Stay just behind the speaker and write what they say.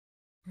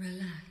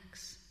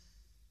Relax.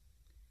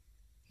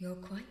 You're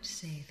quite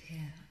safe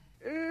here.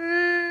 Good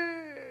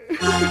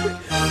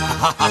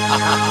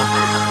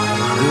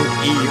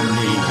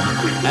evening,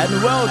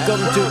 and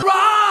welcome to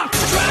Rock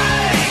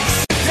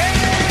Strikes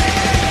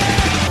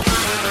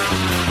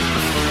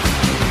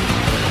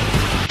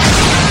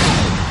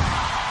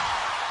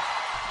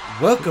 10!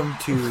 Welcome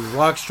to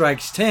Rock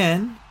Strikes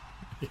 10,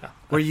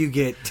 where you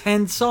get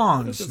 10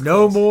 songs,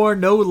 no more,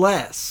 no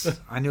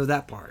less. I know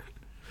that part.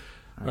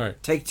 All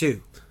right. Take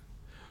two.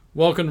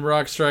 Welcome to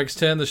Rock Strikes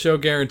 10, the show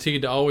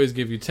guaranteed to always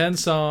give you 10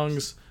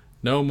 songs,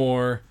 no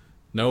more,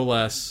 no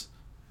less.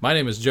 My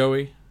name is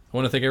Joey. I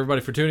want to thank everybody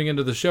for tuning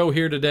into the show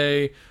here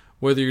today,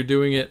 whether you're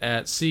doing it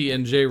at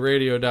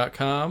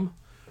cnjradio.com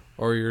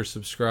or you're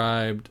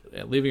subscribed,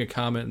 leaving a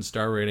comment and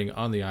star rating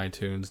on the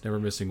iTunes, never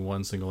missing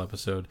one single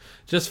episode.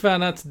 Just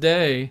found out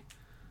today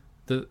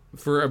that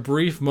for a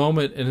brief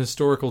moment in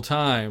historical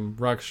time,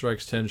 Rock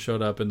Strikes 10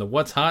 showed up in the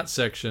What's Hot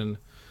section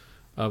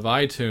of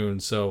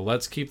iTunes, so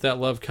let's keep that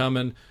love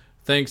coming.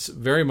 Thanks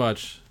very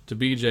much to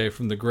BJ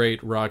from the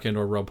great Rock and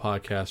or Rub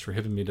podcast for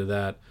hipping me to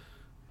that.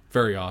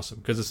 Very awesome,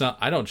 because it's not.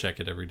 I don't check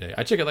it every day.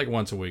 I check it like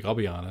once a week. I'll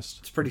be honest.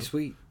 It's pretty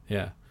sweet.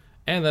 Yeah,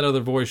 and that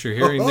other voice you're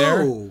hearing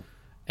there,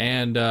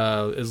 and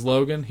is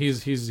Logan.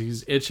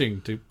 He's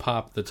itching to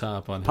pop the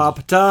top on. Pop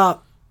a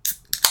top.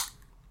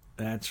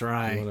 That's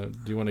right.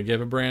 Do you want to give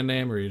a brand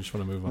name, or you just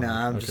want to move on? No,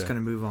 I'm just going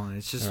to move on.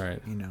 It's just, all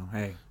right.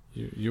 Hey.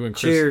 You and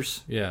Chris,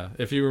 cheers. Yeah,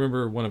 if you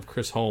remember one of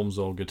Chris Holmes'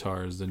 old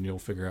guitars, then you'll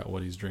figure out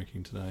what he's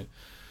drinking tonight.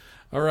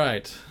 All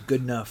right.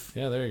 Good enough.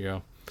 Yeah, there you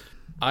go.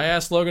 I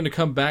asked Logan to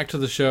come back to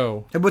the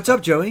show. Hey, what's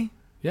up, Joey?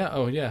 Yeah.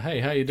 Oh, yeah.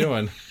 Hey, how you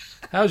doing?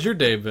 How's your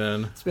day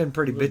been? It's been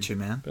pretty bitchy,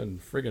 man. Been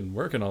friggin'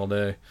 working all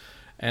day.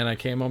 And I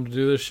came home to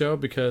do this show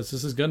because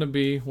this is going to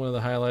be one of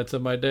the highlights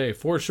of my day,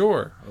 for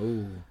sure.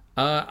 Oh.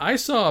 I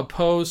saw a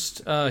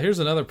post. Here's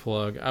another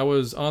plug. I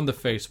was on the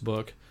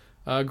Facebook.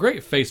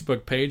 Great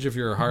Facebook page if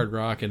you're a hard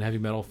rock and heavy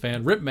metal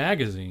fan. Rip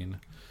Magazine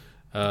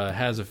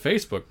has a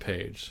Facebook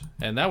page.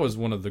 And that was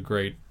one of the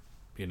great,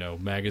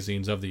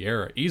 magazines of the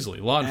era. Easily.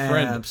 Lon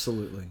Friend.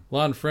 Absolutely.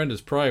 Lon Friend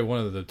is probably one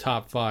of the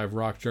top 5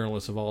 rock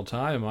journalists of all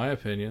time, in my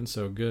opinion.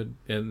 So good.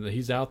 And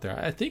he's out there.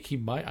 I think he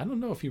might. I don't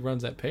know if he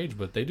runs that page,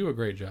 but they do a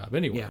great job.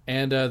 Anyway. Yeah.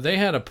 And they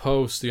had a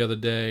post the other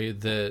day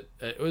that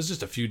it was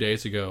just a few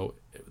days ago.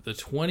 The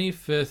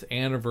 25th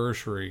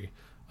anniversary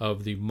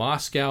of the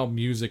Moscow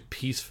Music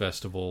Peace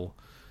Festival.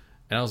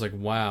 And I was like,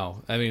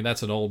 wow. I mean,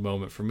 that's an old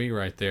moment for me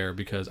right there,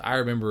 because I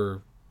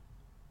remember,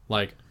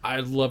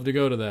 I'd love to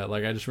go to that.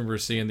 I just remember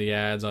seeing the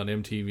ads on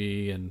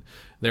MTV, and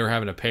they were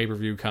having a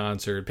pay-per-view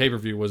concert.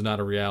 Pay-per-view was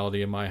not a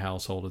reality in my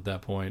household at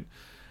that point.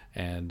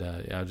 And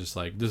I was just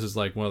like, this is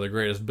one of the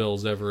greatest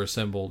bills ever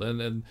assembled.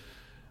 And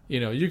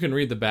you can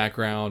read the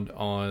background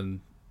on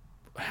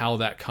how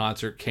that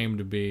concert came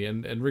to be.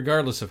 And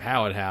regardless of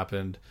how it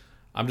happened,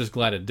 I'm just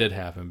glad it did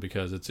happen,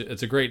 because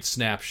it's a great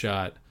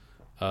snapshot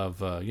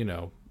of,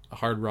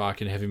 hard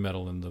rock and heavy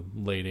metal in the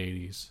late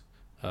 80s.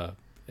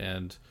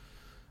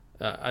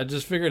 I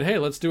just figured, hey,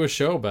 let's do a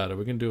show about it.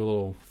 We can do a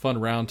little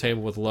fun round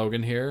table with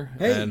Logan here.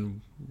 Hey.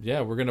 And, yeah,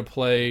 we're going to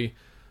play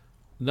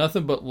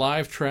nothing but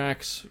live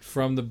tracks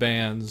from the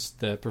bands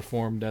that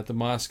performed at the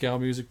Moscow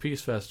Music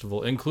Peace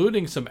Festival,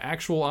 including some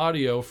actual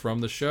audio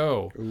from the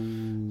show.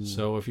 Ooh.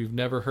 So if you've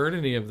never heard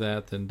any of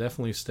that, then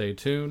definitely stay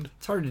tuned.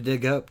 It's hard to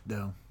dig up,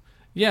 though.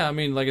 Yeah, I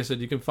mean, like I said,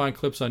 you can find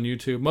clips on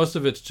YouTube. Most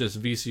of it's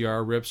just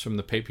VCR rips from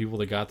the people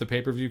that got the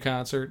pay-per-view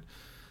concert.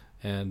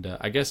 And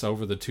I guess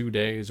over the 2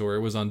 days, or it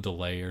was on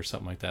delay or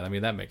something like that. I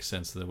mean, that makes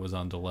sense that it was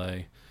on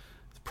delay.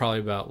 It's probably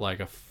about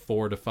a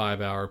 4 to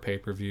 5 hour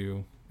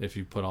pay-per-view if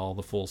you put all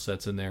the full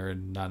sets in there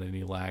and not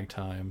any lag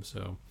time.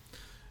 So,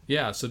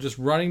 yeah, so just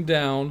running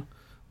down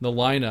the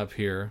lineup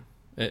here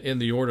in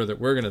the order that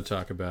we're going to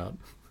talk about.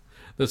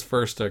 This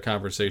first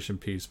conversation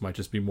piece might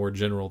just be more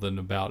general than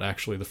about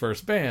actually the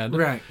first band.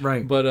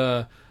 Right.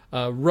 But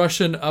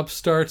Russian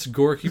upstarts,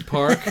 Gorky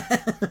Park.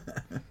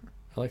 I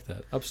like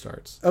that.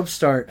 Upstarts.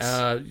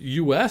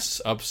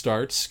 U.S.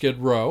 upstarts, Skid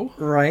Row.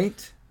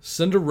 Right.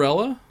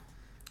 Cinderella,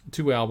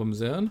 2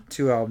 albums in.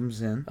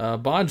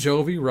 Bon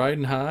Jovi,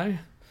 Riding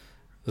High.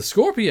 The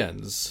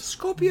Scorpions.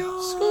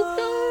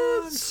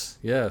 Scorpions!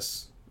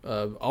 Yes.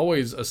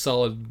 Always a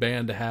solid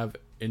band to have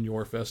in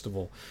your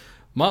festival.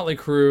 Motley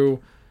Crue.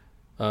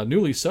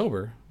 Newly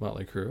sober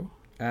Motley Crue.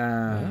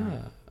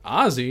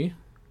 Ozzy.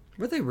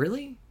 Were they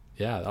really?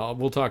 Yeah,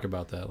 we'll talk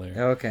about that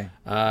later. Okay.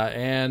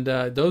 And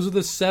those are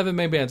the 7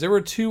 main bands. There were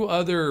 2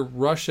 other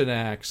Russian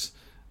acts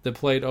that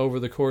played over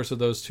the course of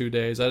those 2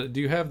 days.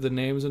 Do you have the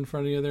names in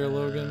front of you there,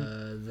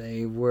 Logan?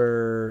 They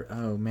were...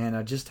 Oh, man,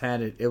 I just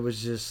had it. It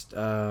was just...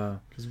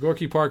 Because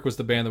Gorky Park was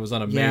the band that was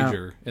on a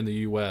major in the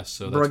U.S.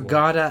 So that's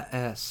Brigada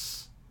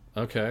S.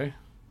 Okay.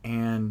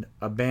 And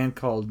a band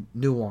called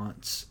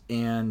Nuance.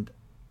 And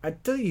I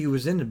tell you, he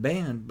was in the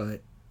band,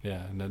 but...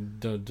 Yeah, no,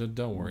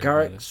 don't worry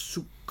Garek about it.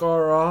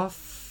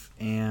 Sukharov,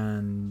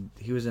 and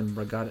he was in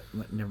Brigada...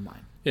 Never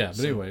mind. Yeah,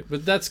 but anyway,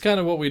 but that's kind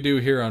of what we do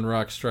here on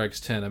Rock Strikes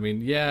 10. I mean,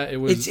 yeah, it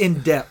was... It's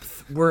in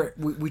depth.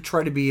 We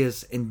try to be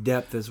as in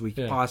depth as we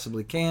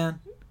possibly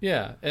can.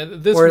 Yeah,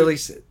 and this or at was-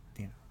 least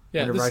yeah,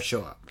 whenever this- I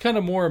show up. kind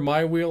of more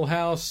my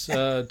wheelhouse,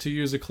 to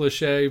use a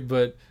cliche,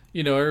 but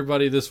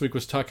everybody this week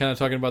was kind of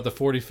talking about the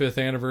 45th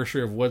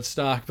anniversary of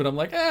Woodstock, but I'm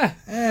like,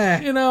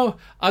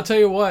 I'll tell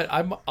you what,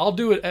 I'll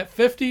do it at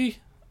 50.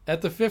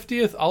 At the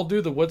 50th, I'll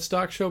do the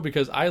Woodstock show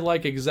because I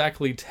like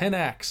exactly 10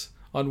 acts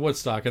on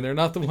Woodstock, and they're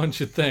not the ones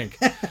you think.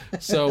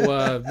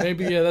 So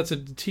maybe that's a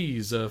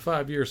tease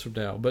 5 years from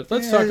now. But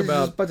let's talk It's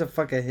about just a bunch of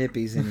fucking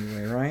hippies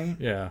anyway, right?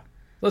 yeah.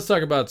 Let's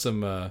talk about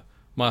some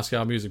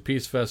Moscow Music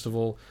Peace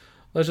Festival.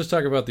 Let's just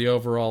talk about the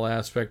overall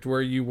aspect,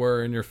 where you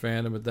were in your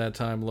fandom at that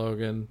time,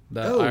 Logan.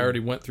 That Oh. I already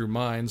went through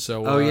mine.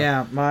 So Oh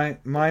yeah,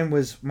 mine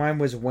was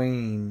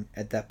waning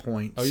at that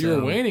point. Oh, you so-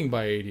 were waning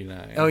by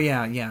 89. Oh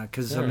yeah,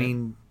 because I All right.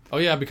 mean, Oh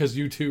yeah, because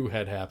you too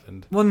had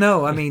happened. well,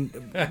 no, I mean,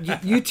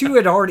 you two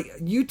had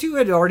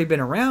already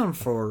been around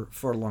for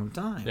a long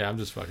time. Yeah, I'm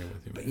just fucking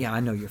with you, man. Yeah, I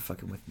know you're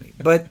fucking with me,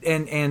 but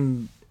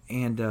there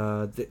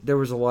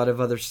was a lot of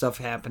other stuff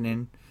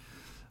happening.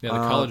 Yeah, the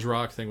college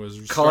rock thing was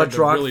College starting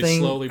to rock really thing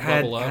slowly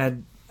bubble up.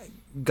 had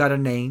got a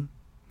name.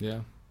 Yeah.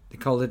 They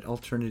called it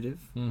alternative,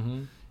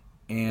 Mm-hmm.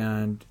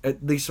 and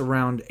at least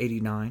around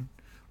 '89.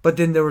 But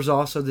then there was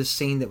also this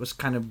scene that was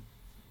kind of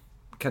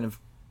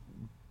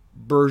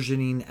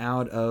burgeoning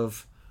out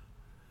of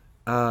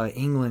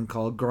England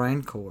called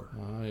grindcore,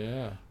 Oh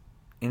yeah.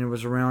 and it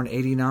was around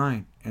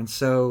 '89. And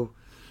so,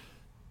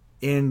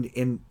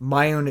 in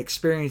my own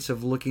experience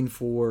of looking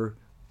for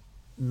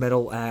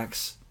metal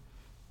acts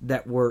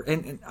that were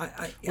and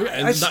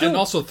And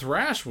also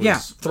thrash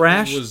was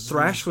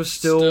thrash was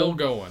still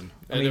going,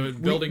 and I mean, it was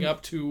building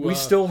up to we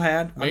still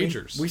had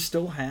majors. we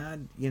still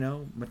had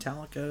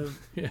Metallica,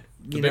 yeah,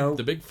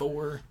 the big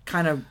four.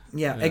 kind of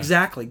Yeah.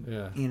 exactly.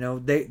 Yeah.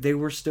 They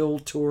were still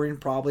touring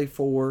probably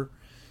for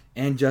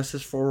and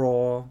Justice for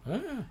All,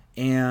 Oh, yeah.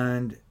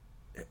 and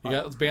You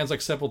got bands like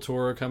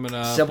Sepultura coming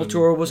up.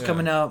 Sepultura and- was yeah.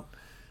 coming up.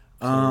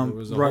 So it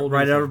was a whole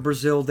Right new out thing. of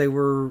Brazil, they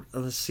were.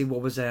 Let's see,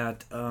 what was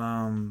that?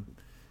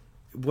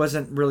 It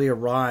wasn't really a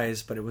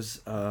rise, but it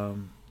was.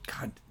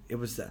 It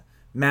was the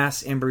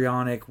mass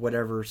embryonic,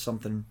 whatever,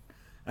 something.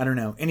 I don't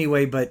know.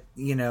 Anyway, but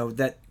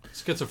that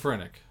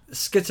Schizophrenic.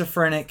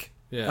 schizophrenic.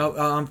 Yeah.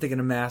 Oh, I'm thinking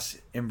of mass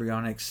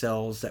embryonic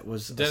cells. That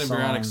was Dead a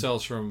embryonic song.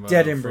 cells from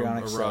Dead from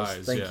embryonic cells.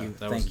 Arise. Thank Yeah, you.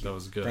 That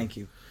was good. Thank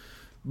you.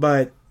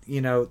 But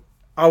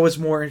I was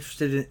more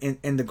interested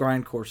in the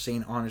grindcore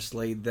scene,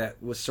 honestly,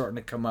 that was starting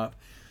to come up.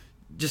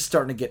 Just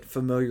starting to get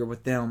familiar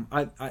with them.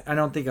 I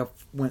don't think I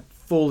went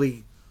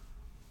fully,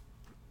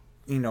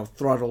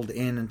 throttled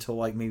in until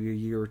like maybe a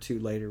year or two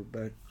later.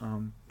 But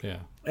Yeah.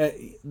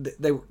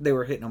 they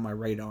were hitting on my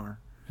radar.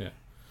 Yeah.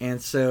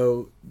 And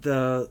so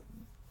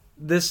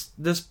this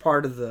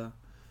part of the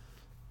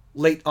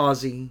late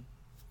Aussie,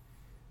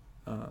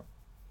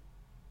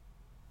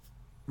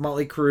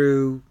 Motley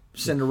Crue,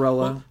 Cinderella.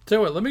 Well, tell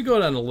you what, let me go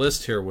down the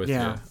list here with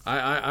Yeah. you.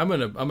 I'm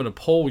gonna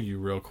poll you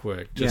real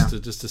quick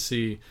just to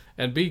see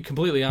and be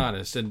completely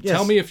honest and Yes.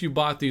 tell me if you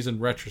bought these in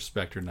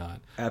retrospect or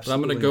not. But I'm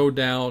Absolutely. gonna go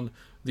down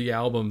the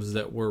albums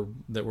that were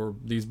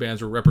these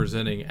bands were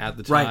representing at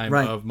the time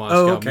Right. of Moscow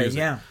Oh, okay, Music.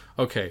 yeah.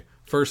 Okay,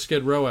 first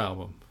Skid Row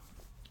album.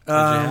 Did you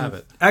have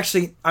it?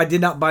 Actually, I did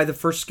not buy the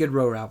first Skid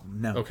Row album.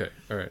 No. Okay,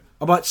 all right.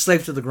 I bought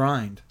Slave to the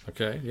Grind.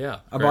 Okay, yeah.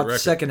 I Great bought the record.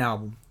 second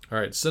album. All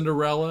right,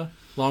 Cinderella,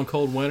 Long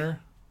Cold Winter.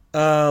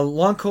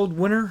 Long Cold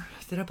Winter.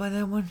 Did I buy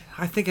that one?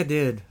 I think I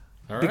did.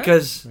 All right.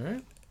 Because all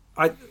right.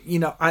 I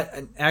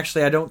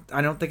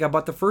don't think I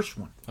bought the first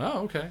one,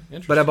 Oh, okay.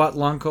 Interesting. but I bought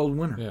Long Cold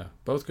Winter. Yeah,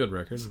 both good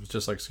records. It was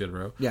just like Skid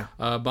Row. Yeah.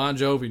 Bon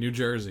Jovi, New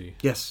Jersey.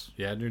 Yes.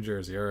 Yeah, New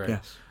Jersey. All right.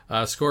 Yes.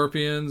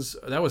 Scorpions.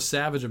 That was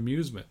Savage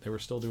Amusement. They were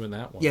still doing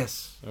that one.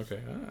 Yes. Okay.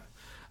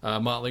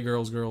 Motley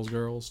Girls.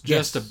 Yes.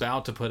 Just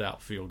about to put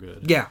out Feel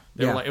Good. Yeah.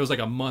 They yeah. were like, it was like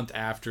a month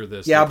after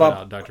this. Yeah, they I put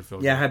bought- out Dr.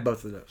 Feel Yeah, I Good. had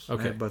both of those.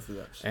 Okay. I had both of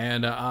those.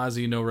 And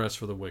Ozzy, No Rest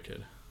for the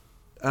Wicked.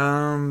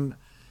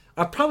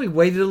 I probably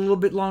waited a little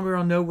bit longer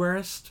on No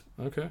Rest,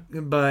 Okay.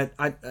 but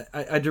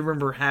I do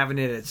remember having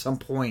it at some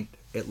point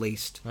at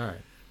least. All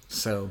right.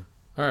 So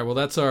All right, well,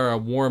 that's our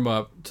warm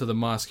up to the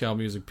Moscow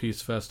Music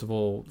Peace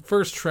Festival.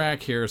 First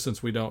track here,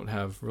 since we don't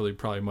have really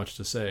probably much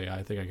to say.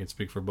 I think I can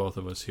speak for both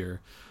of us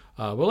here.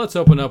 Well, let's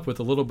open up with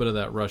a little bit of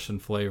that Russian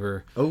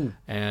flavor. Oh.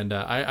 And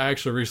I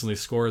actually recently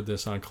scored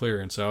this on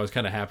clearance, so I was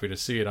kind of happy to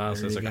see it,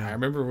 honestly. It's There like, you go. I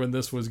remember when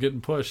this was getting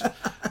pushed.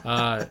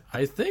 I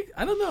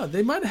don't know,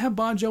 they might have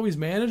Bon Jovi's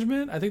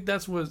management. I think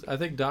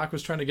Doc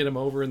was trying to get him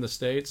over in the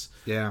States.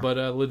 Yeah. But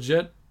a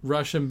legit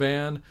Russian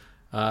band.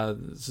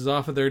 This is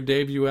off of their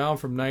debut album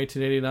from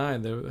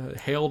 1989. They're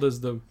hailed as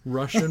the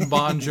Russian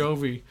Bon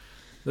Jovi.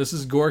 This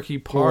is Gorky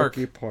Park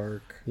Gorky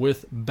Park.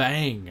 with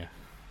Bang.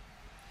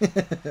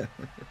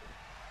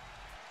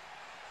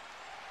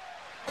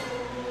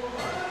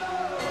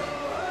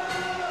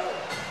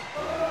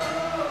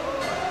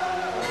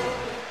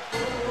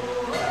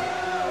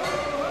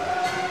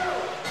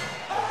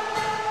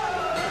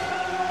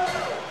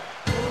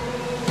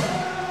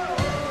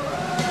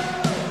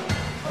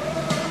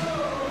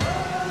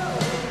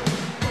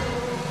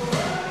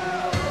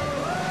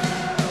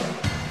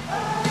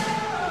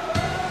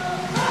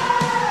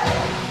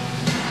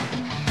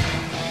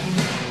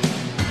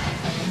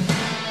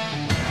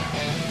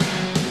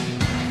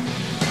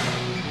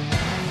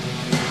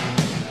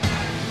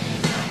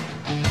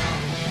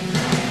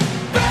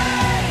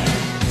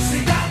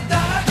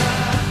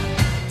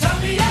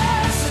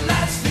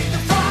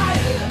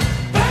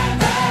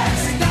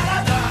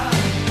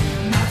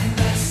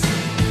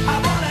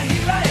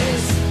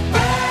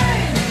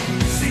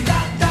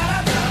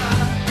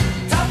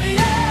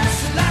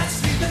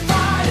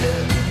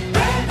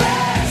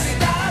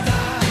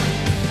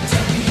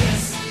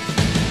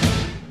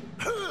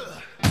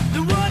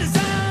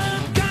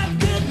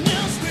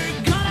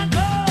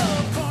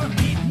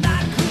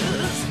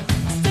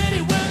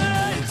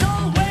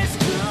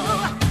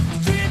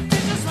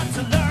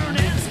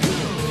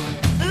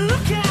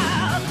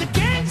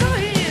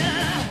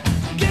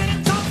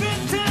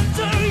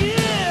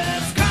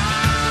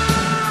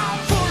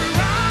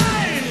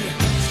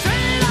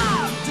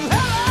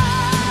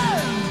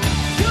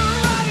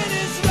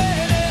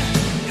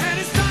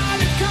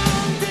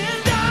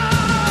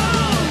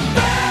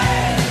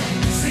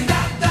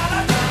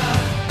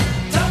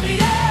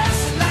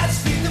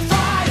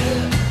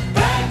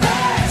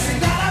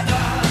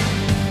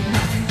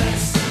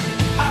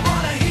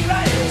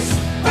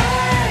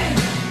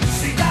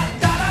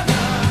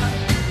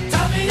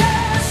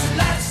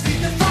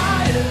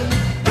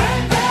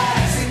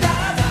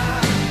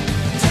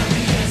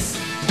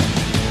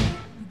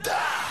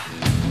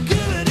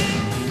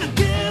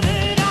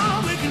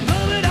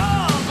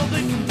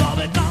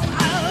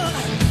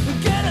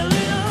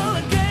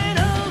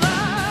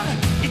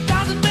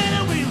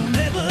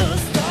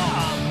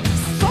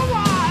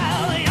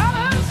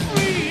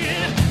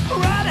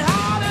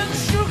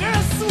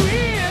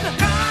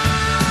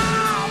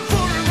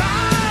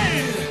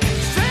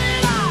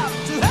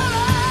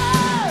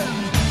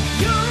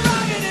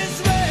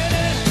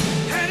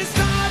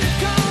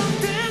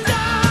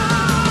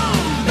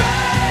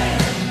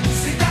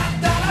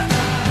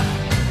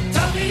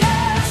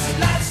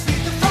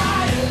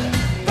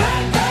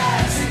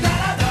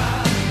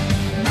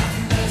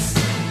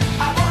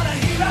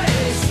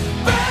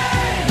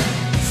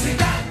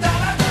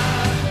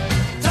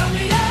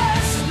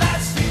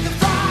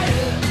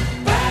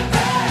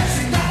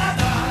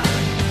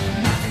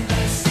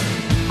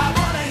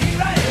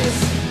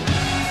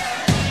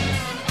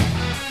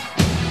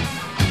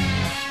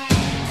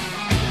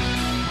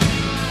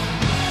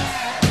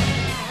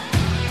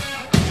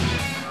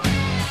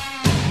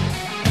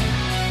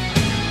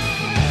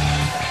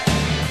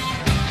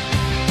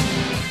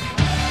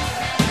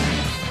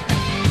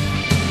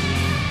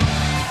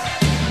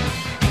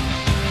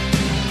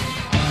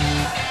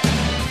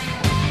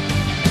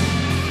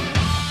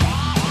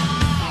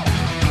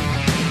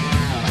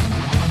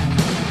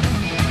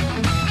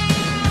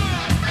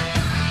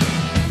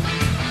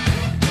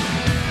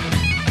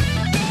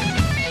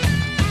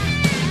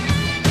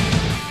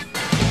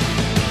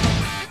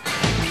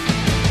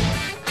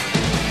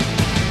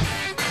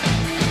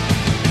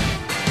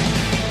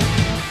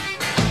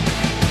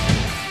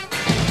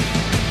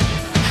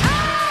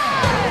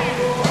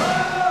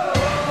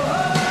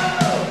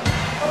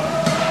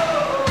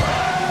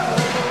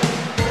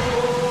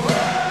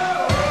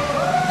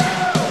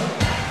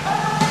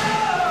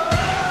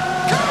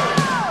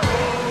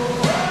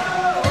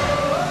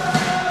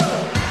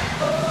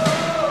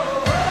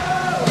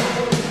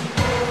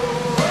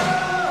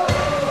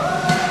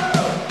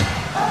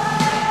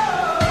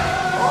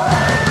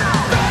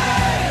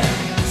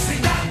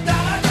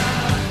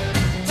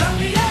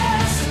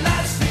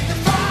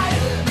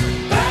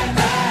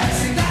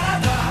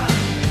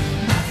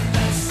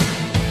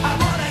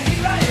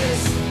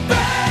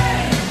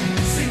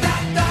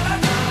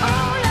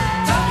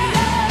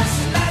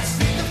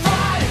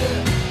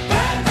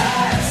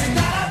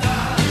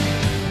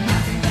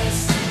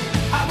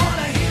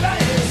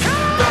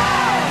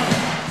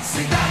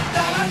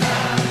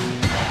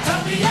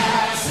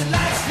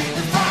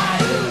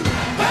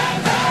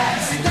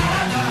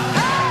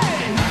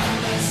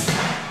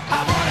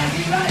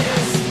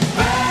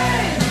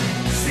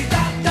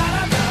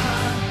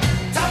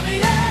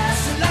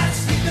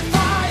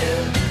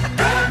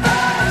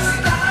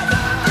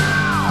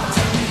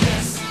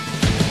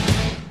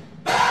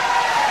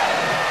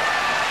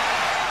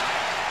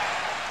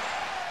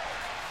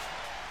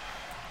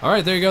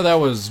 right, there you go. That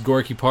was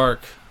Gorky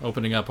Park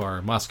opening up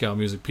our Moscow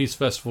Music Peace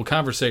Festival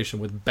conversation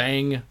with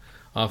Bang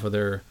off of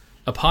their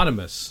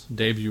eponymous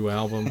debut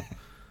album.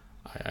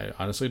 I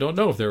honestly don't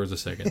know if there was a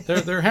second.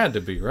 There had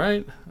to be,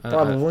 right?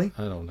 Probably.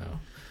 I don't know.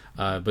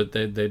 But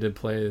they did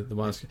play the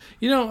Moscow.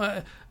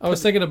 I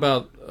was thinking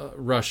about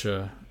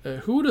Russia.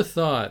 Who would have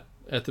thought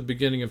at the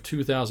beginning of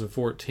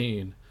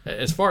 2014,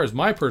 as far as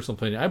my personal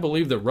opinion, I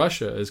believe that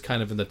Russia is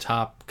kind of in the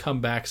top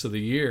comebacks of the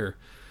year.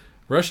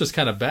 Russia's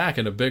kind of back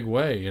in a big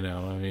way,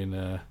 I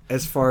mean...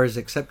 as far as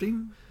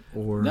accepting?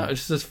 Or No,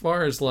 just as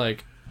far as,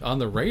 like, on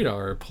the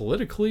radar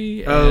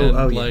politically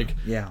like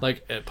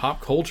at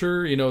pop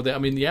culture, they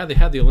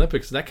had the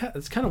Olympics.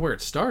 That's kind of where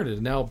it started.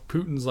 And now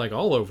Putin's, like,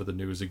 all over the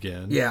news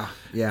again. Yeah.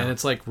 And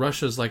it's like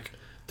Russia's, like...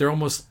 They're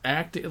almost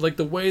acting like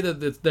the way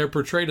that they're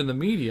portrayed in the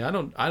media.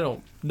 I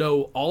don't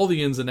know all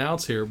the ins and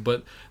outs here,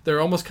 but they're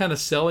almost kind of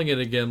selling it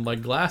again, like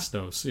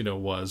Glasnost,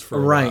 was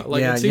for a while.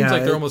 Like it seems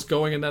like they're almost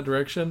going in that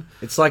direction.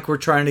 It's like we're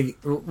trying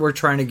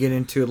to get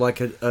into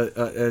like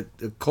a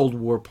Cold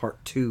War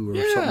Part 2 or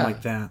something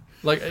like that.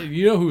 Like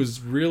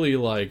who's really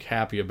like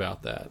happy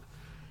about that?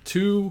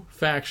 Two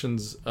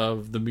factions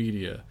of the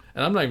media,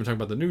 and I'm not even talking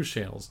about the news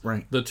channels.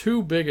 Right. The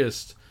two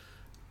biggest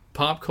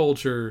pop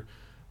culture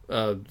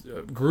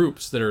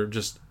groups that are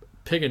just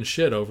picking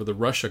shit over the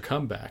Russia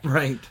comeback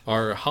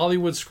are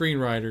Hollywood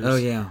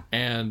screenwriters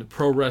and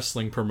pro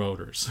wrestling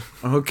promoters.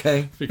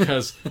 Okay.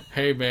 Because,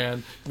 hey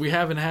man, we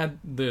haven't had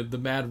the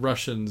Mad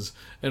Russians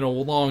in a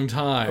long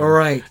time. All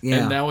right, yeah.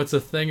 And now it's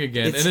a thing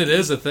again. And it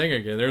is a thing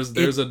again.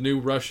 There's a new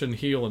Russian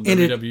heel in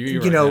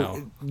WWE right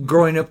now.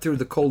 Growing up through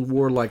the Cold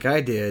War like I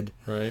did,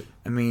 right?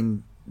 I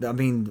mean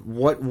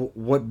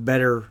what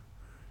better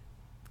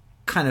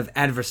kind of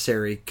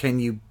adversary can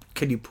you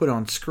put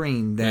on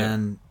screen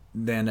than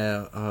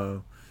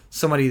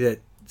somebody that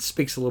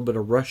speaks a little bit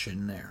of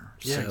Russian there?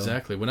 Yeah,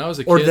 exactly. When I was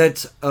a kid, or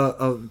that's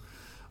a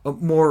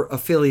more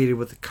affiliated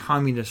with the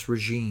communist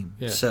regime.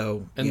 Yeah.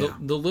 So, and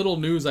the little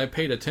news I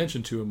paid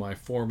attention to in my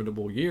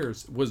formidable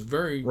years was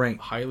very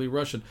highly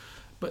Russian.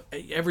 But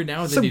every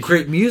now and then, some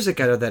great music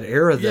out of that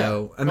era,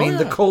 though. Yeah. I mean,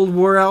 the Cold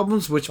War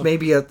albums, which may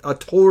be a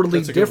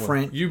totally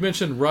different. You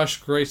mentioned Rush,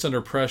 Grace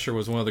Under Pressure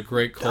was one of the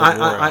great Cold War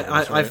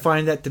albums. Right? I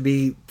find that to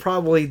be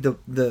probably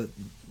the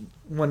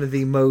one of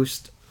the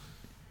most.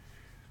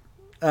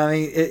 I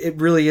mean, it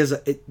really is.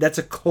 That's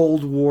a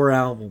Cold War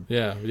album.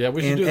 Yeah,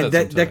 we should do that.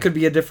 And that could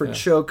be a different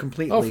show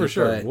completely. Oh, for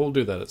sure, we'll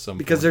do that at some point.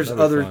 Because there's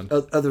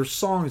other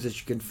songs that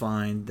you can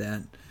find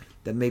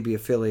that may be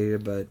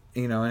affiliated, but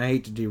and I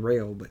hate to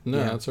derail, but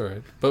that's all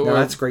right. But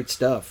that's great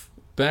stuff.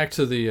 Back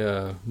to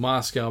the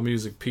Moscow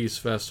Music Peace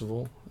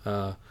Festival.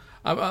 Like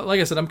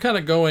I said, I'm kind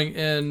of going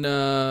in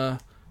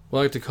what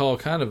I like to call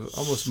kind of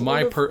almost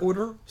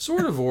order.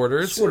 Sort of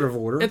order.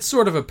 It's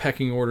sort of a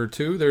pecking order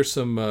too. There's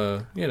some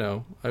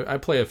I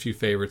play a few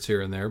favorites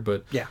here and there,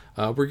 but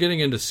we're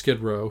getting into Skid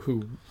Row,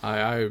 who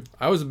I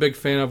was a big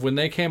fan of when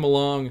they came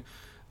along.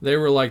 They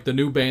were like the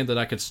new band that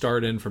I could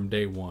start in from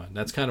day one.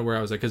 That's kind of where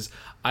I was at, because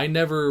I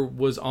never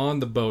was on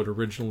the boat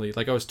originally.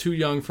 Like, I was too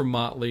young for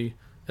Motley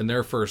and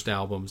their first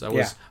albums. I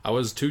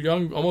was too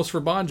young almost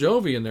for Bon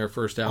Jovi in their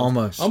first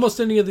album.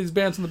 Almost any of these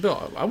bands on the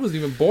bill. I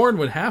wasn't even born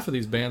when half of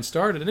these bands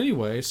started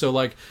anyway. So,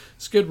 like,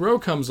 Skid Row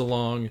comes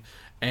along,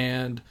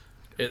 and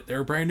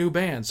they're a brand new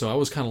band. So I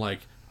was kind of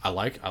like, I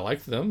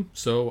like them.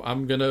 So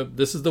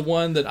this is the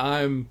one that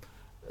I'm...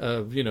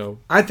 I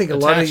think a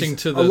lot of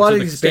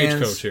these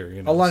bands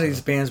here, a lot of these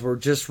bands were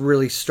just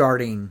really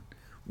starting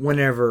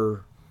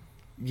whenever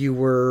you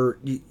were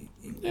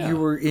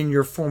in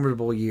your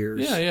formidable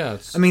years. Yeah.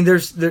 I mean,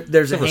 there's a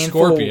handful.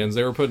 Scorpions,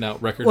 they were putting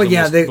out records. Well,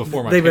 yeah,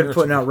 before they've been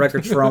putting out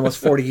records for almost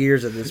 40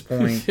 years at this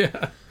point.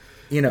 Yeah.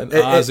 And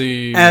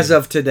Ozzy, as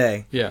of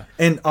today. Yeah.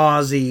 And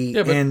Ozzy.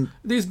 Yeah, but and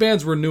these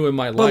bands were new in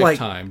my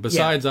lifetime,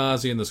 besides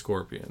Ozzy and the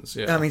Scorpions.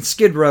 Yeah. I mean,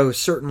 Skid Row,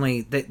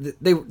 certainly,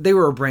 they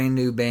were a brand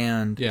new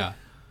band. Yeah.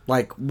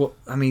 Like,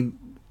 I mean,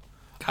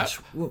 gosh,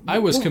 I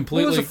was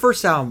completely... What was the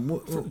first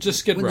album? Just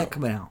Skid Row. When did that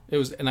come out? It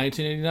was in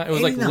 1989. It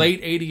was like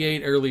late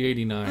 88, early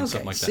 89,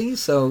 something like that. See,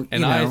 so,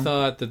 and I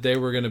thought that they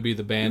were going to be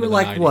the band of the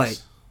 90s. You were like,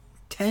 what,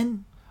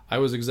 10? I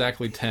was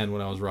exactly 10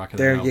 when I was rocking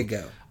There the you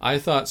go. I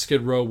thought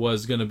Skid Row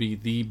was going to be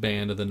the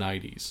band of the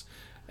 90s.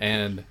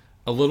 And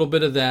a little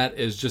bit of that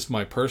is just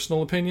my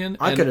personal opinion.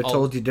 I could have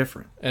told you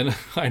different. And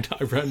I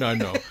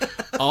know.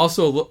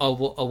 Also, a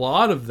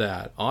lot of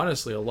that,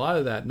 honestly,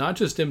 not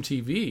just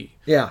MTV.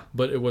 Yeah.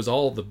 But it was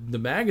all the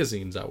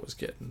magazines I was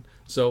getting.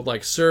 So,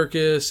 like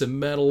Circus and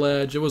Metal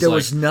Edge. There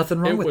was nothing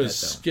wrong with that, though. It was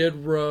Skid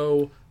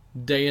Row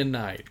day and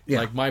night.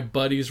 Yeah. Like, my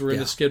buddies were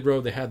into Skid Row.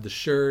 They had the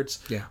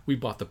shirts. Yeah. We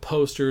bought the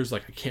posters.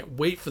 Like, I can't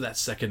wait for that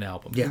second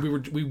album. Yeah.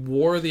 We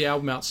wore the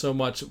album out so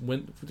much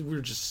when we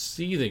were just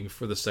seething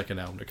for the second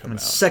album to come out.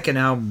 The second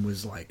album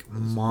was like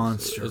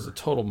monster. It was a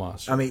total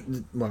monster. I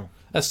mean, well,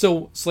 that's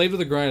still Slave to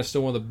the Grind is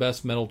still one of the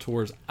best metal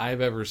tours I've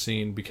ever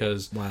seen,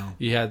 because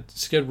you had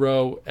Skid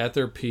Row at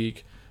their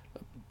peak,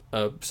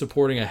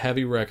 supporting a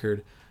heavy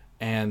record,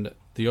 and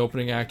the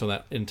opening act on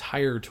that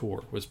entire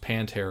tour was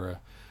Pantera.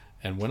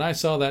 And when I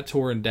saw that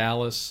tour in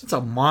Dallas... It's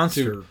a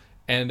monster.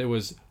 And it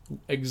was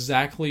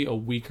exactly a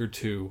week or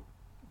two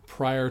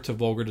prior to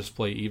Vulgar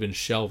Display even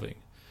shelving.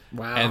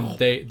 Wow.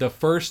 And the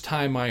first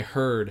time I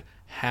heard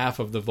half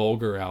of the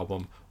Vulgar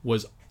album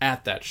was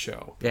at that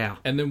show. Yeah.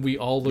 And then we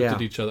all looked Yeah.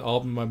 at each other. All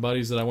of my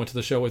buddies that I went to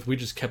the show with, we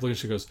just kept looking.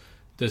 She goes,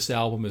 "This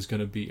album is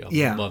going to be a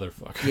Yeah.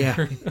 motherfucker."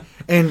 Yeah.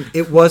 And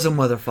it was a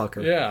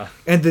motherfucker. Yeah.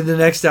 And then the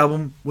next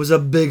album was a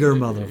bigger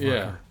motherfucker.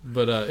 Yeah.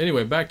 But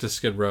anyway, back to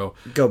Skid Row.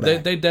 Go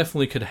back. They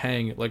definitely could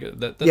hang like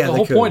that. Yeah, The they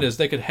whole could. point is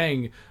they could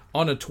hang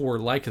on a tour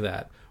like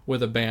that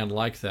with a band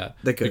like that.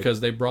 They could. Because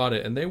they brought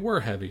it and they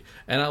were heavy.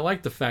 And I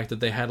like the fact that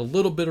they had a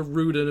little bit of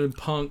rooted in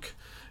punk.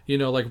 You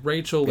know, like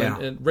Rachel, Yeah.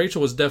 and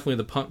Rachel was definitely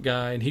the punk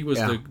guy, and he was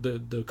Yeah.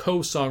 the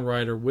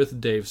co-songwriter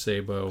with Dave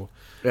Sabo.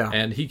 Yeah.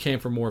 And he came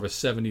from more of a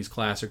 70s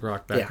classic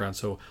rock background.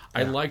 So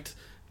I liked,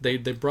 they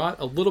brought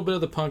a little bit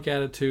of the punk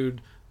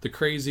attitude, the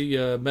crazy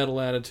metal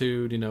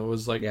attitude. You know, it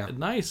was like Yeah. a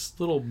nice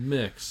little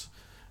mix.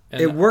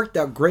 And It worked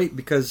out great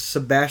because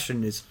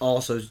Sebastian is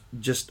also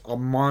just a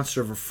monster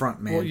of a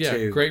front man, well, yeah,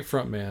 too. great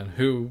front man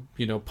who,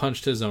 you know,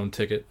 punched his own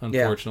ticket,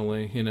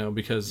 unfortunately, you know,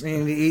 because, I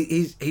mean,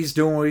 he's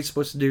doing what he's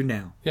supposed to do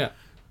now. yeah,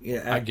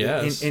 Yeah, I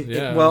guess.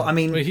 yeah. Well, I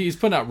mean, he's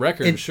putting out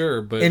records,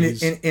 sure, but in he's,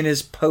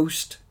 his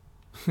post,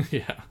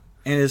 yeah,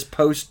 in his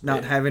post,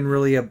 not having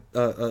really a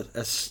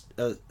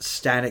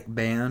static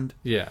band,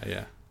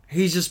 yeah.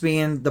 he's just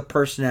being the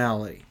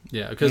personality.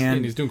 Yeah, because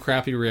And- he's doing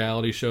crappy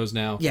reality shows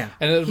now. Yeah,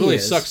 and it he really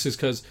is. sucks is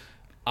because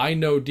I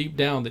know deep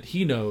down that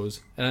he knows,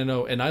 and I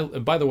know,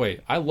 and by the way,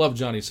 I love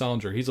Johnny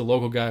Solinger. He's a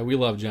local guy. We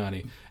love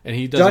Johnny, and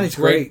he does Johnny's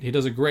great. He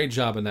does a great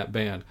job in that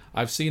band.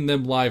 I've seen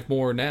them live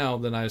more now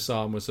than I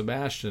saw him with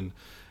Sebastian,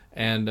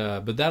 and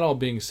but that all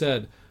being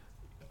said,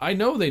 I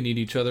know they need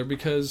each other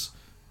because,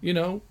 you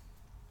know,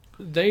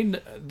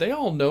 they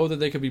all know that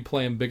they could be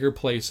playing bigger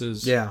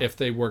places Yeah. if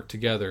they work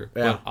together.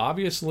 Yeah. But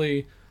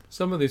obviously,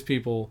 some of these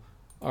people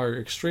are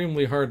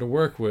extremely hard to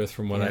work with,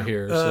 from what I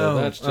hear. So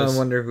that's just I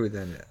wonder who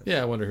that is.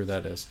 yeah. I wonder who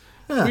that is.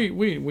 Huh.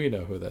 We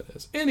know who that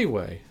is.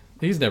 Anyway,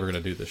 he's never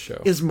going to do this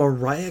show. Is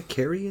Mariah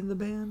Carey in the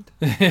band?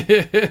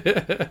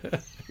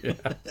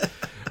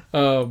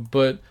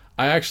 But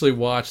I actually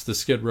watched the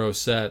Skid Row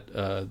set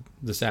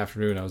this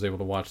afternoon. I was able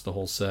to watch the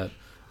whole set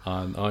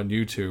on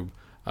YouTube.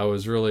 I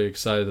was really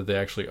excited that they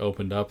actually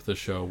opened up the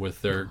show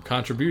with their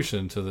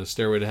contribution to the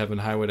Stairway to Heaven,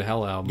 Highway to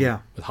Hell album. Yeah.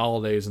 With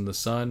Holidays in the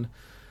Sun.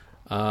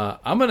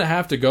 I'm going to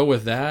have to go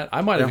with that.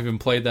 I might have Yeah. even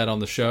played that on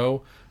the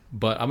show,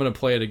 but I'm going to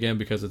play it again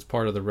because it's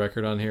part of the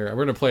record on here.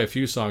 We're going to play a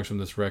few songs from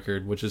this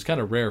record, which is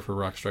kind of rare for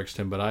Rock Strikes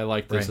 10, but I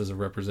like this Right. as a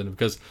representative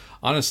because,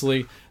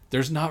 honestly,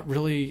 there's not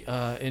really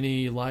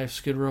any live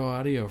Skid Row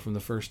audio from the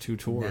first two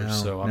tours, No,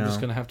 so I'm no. just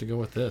going to have to go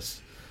with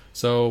this.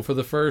 So for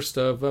the first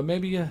of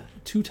maybe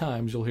 2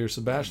 times you'll hear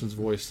Sebastian's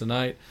voice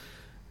tonight.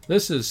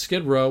 This is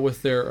Skid Row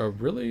with their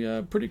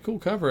really pretty cool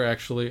cover,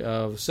 actually,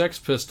 of Sex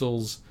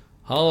Pistols'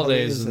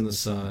 Holidays in the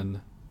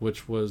Sun,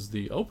 which was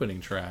the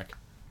opening track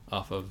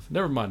off of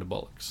Nevermind the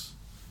Bollocks.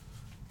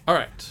 All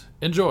right,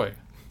 enjoy.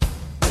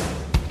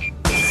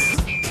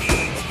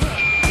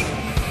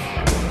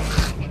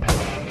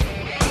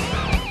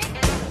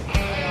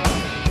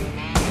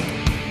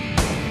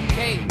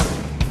 Okay,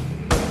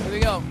 here we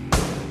go. 1,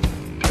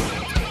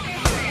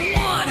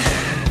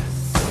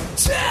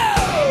 2,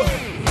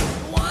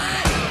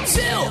 1,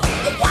 2,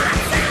 1,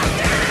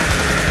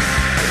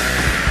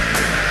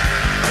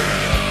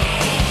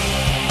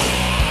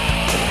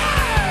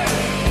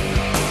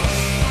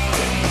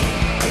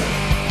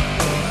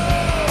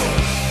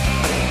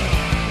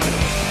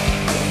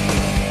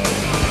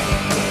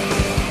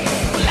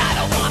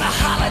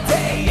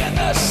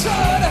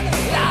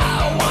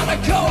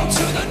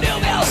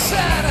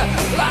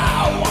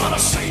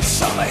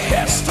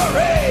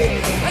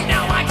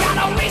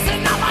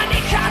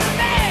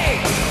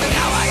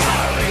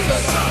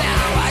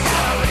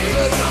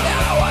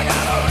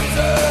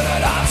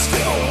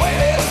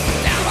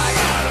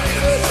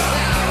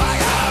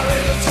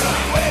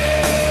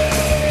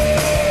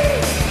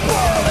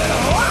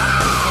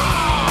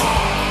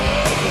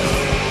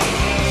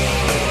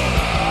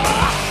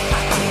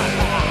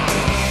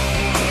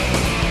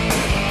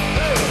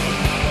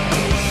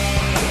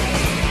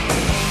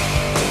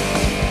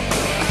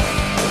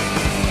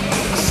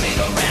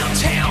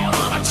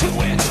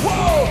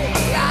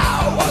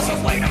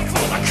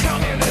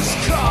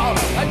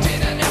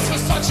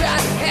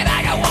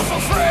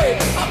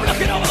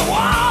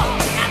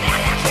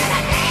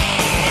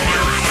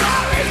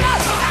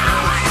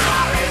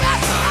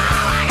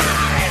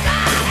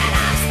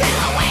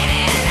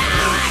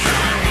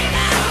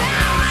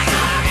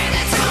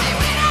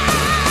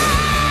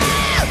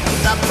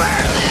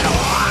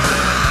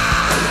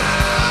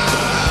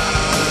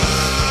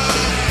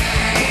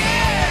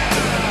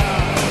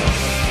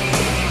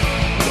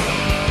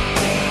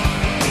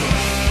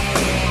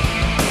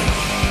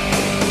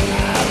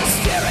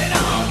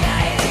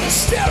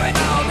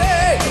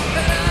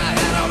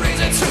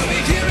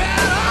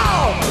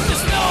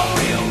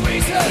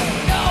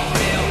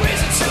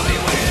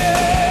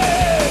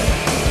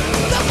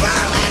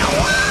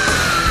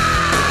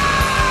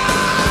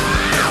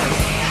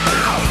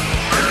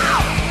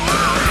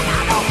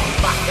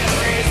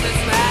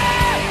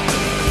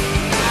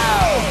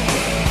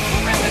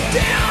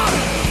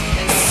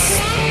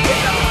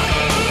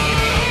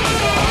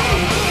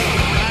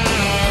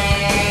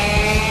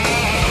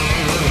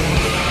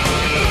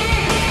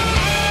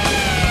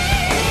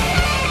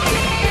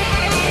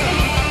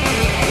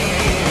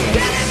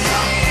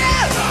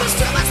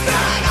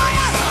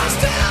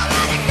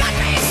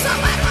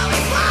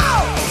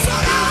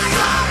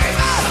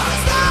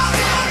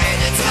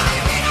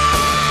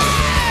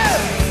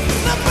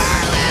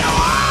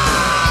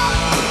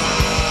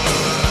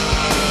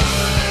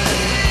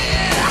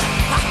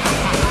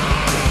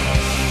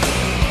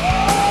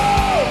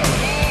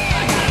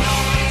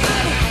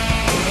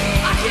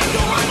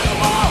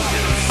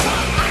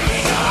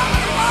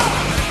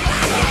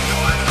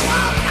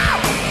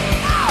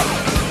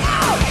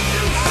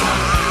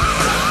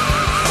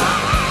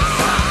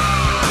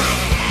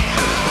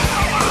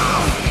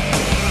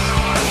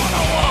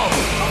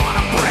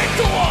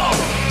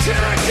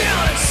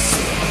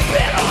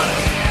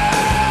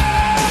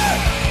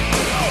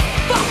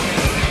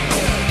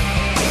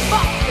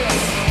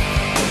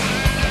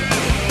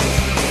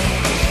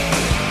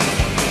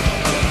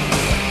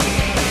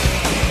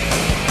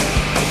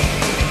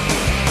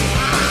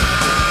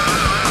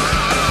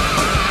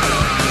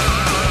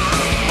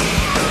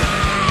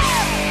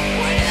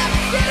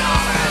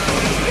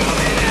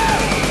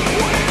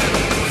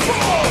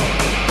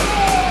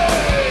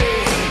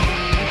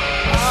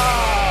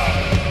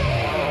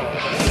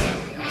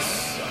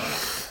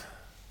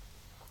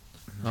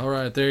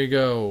 right, there you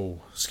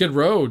go. Skid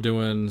Row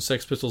doing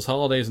Sex Pistols'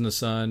 Holidays in the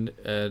Sun.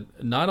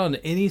 Not on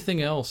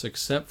anything else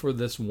except for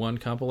this one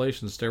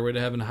compilation, Stairway to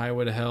Heaven,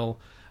 Highway to Hell.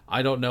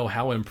 I don't know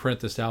how in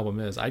print this album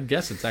is. I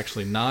guess it's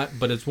actually not,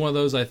 but it's one of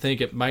those I think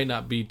it might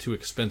not be too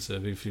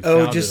expensive if you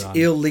found just it on...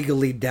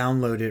 illegally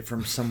download it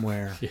from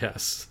somewhere.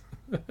 Yes.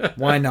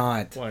 Why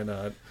not? Why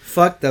not?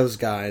 Fuck those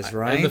guys,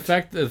 right? And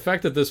the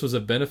fact that this was a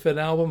benefit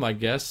album, I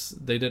guess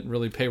they didn't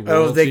really pay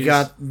royalties.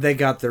 Oh, they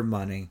got their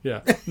money.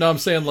 Yeah. No, I'm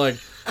saying like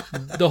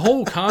the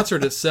whole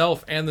concert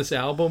itself and this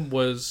album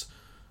was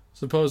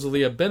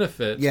supposedly a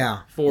benefit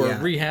for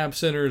rehab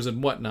centers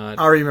and whatnot.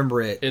 I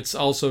remember it. It's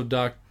also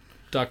Doc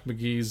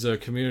McGee's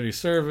community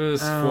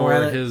service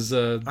for his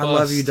bus. I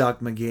love you, Doc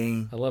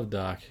McGee. I love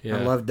Doc. Yeah.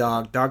 I love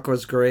Doc. Doc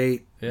was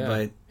great. Yeah.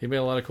 But he made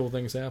a lot of cool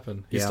things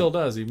happen. He Yeah. still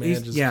does. He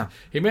manages.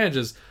 He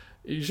manages.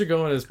 You should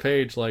go on his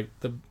page. Like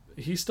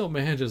he still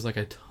manages like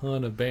a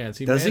ton of bands.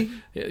 Does he?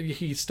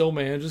 He still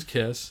manages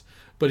Kiss,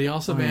 but he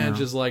also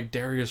manages like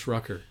Darius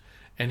Rucker,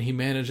 and he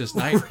manages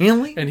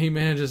Really? And he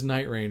manages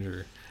Night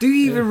Ranger. Do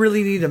you even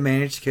really need a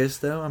managed Kiss,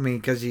 though? I mean,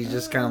 because you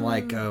just kind of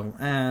like go,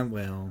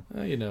 well,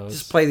 You know,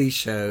 just play these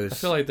shows. I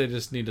feel like they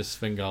just need to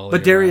Svengali.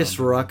 But Darius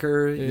around.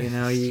 Rucker,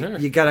 Yeah, sure.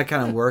 you got to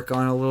kind of work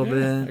on it a little I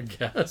bit.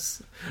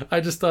 guess.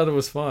 I just thought it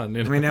was fun.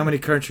 You know? I mean, how many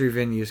country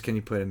venues can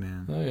you put him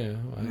in? Oh yeah,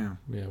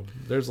 yeah.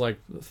 There's like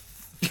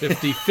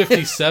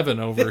 57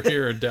 over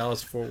here in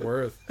Dallas Fort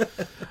Worth.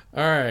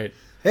 All right,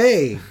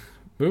 Hey,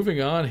 moving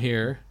on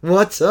here.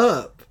 what's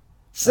up?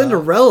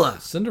 Cinderella.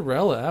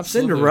 Cinderella,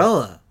 absolutely.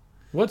 Cinderella.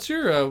 What's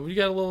your? You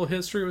got a little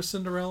history with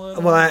Cinderella?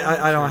 Well,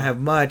 I don't have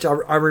much.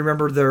 I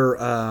remember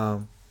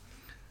their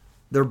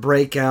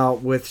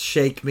breakout with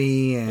 "Shake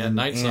Me" and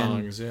Night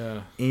Songs.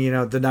 Yeah,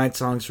 and, the Night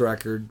Songs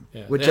record,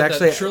 yeah. which They had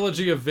actually that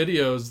trilogy of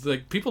videos.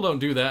 Like people don't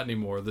do that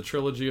anymore. The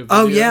trilogy of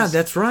videos. Oh yeah,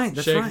 that's right.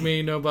 That's Shake right.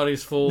 Me,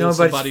 Nobody's Fool,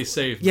 Somebody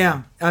Save Me.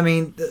 Yeah, I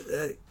mean,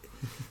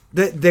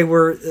 they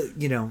were,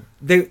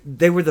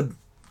 they were the.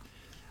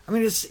 I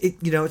mean,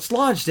 it's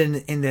lodged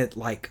in that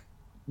like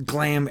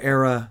glam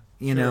era.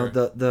 Sure.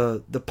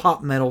 The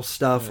pop metal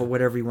stuff or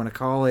whatever you want to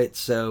call it.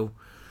 So,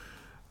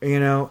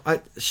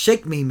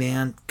 Shake Me,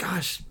 man.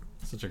 Gosh,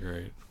 Such a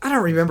great. I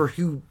don't remember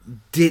who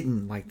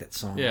didn't like that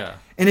song. Yeah.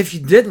 And if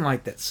you didn't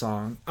like that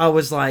song, I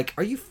was like,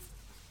 are you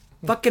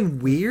fucking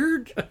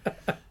weird?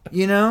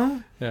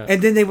 Yeah.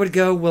 And then they would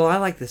go, well, I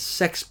like the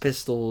Sex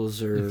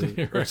Pistols or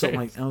something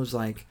like that. I was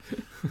like,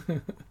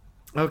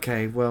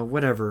 okay, well,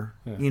 whatever.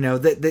 Yeah.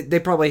 They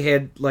probably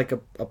had like a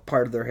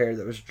part of their hair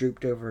that was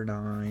drooped over an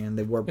eye, and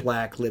they wore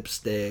black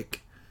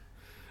lipstick,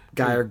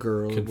 guy or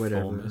girl or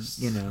whatever.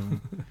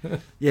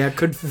 Yeah,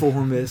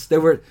 conformists.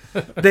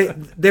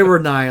 They were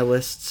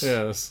nihilists.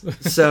 Yes.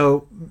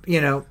 So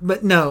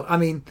but no, I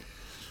mean,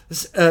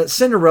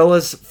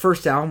 Cinderella's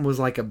first album was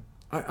like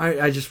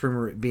I just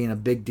remember it being a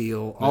big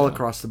deal all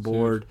across the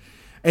board,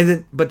 and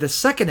then but the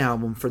second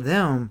album for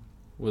them.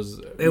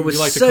 You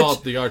like to call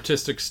it the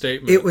artistic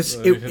statement. It was.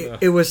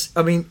 It was.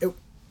 I mean,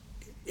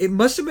 it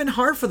must have been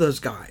hard for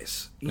those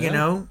guys,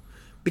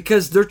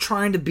 because they're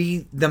trying to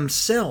be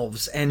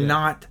themselves and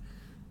not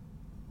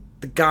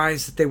the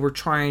guys that they were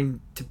trying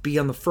to be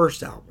on the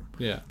first album.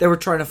 Yeah, they were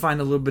trying to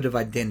find a little bit of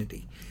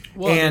identity.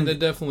 Well, and they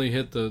definitely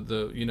hit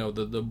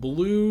the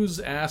blues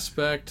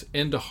aspect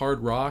into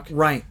hard rock.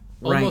 Right.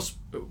 Was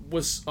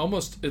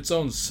almost its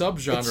own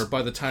subgenre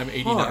by the time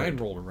 '89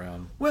 rolled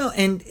around. Well,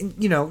 and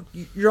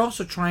you're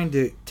also trying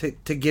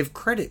to give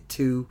credit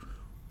to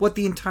what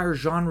the entire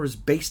genre is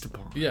based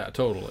upon. Yeah,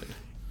 totally.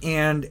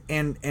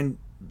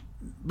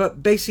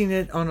 But basing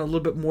it on a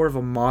little bit more of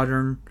a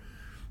modern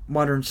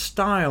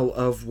style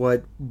of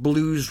what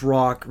blues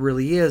rock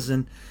really is,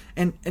 and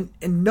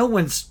no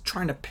one's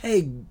trying to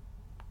peg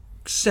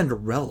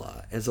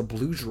Cinderella as a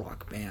blues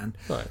rock band.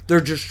 Right.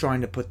 They're just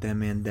trying to put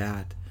them in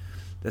that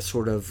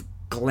sort of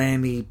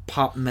glammy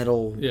pop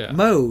metal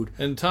mode.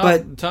 And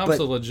Tom's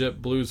a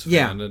legit blues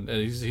fan, and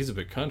he's a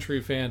big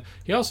country fan.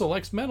 He also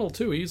likes metal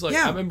too. He's like,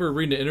 I remember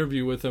reading an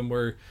interview with him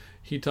where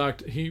he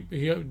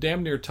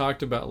damn near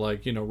talked about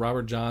like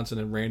Robert Johnson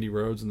and Randy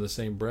Rhoads in the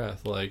same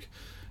breath. Like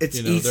it's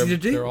easy to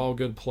do. They're all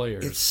good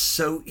players. It's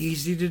so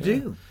easy to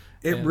do.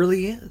 It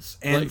really is.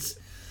 And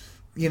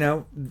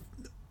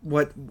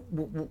what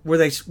were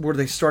they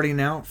starting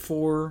out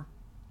for?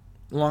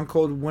 Long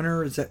Cold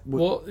Winter? Is that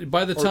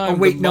by the time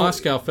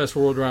Moscow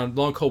Festival rolled around,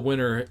 Long Cold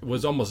Winter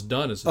was almost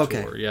done as a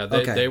tour. Yeah,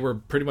 they were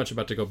pretty much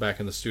about to go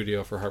back in the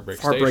studio for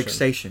Heartbreak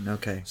Station.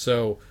 Okay.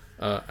 So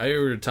I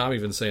heard Tom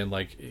even saying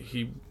like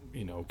he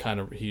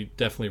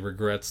definitely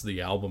regrets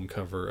the album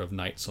cover of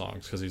Night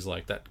Songs because he's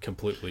like that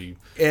completely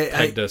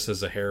pegged us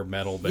as a hair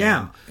metal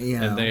band.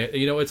 Yeah. And they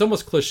it's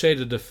almost cliche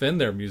to defend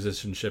their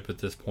musicianship at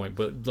this point,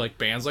 but like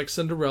bands like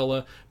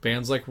Cinderella,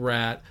 bands like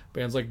Rat,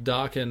 bands like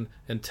Dokken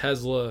and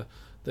Tesla.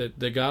 That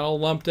they got all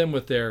lumped in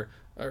with are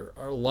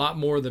a lot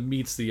more than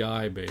meets the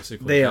eye.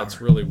 Basically,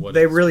 that's really what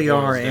they really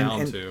are,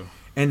 and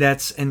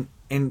that's and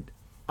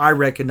I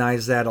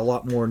recognize that a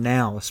lot more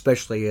now,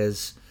 especially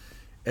as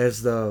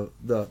the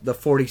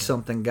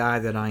 40-something guy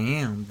that I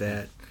am.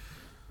 That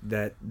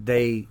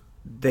they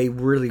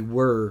really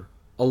were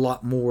a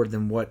lot more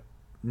than what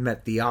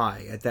met the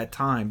eye at that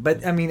time.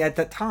 But I mean, at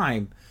that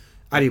time,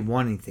 I didn't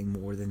want anything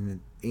more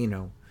than, you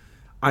know,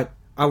 I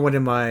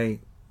wanted my,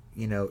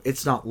 you know,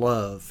 It's Not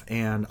Love,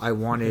 and I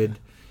wanted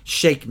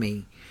Shake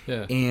Me,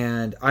 Yeah.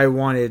 and I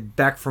wanted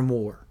Back for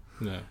More.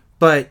 Yeah.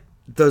 But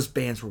those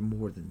bands were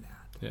more than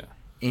that. Yeah.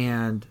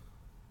 And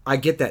I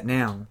get that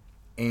now,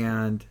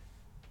 and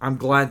I'm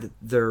glad that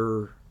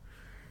they're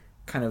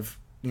kind of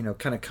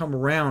come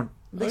around.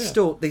 They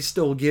still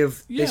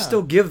give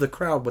the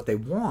crowd what they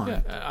want.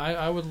 Yeah,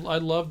 I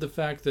love the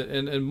fact that,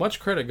 and much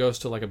credit goes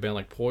to like a band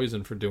like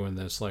Poison for doing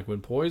this. Like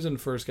when Poison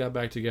first got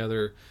back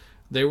together,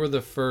 they were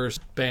the first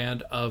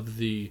band of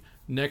the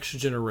next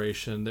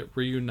generation that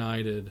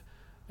reunited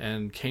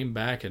and came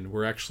back and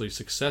were actually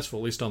successful,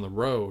 at least on the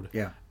road.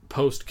 Yeah.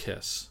 Post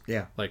Kiss.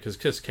 Yeah. Like, because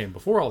Kiss came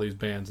before all these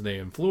bands and they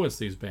influenced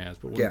these bands.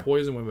 But when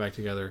Poison went back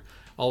together,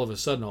 all of a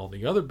sudden all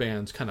the other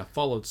bands kind of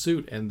followed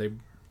suit, and they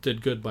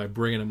did good by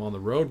bringing them on the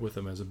road with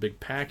them as a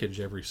big package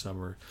every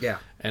summer. Yeah.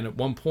 And at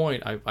one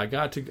point, I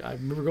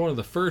remember going to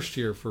the first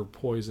year for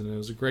Poison, and it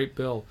was a great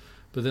bill.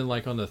 But then,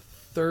 like, on the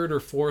third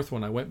or fourth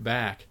one, I went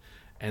back,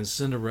 and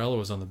Cinderella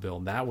was on the bill.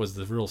 And that was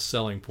the real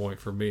selling point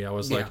for me. I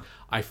was like,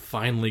 I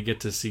finally get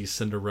to see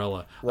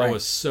Cinderella. Right. I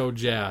was so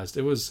jazzed.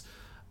 It was,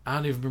 I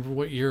don't even remember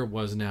what year it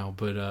was now,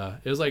 but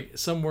it was like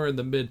somewhere in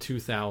the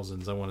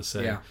mid-2000s, I want to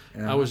say. Yeah.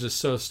 I was just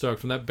so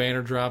stoked. When that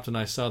banner dropped and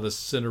I saw the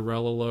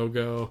Cinderella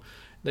logo,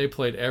 they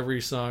played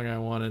every song I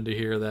wanted to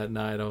hear that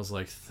night. I was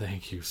like,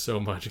 thank you so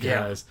much,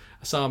 guys. Yeah.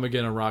 I saw them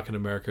again on Rockin'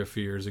 America a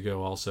few years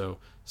ago also.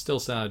 Still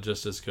sounded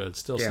just as good.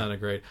 Still sounded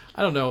great.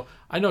 I don't know.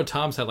 I know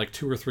Tom's had like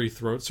 2 or 3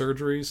 throat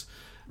surgeries.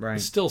 Right. He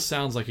still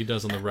sounds like he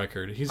does on the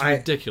record. He's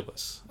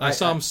ridiculous. I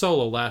saw him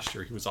solo last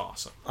year. He was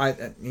awesome.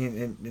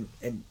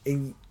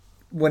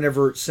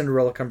 Whenever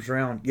Cinderella comes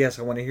around, yes,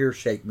 I want to hear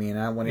Shake Me, and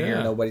I want to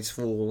hear Nobody's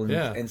Fool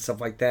and stuff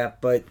like that.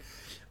 But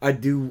I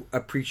do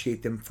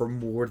appreciate them for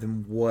more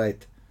than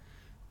what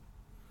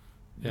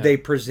they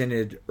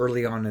presented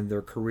early on in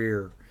their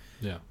career.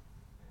 Yeah.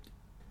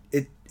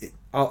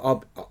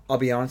 I'll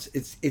be honest.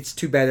 It's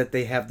too bad that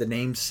they have the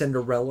name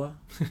Cinderella.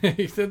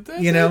 It's a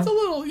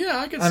little,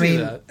 I can see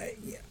that.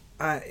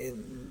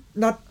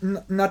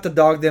 Not to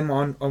dog them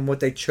on what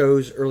they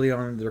chose early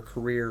on in their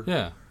career.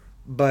 Yeah.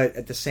 But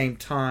at the same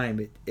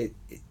time,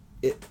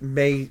 it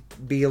may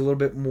be a little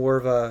bit more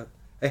of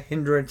a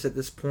hindrance at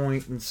this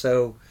point, and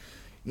so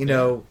I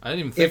didn't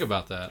even think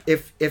about that.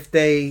 If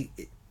they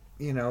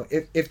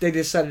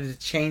decided to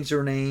change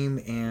their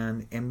name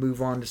and move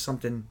on to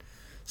something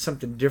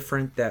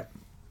different, that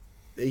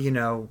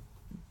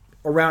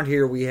around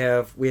here we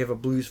have a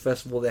blues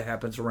festival that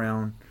happens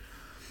around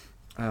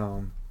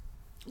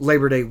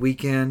Labor Day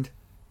weekend.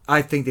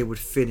 I think they would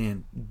fit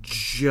in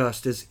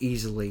just as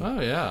easily.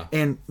 Oh yeah,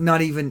 and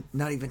not even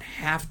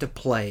have to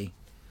play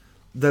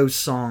those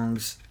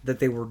songs that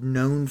they were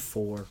known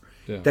for.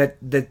 Yeah. That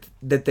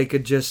they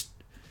could just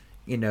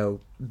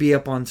be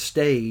up on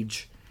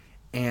stage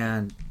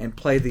and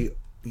play the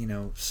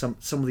some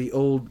of the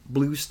old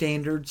blues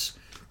standards,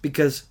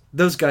 because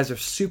those guys are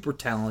super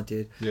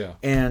talented. Yeah,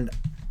 and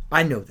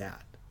I know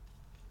that.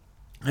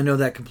 I know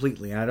that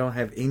completely. I don't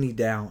have any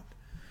doubt.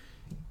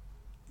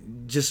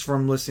 Just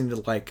from listening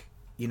to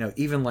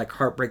even like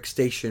Heartbreak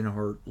Station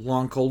or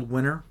Long Cold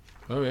Winter.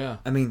 Oh yeah.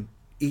 I mean,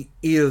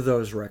 either of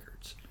those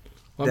records.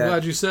 Well, I'm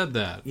glad you said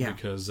that,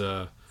 because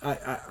I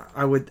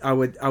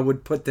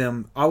would put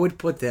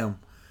them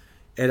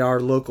at our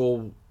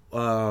local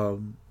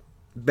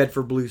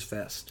Bedford Blues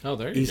Fest. Oh,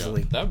 there you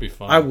easily. Go. That would be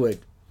fun. I would.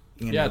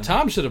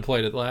 Tom should have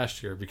played it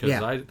last year, because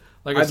I'd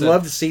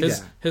love to see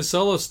that. His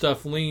solo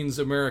stuff leans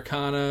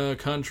Americana,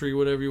 country,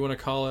 whatever you want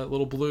to call it,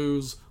 little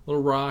blues,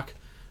 little rock.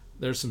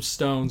 There's some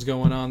Stones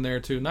going on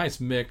there too. Nice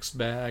mix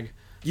bag.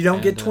 You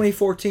don't get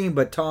 2014,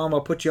 but Tom,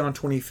 I'll put you on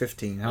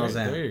 2015. How's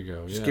that? There you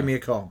go. Just give me a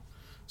call.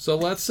 So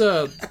let's.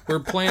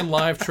 We're playing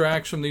live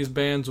tracks from these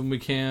bands when we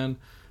can.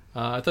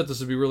 I thought this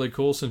would be really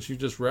cool since you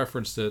just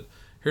referenced it.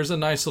 Here's a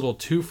nice little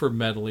twofer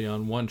medley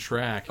on one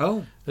track.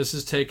 Oh. This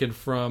is taken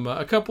from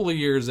a couple of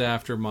years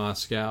after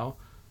Moscow,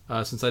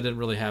 since I didn't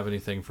really have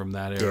anything from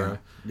that era.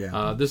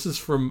 Yeah. This is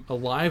from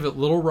Live at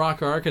Little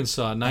Rock,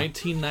 Arkansas,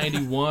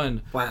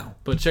 1991. Wow.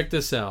 But check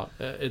this out.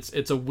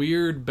 It's a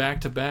weird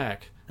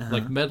back-to-back,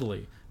 like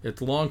medley.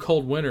 It's Long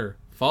Cold Winter,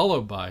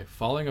 followed by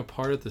Falling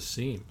Apart at the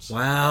Seams.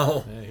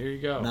 Wow. Here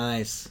you go.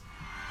 Nice.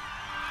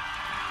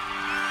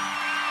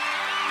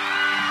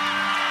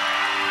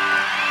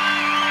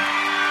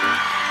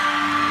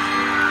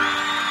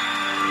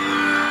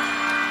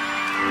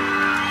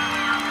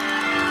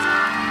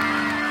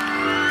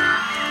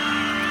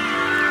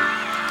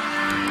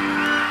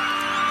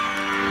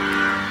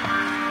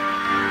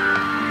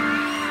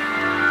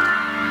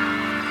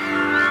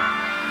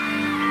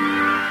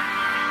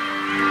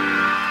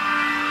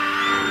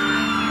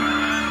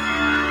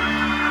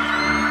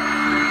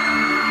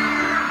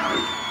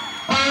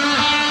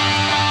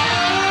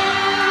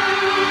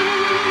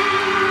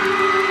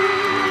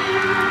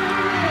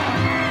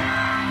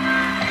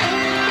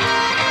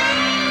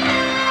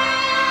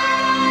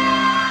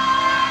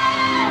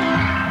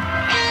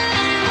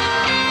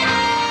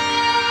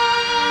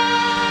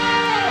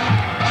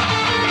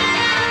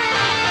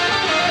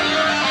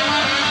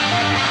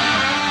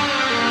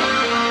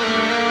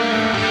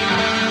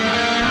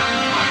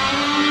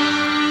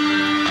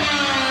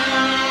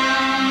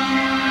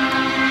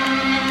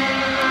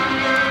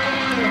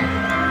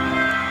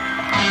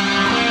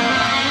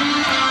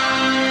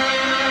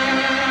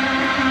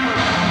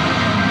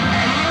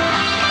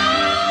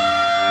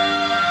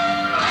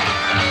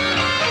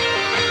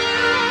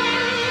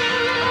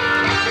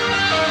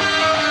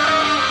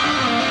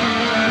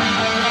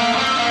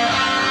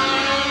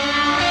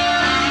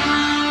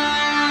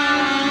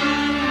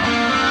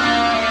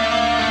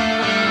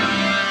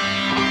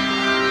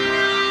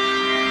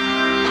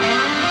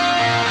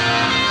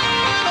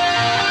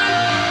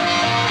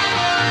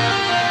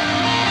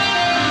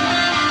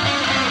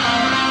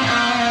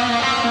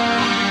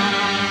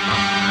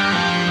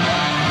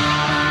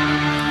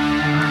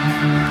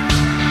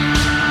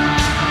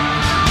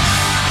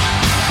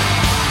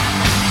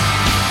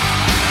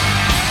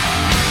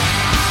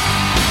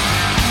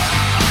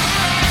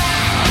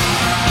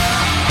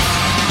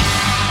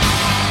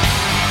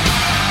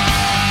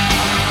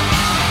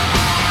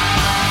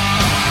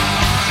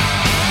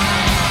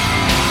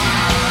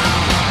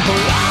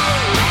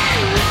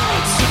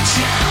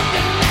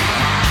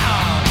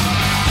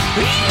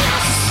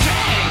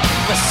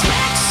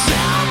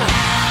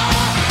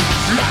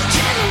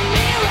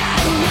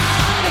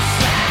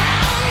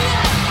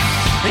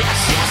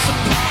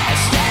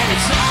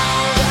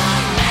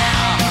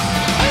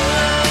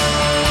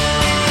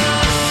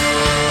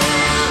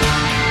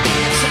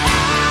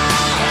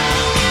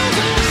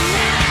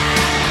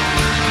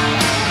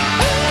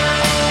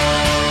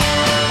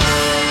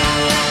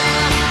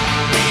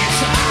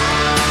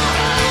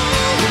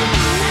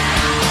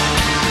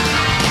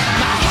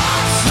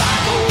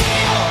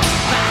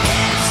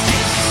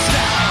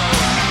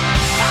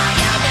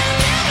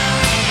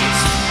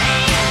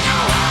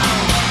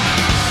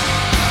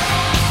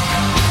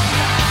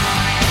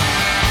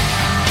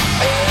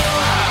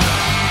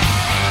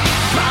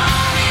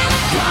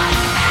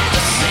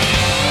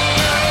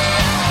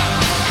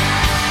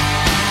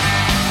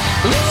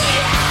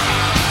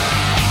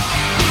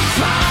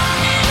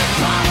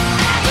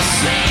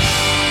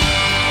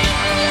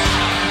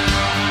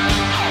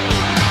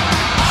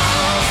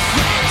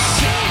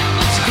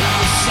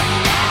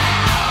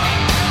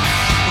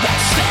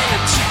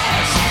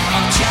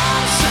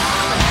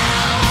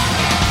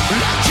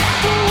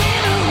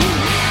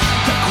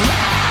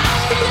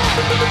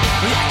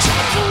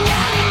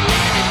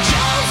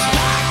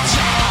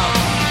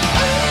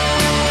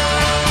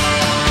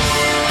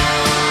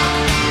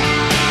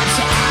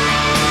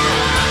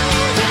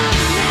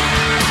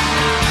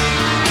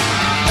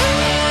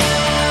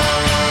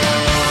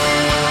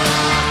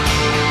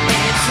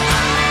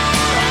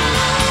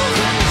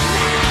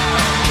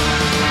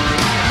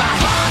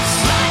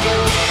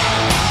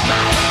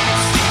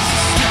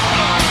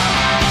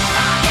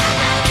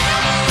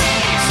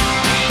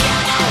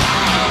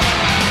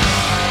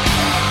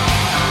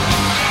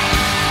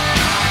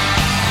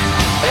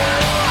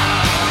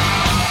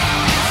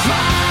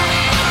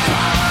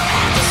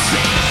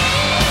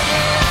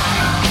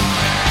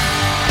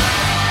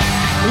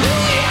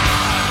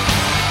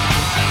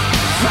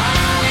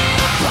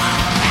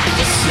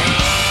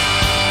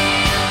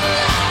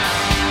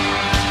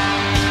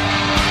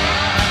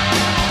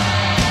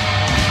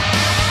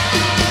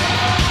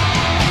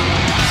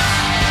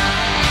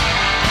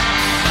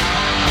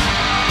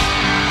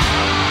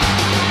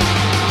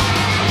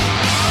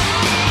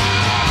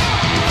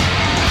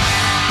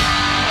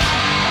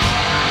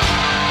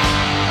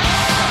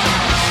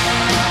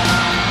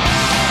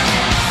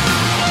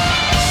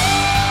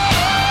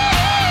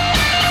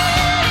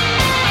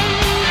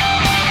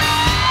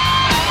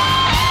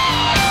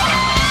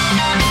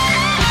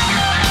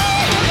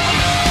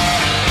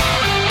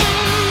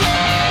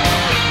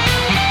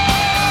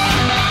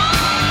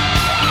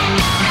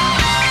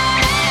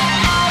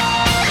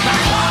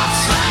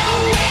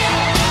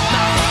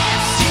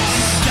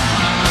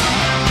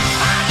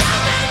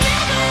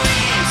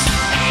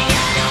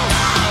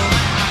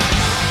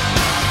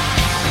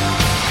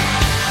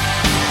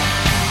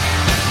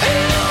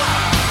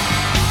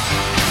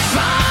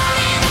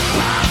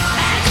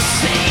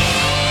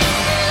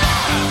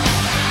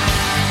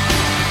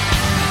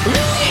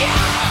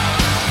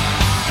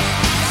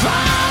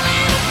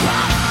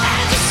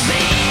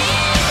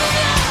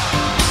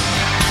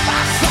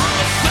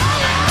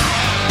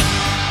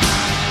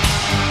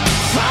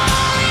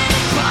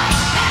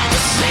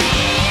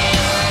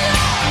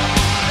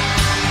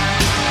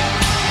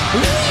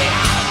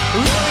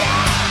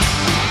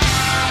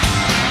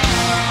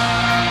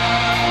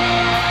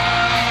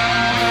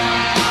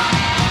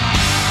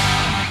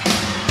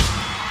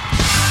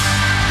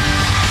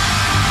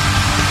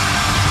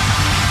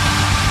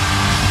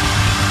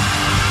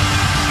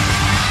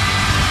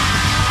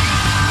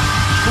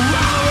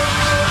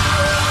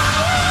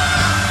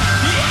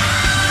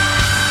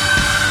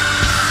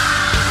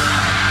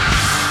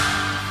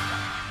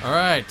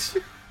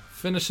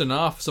 Finishing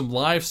off some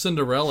live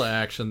Cinderella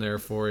action there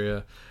for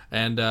you.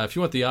 And if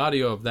you want the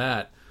audio of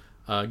that,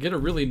 get a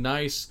really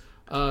nice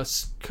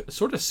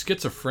sort of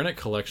schizophrenic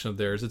collection of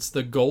theirs. It's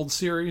the Gold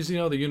series, the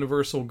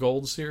Universal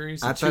Gold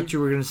series. I thought you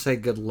were going to say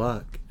Good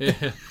Luck.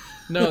 Yeah.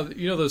 No,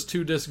 those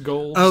 2-disc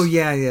golds? Oh,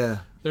 yeah.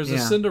 There's a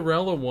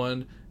Cinderella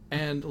one,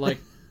 and like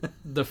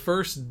the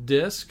first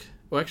disc,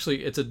 well,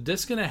 actually, it's a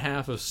disc and a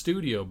half of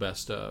studio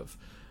best of.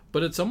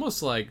 But it's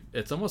almost like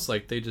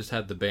they just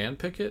had the band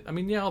pick it. I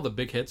mean, all the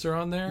big hits are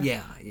on there.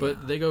 Yeah.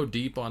 But they go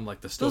deep on like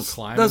the Still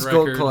Climbing those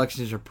record. gold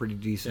collections are pretty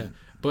decent. Yeah.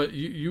 But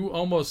you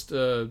almost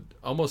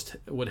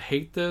would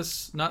hate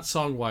this, not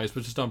song wise,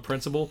 but just on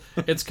principle.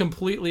 It's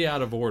completely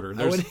out of order.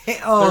 There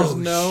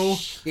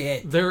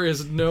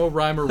is no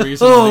rhyme or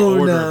reason on the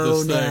order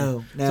of this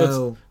thing.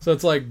 So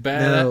it's like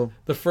bad. No.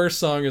 The first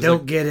song is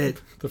get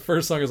it. The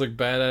first song is like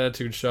Bad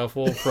Attitude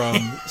Shuffle from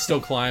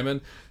Still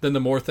Climbing. Then the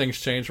More Things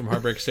Change from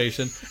Heartbreak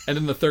Station, and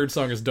then the third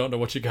song is Don't Know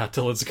What You Got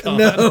Till It's Gone.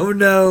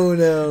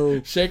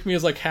 No. Shake Me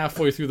is like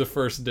halfway through the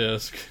first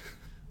disc.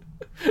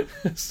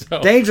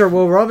 So, danger,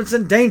 Will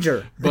Robinson,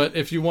 danger. But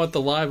if you want the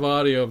live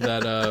audio of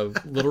that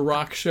Little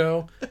Rock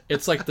show,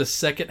 it's like the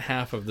second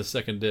half of the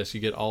second disc.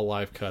 You get all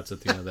live cuts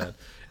at the end of that.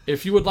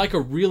 if you would like a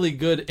really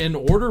good in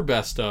order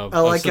best of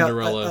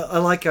Cinderella, I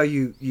like how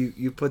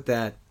you put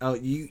that. Oh,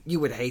 you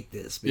would hate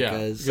this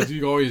because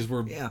you always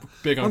were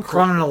big on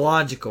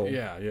chronological.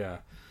 Yeah.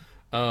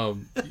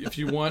 If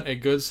you want a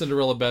good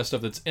Cinderella best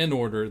of that's in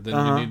order,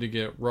 then you need to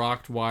get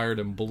Rocked, Wired,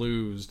 and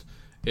Bluesed.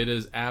 It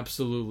is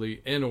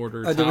absolutely in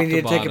order. Do we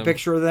need to take a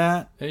picture of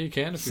that? Yeah, you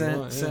can if you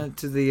want. Send it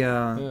to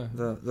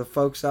the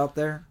folks out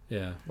there.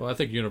 Yeah. Well, I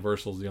think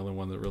Universal's the only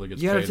one that really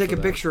gets. You got paid to take for a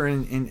that. picture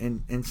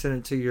and send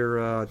it to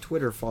your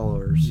Twitter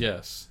followers.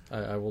 Yes,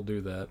 I will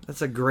do that.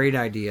 That's a great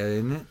idea,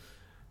 isn't it?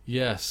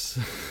 Yes.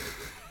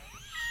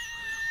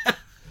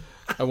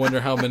 I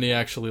wonder how many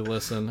actually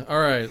listen. All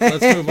right,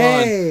 let's move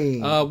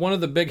on. One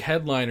of the big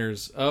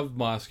headliners of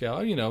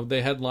Moscow,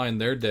 they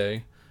headlined their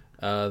day.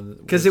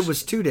 Because it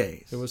was 2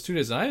 days. It was 2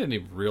 days, and I didn't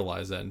even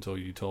realize that until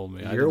you told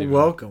me. You're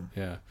welcome.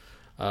 Yeah.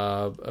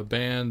 A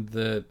band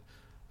that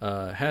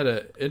had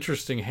an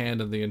interesting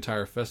hand in the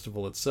entire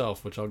festival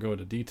itself, which I'll go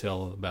into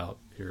detail about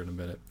here in a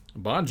minute.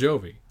 Bon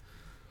Jovi.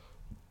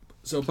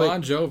 So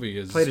Bon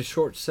Jovi played a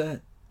short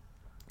set.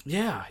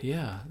 Yeah.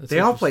 They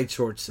all played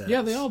short sets.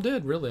 Yeah, they all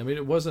did, really. I mean,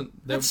 it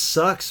wasn't... That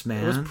sucks,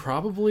 man. It was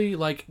probably,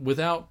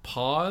 without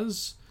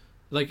pause...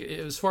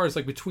 as far as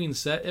between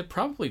set, it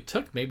probably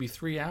took maybe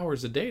 3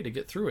 hours a day to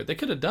get through it. They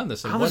could have done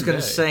this in 1 day. I was going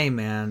to say,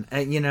 man,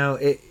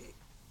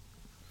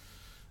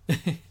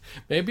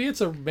 maybe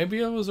it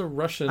was a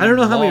Russian. I don't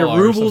know how many law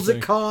or rubles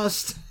something. it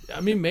cost.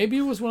 I mean, maybe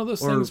it was one of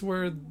those things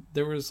where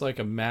there was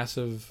a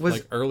massive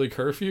early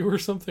curfew or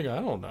something.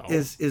 I don't know.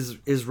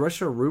 Is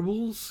Russia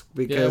rubles?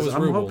 Because it was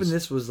I'm rubles. hoping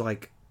this was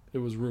it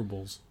was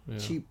rubles. Yeah.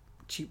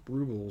 cheap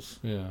rubles.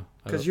 Yeah,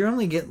 because you're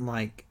only getting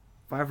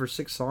 5 or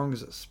 6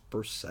 songs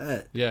per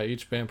set. Yeah,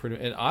 each band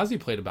and Ozzy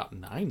played about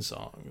 9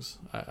 songs.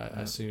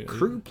 I see.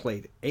 Crew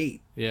played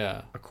 8.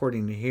 Yeah,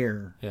 according to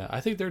here. Yeah,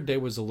 I think their day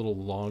was a little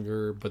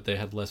longer, but they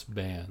had less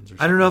bands. Or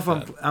I don't know if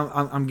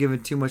I'm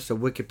giving too much to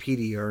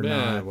Wikipedia or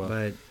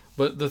not,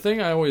 but the thing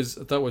I always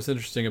thought was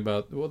interesting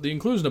about the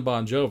inclusion of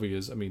Bon Jovi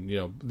is,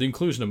 the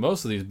inclusion of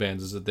most of these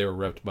bands is that they were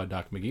repped by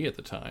Doc McGee at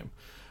the time.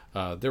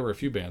 There were a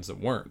few bands that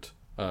weren't,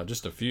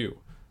 just a few.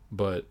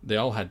 But they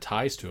all had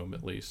ties to him,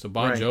 at least. So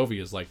Bon Jovi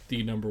is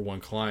the number one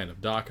client of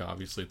Doc,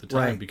 obviously, at the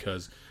time,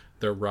 because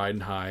they're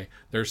riding high.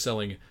 They're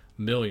selling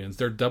millions.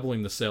 They're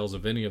doubling the sales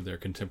of any of their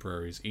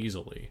contemporaries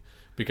easily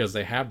because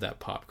they have that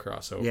pop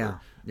crossover.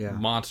 Yeah.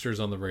 Monsters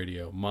on the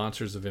radio,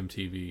 Monsters of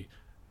MTV,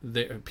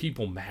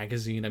 People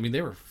Magazine. I mean,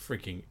 they were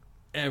freaking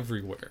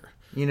everywhere.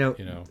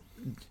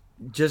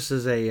 Just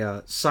as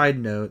a side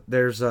note,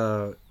 there's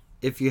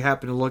if you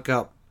happen to look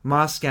up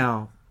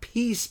Moscow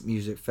Peace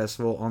Music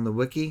Festival on the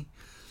wiki,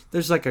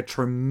 there's a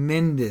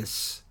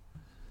tremendous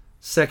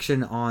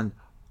section on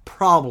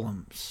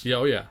problems. Yeah,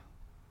 oh yeah.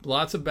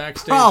 Lots of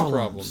backstage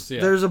problems.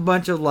 Yeah. There's a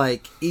bunch of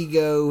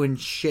ego and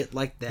shit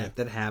like that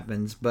that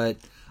happens, but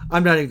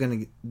I'm not even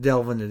going to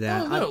delve into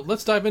that. No,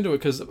 let's dive into it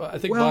because I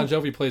think Bon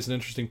Jovi plays an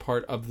interesting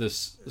part of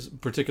this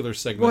particular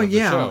segment of the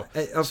show.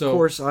 Of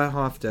course, I'll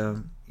have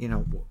to,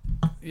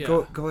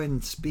 go ahead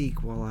and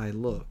speak while I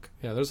look.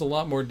 Yeah, there's a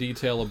lot more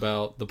detail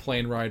about the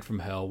plane ride from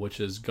hell,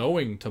 which is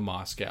going to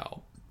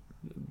Moscow.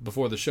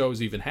 Before the shows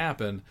even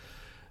happened,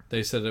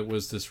 they said it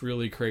was this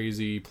really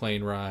crazy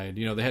plane ride.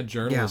 They had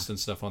journalists and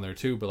stuff on there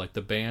too, but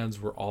the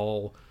bands were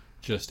all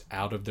just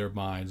out of their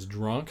minds,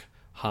 drunk,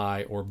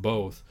 high, or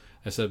both.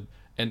 I said,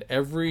 and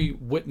every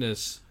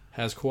witness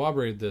has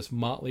corroborated this.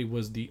 Motley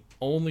was the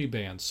only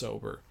band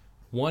sober,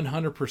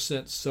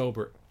 100%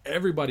 sober.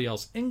 Everybody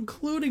else,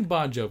 including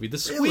Bon Jovi, the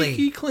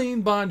squeaky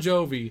clean Bon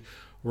Jovi,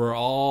 were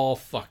all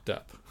fucked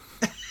up.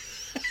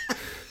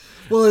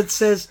 Well, it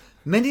says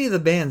many of the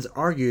bands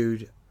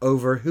argued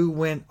over who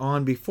went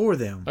on before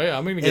them. Oh yeah,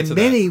 I'm going to get to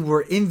that. And many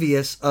were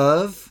envious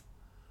of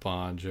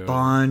Bon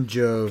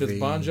Jovi. Because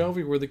Bon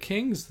Jovi were the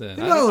kings then.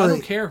 I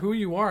don't care who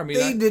you are.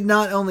 They did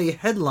not only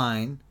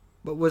headline,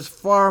 but was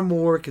far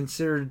more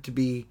considered to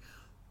be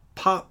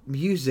pop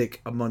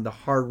music among the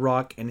hard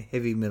rock and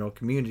heavy metal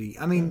community.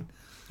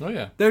 Oh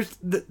yeah.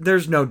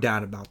 There's no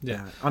doubt about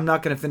that. I'm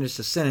not going to finish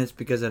the sentence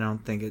because I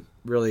don't think it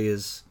really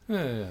is.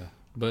 Yeah.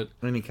 But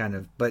any kind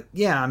of, but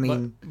yeah,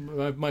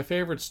 my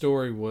favorite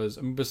story was,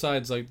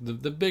 besides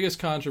the biggest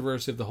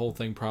controversy of the whole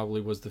thing probably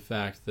was the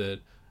fact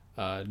that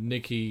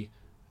Nikki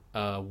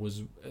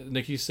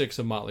Sixx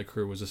of Motley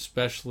Crue was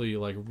especially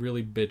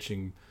really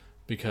bitching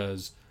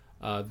because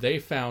they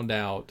found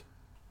out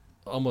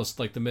almost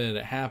the minute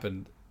it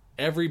happened,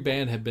 every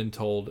band had been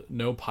told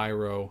no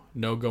pyro,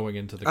 no going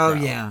into the crowd.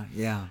 Oh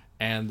yeah.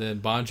 And then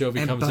Bon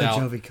Jovi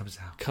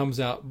comes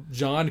out.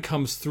 John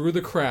comes through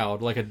the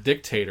crowd like a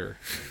dictator,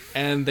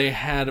 and they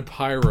had a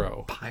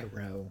pyro.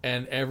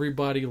 And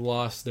everybody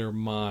lost their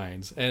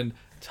minds. And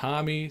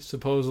Tommy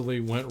supposedly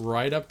went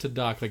right up to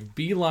Doc,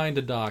 beeline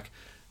to Doc.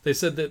 They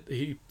said that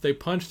he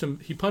punched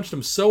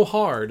him so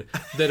hard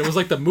that it was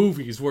like the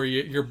movies where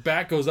your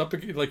back goes up,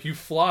 you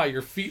fly,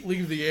 your feet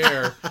leave the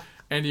air,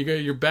 and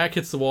your back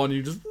hits the wall, and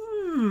you just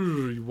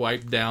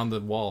wipe down the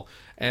wall.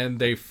 and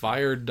they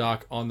fired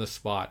Doc on the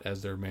spot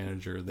as their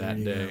manager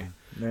that day.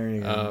 There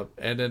you go.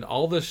 And then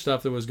all this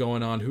stuff that was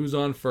going on, who's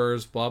on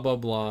first, blah, blah,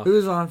 blah.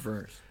 Who's on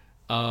first?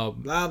 Blah,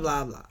 blah,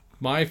 blah.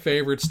 My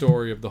favorite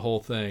story of the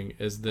whole thing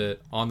is that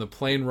on the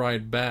plane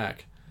ride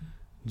back,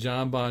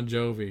 John Bon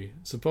Jovi,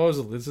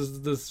 supposedly, this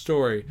is the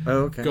story,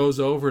 goes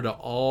over to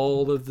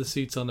all of the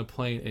seats on the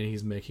plane and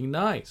he's making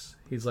nice.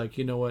 He's like,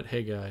 you know what?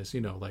 Hey, guys,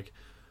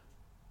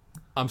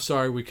 I'm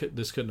sorry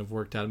this couldn't have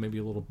worked out maybe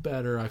a little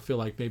better. I feel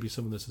like maybe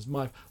some of this is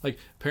my...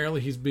 apparently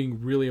he's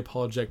being really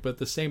apologetic, but at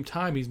the same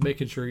time, he's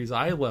making sure he's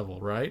eye level,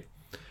 right?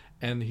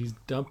 And he's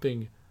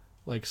dumping,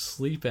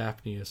 sleep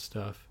apnea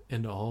stuff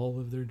into all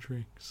of their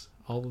drinks.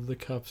 All of the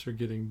cups are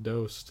getting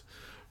dosed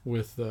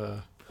with...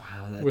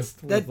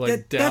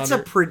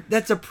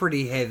 that's a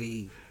pretty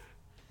heavy...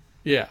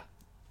 Yeah.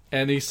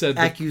 And he said...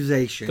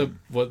 accusation.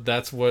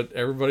 That's what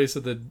everybody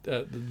said.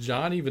 That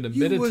John even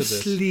admitted to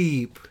this.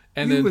 Sleep.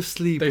 And then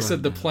they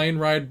said the plane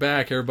ride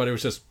back, everybody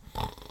was just...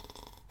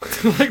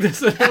 they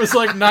said it was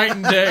like night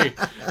and day.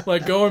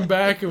 Going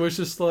back, it was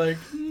just like...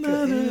 Fly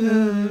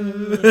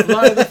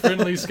the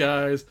friendly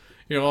skies.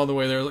 All the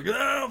way there.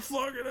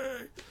 Fucking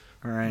A.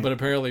 All right. But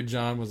apparently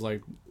John was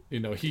like... he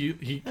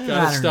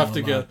got his stuff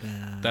together.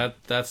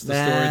 That's the story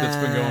that's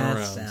been going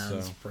around.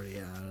 Sounds pretty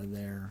out of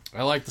there.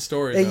 I like the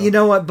story. Hey, you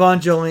know what,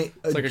 Bon Jovi?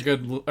 It's like a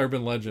good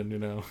urban legend,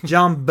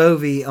 John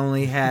Bovi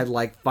only had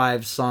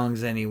 5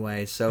 songs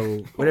anyway, so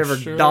whatever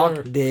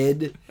Doc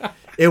did,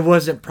 it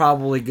wasn't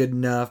probably good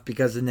enough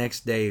because the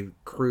next day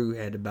Crew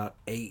had about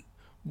 8,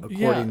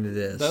 according to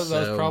this. That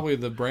was probably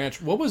the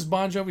branch. What was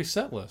Bon Jovi's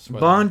set list?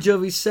 Bon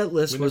Jovi's set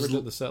list never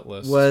did the set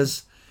list.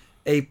 Was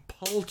a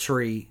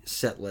paltry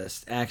set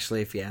list,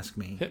 actually, if you ask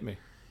me. Hit me.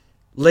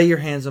 Lay Your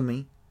Hands on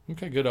Me.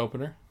 Okay, good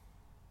opener.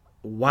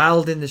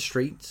 Wild in the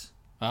Streets.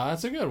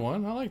 That's a good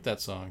one. I like that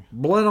song.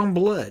 Blood on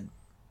Blood.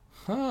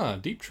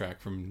 Deep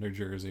Track from New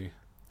Jersey.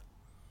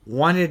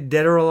 Wanted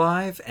Dead or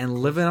Alive and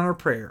Living on a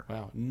Prayer.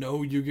 Wow.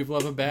 No, You Give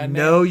Love a Bad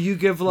Name. No, You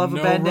Give Love a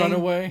Bad Name.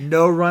 Runaway.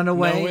 No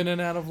Runaway. No In and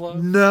Out of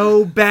Love.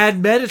 No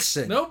Bad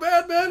Medicine. No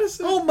Bad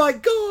Medicine. Oh my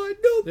God,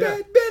 no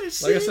Bad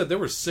Medicine. Like I said, there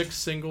were 6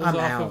 singles I'm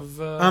off out.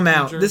 of I'm New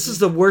out. Jersey. This is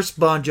the worst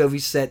Bon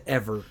Jovi set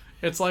ever.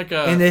 It's like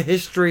in the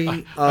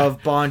history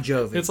of Bon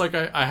Jovi. It's like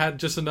I had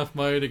just enough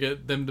money to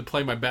get them to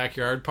play my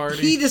backyard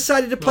party. He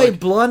decided to play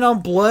Blood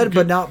on Blood,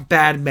 but not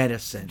Bad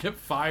Medicine. Kept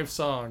 5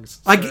 songs.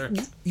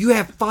 You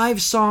have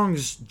 5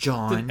 songs,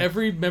 John. Did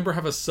every member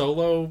have a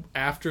solo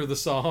after the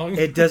song?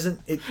 It doesn't.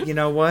 You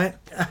know what?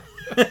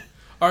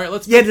 All right,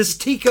 let's. Does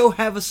Tico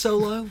have a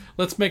solo?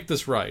 Let's make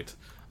this right.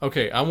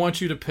 Okay, I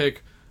want you to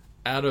pick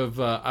out of.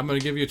 I'm going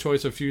to give you a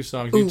choice of a few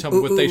songs. You tell me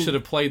what they should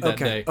have played that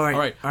day. All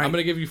right. I'm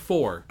going to give you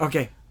 4.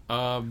 Okay.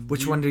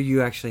 Which one do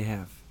you actually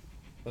have?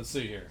 Let's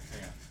see here.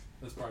 Hang on.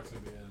 This part's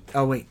going to be in.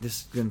 Oh, wait.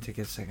 This is going to take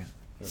a second.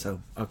 Okay. So,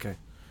 okay.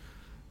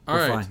 All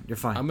right. You're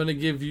fine. I'm going to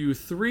give you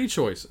 3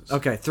 choices.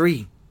 Okay,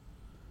 3.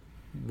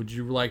 Would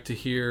you like to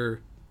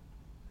hear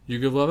You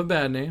Give Love a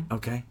Bad Name?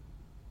 Okay.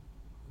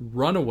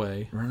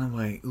 Runaway.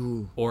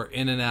 Ooh. Or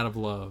In and Out of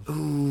Love.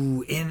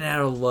 Ooh, In and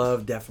Out of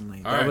Love,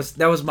 definitely. All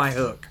That was my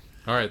hook.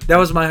 All right. That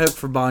was my hook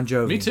for Bon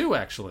Jovi. Me too,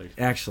 actually.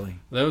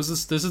 This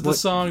is the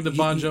song that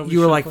Bon Jovi.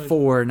 You were like played.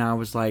 4, and I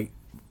was like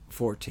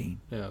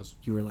 14. Yeah.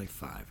 You were like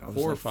 5. I was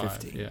 4 or like 5.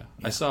 15. Yeah.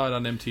 I saw it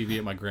on MTV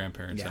at my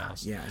grandparents'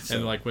 house. Yeah.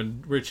 And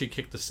when Richie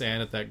kicked the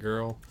sand at that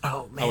girl.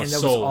 Oh man, was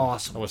that sold. was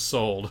awesome. I was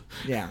sold.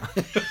 Yeah.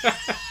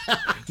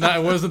 No,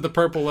 it wasn't the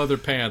purple leather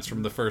pants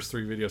from the first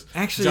 3 videos.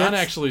 Actually, John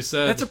actually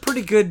said that's a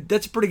pretty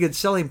good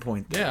selling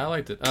point. Though. Yeah, I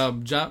liked it.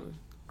 John.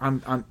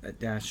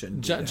 I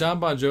shouldn't. John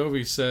Bon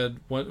Jovi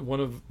said one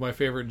of my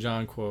favorite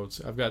John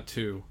quotes. I've got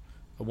 2.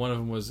 One of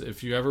them was,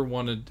 if you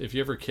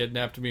ever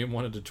kidnapped me and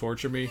wanted to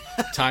torture me,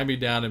 tie me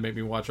down and make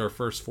me watch our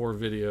first 4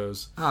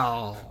 videos.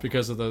 Oh.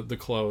 Because of the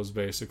clothes,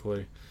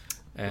 basically.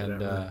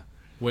 And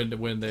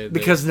when they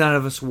because none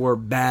of us wore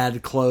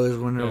bad clothes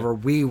whenever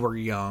we were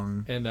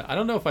young. And I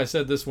don't know if I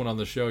said this one on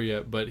the show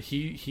yet, but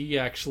he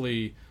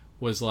actually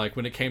was like,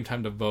 when it came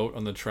time to vote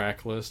on the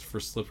track list for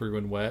Slippery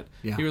When Wet,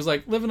 he was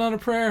like, Living on a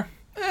Prayer.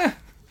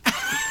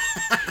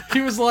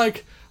 He was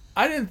like,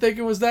 I didn't think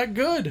it was that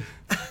good.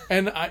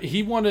 And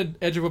he wanted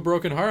Edge of a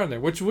Broken Heart on there,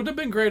 which would have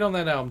been great on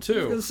that album too. I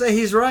was gonna say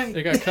he's right.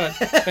 It got cut,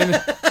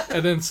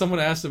 and then someone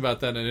asked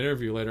about that in an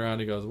interview later on.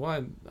 He goes,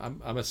 "Well,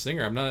 I'm a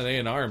singer. I'm not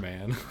an A&R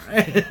man."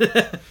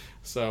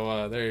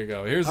 So there you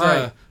go. Here's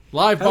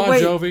live Bon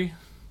Jovi.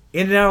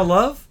 In and Out of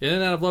Love. In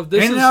and Out of Love.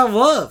 In and Out of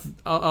Love.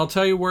 I'll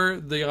tell you where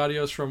the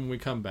audio's from when we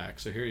come back.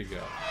 So here you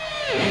go.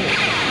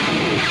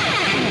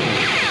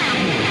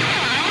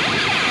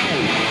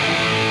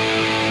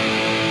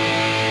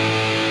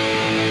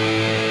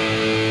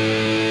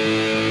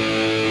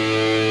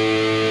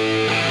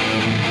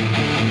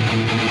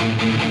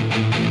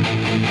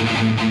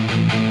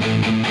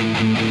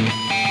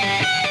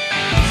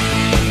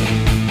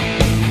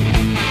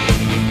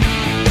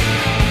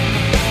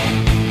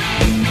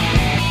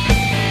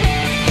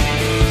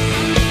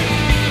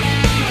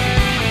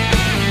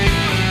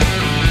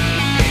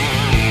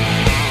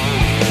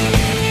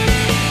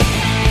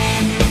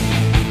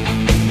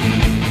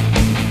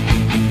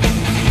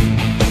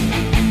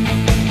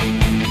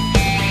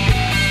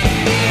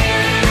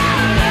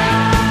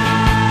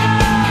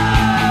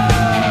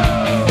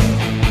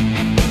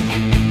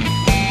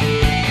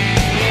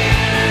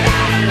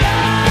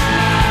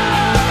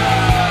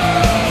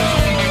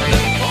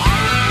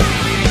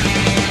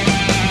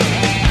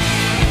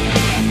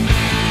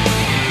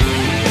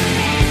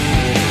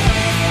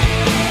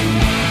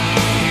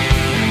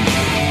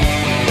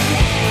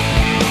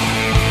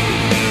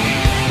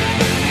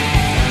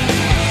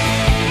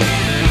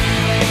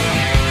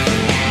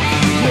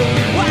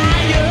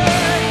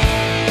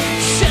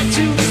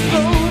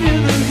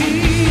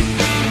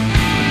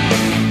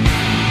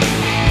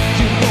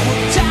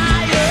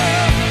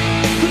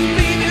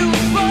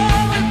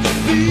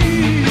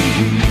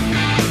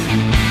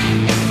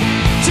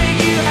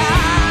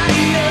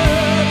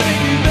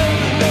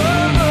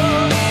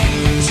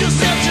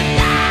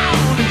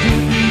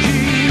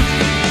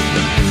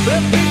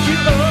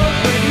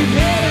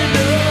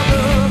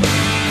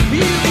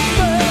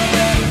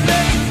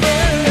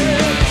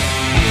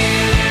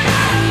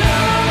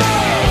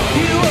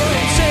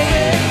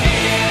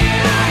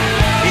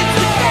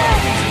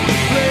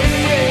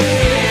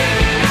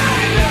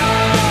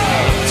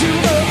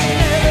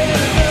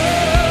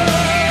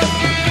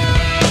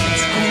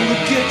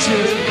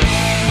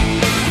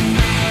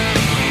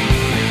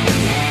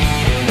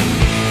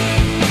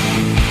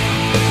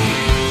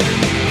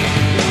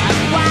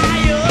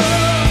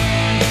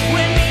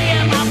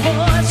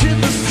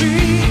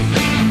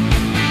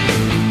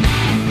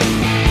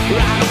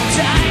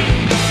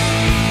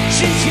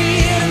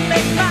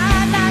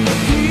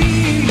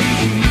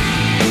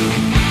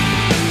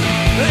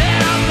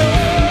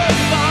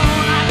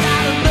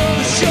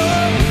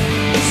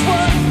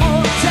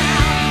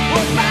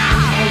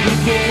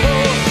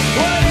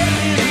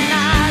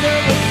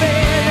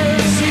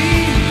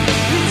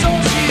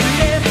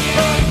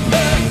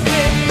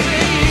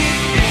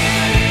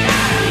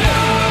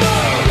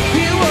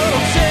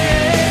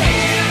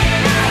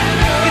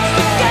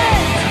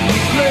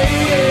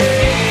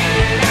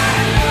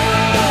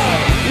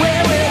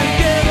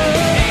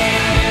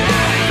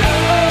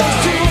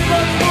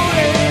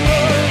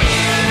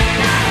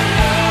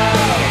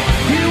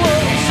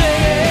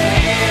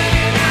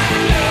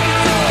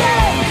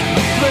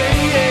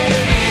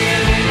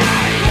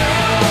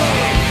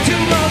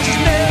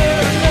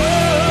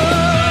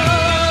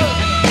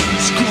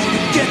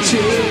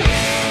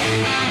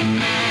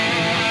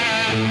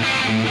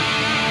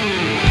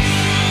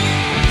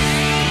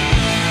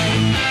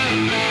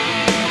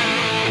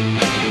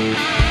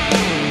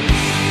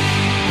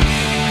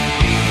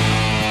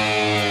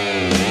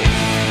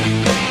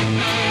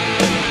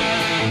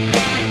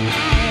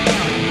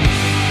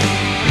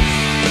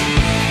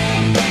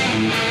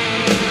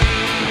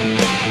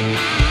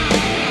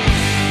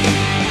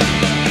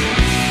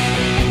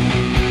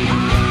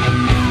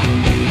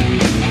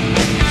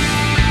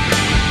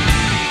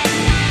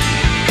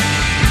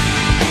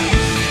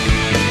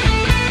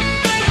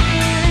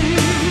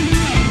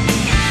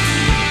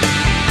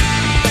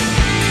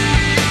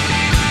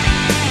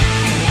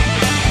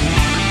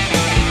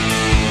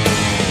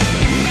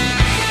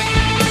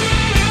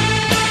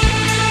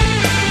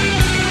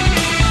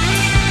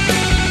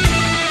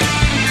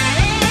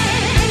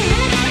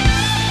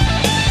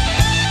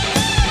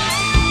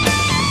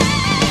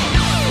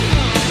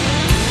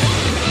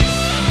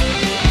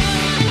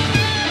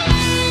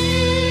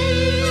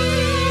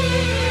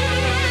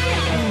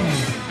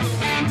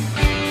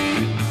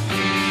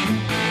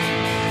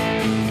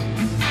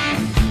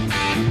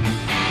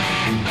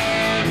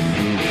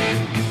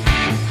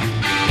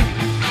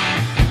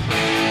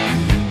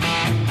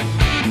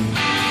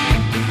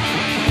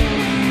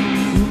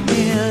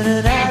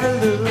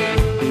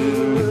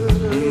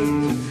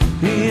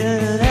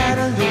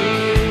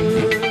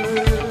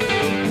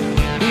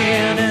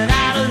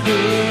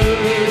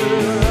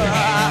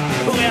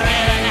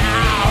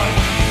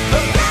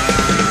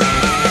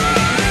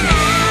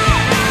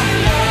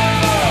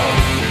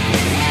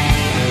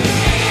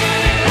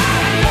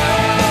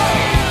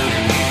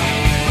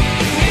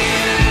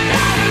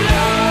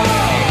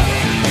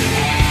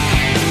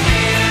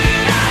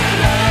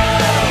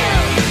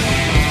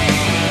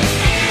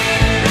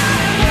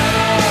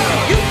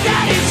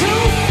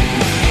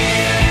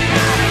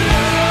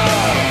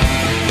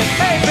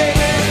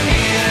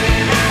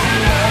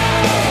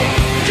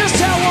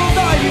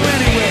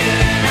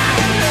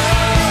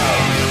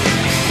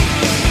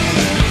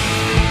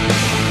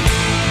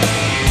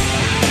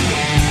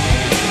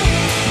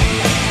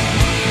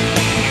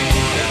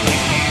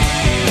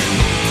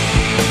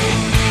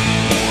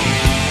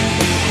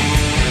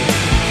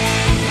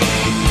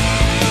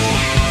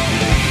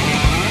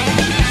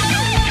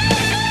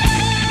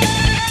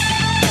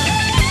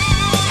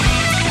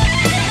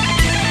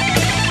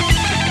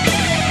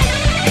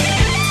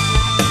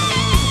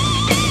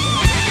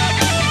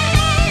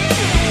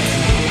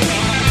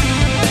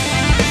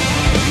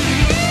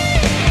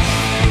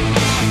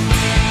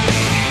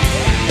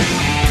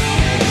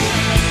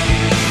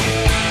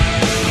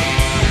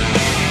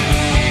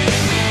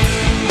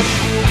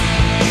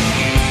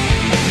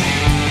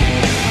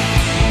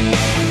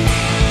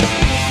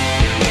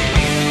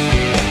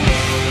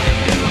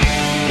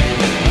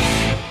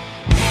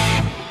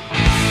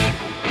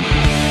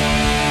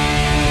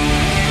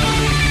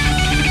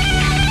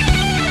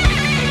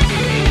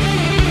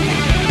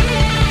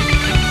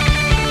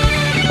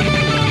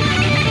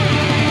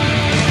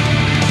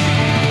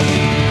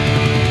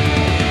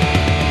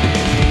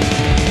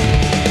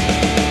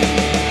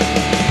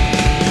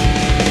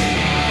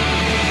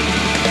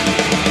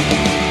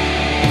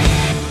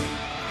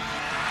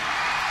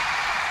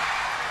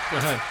 Go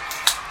ahead.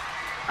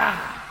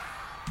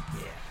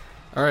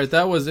 All right,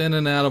 that was In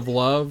and Out of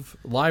Love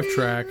live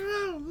track.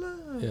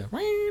 Yeah.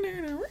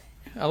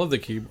 I love the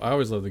keyboard. I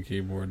always love the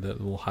keyboard. That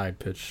little high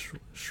pitched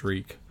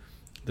shriek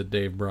that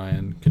Dave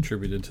Bryan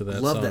contributed to that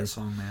song. Love that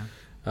song, man.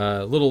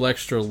 Little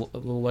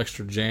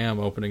extra jam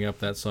opening up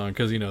that song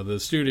because the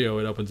studio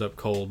it opens up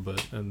cold,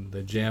 and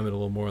they jam it a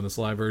little more in this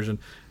live version.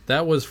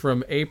 That was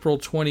from April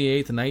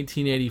 28th,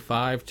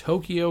 1985,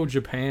 Tokyo,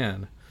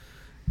 Japan,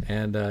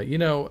 and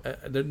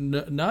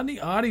not any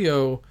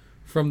audio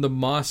from the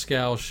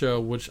Moscow show,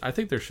 which I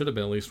think there should have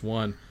been at least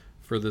one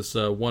for this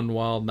One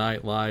Wild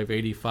Night Live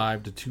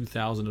 85 to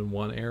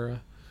 2001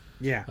 era.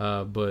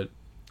 Yeah. But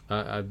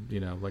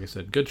like I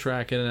said, good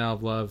track, In and Out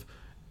of Love.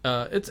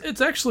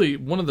 It's actually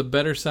one of the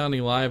better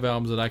sounding live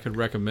albums that I could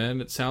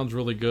recommend. It sounds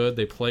really good.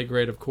 They play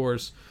great, of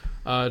course.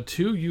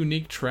 2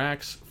 unique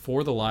tracks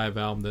for the live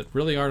album that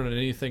really aren't on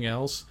anything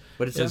else.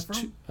 What is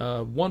that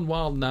from? One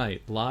Wild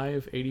Night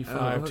Live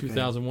 85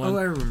 2001. Oh,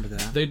 I remember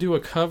that. They do a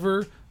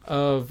cover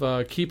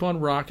of Keep on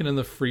Rockin' in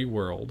the Free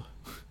World.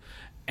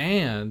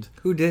 And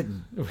who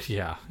didn't?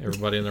 Yeah,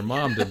 everybody and their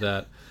mom did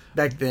that.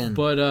 Back then.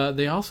 But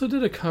they also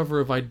did a cover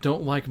of I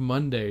Don't Like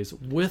Mondays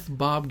with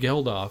Bob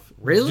Geldof.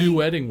 Really?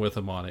 Duetting with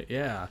him on it,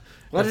 yeah.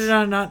 Why did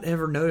I not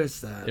ever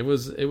notice that?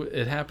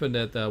 It happened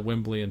at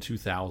Wembley in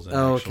 2000,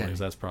 oh, actually, okay.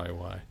 so that's probably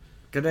why.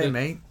 Good day,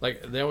 mate.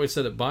 Like, they always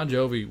said that Bon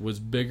Jovi was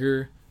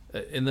bigger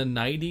in the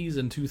 90s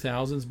and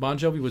 2000s. Bon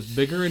Jovi was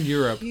bigger in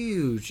Europe.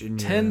 Huge in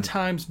 10 Europe.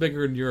 times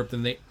bigger in Europe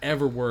than they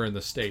ever were in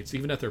the States,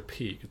 even at their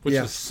peak, which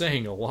is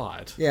saying a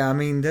lot. Yeah, I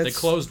mean, that's... They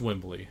closed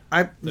Wembley,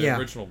 the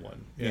original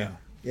one. Yeah.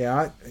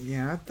 I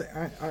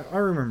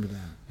remember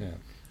that. Yeah.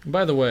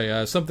 By the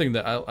way, something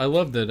that I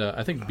love that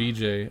I think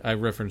BJ, I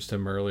referenced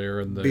him earlier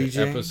in the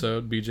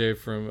episode. BJ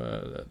from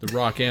the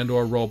Rock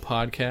and/or Roll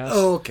podcast.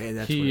 Oh, okay,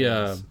 that's what it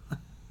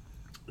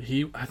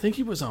is. I think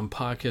he was on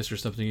podcast or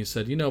something. He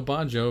said,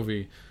 Bon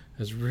Jovi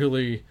has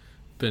really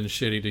been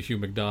shitty to Hugh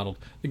McDonald.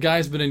 The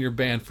guy's been in your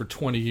band for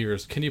 20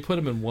 years. Can you put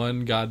him in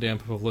one goddamn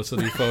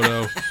publicity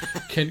photo?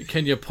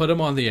 Can you put him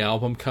on the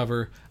album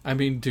cover? I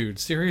mean, dude,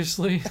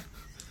 seriously?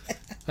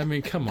 I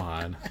mean, come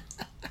on.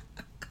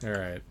 All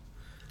right.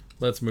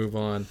 Let's move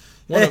on.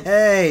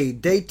 Hey,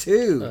 day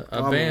 2,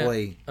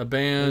 probably. A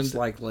band. Most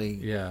likely.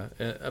 Yeah.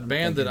 A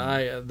band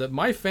that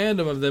my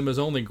fandom of them has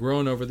only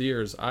grown over the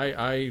years.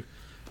 I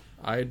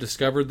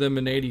discovered them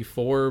in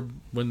 '84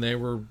 when they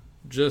were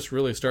just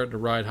really starting to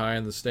ride high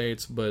in the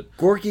States, but...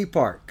 Gorky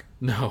Park.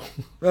 No.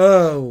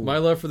 Oh. My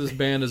love for this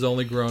band has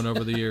only grown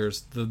over the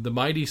years. The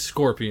mighty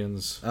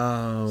Scorpions.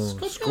 Oh.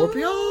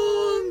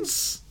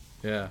 Scorpions!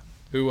 Yeah.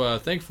 Who,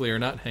 thankfully, are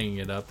not hanging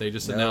it up. They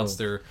just announced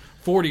their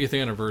 40th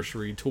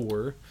anniversary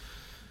tour.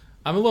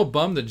 I'm a little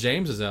bummed that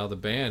James is out of the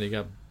band. He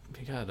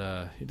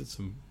did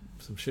some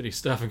shitty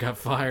stuff and got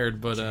fired.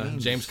 But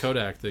James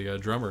Kodak, the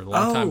drummer,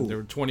 time, they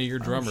were 20-year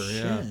drummer.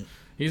 Yeah,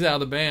 he's out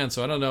of the band.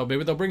 So I don't know.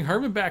 Maybe they'll bring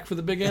Herman back for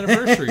the big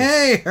anniversary.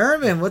 Hey,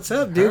 Herman, what's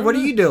up, dude? What are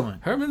you doing?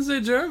 Herman's a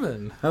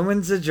German.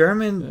 Herman's a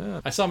German.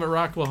 Yeah. I saw him at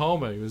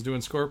Rocklahoma. He was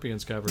doing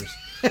Scorpions covers.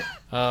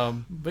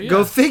 But yeah.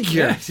 Go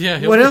figure.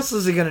 Yeah. What else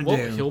is he gonna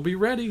do? He'll be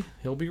ready.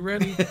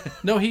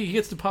 No, he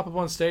gets to pop up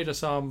on stage. I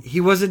saw him. He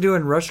wasn't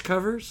doing Rush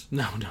covers?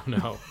 No.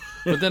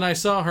 But then I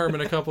saw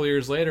Herman a couple of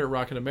years later at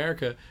Rockin'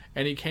 America,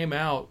 and he came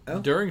out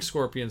during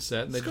Scorpion's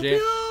set, and he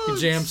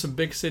jammed some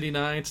Big City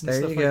Nights and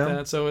stuff like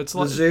that. So it's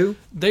like the Zoo.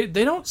 They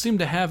don't seem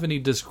to have any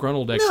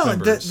disgruntled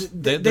ex-members.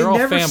 They're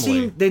all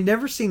family. They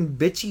never seemed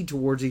bitchy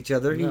towards each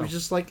other. He No. was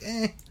just like,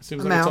 Seems I'm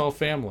like out. it's all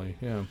family.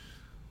 Yeah.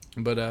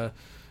 But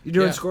You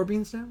doing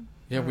Scorpions now?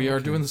 Yeah, we are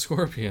doing the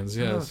Scorpions.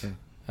 Yes.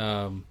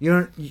 Oh,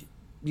 okay.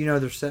 You know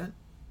their set?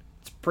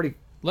 It's pretty.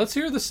 Let's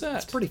hear the set.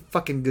 It's a pretty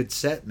fucking good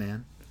set,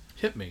 man.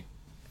 Hit me.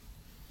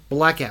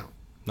 Blackout.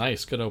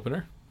 Nice, good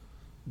opener.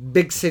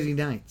 Big City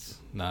Nights.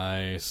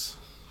 Nice.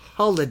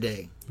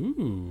 Holiday.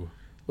 Ooh,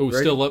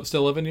 Ready?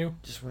 still loving you.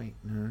 Just wait.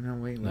 No,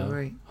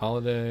 wait.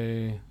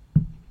 Holiday.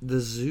 The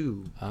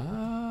Zoo.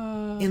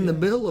 In the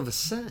middle of a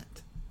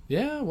set.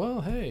 Yeah,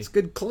 well, hey. It's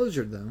good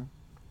closure, though.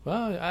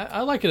 Well,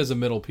 I like it as a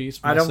middle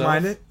piece myself.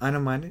 I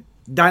don't mind it.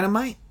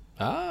 Dynamite.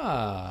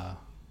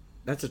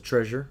 That's a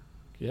treasure.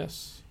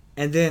 Yes.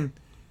 And then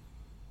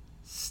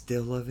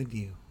Still Loving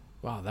You.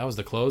 Wow, that was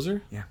the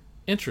closer? Yeah.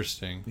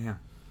 Interesting. Yeah.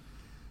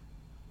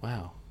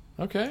 Wow.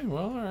 Okay,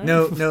 well, all right.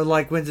 No,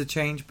 like When's the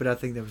Change, but I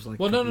think that was like...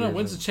 Well, no.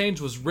 When's the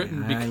Change was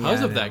written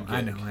because of that gig.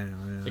 I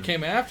know. It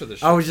came after the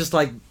show. I was just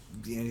like,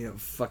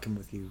 fucking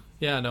with you.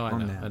 Yeah, no,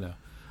 I know.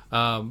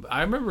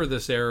 I remember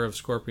this era of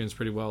Scorpions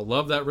pretty well.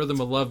 Love that Rhythm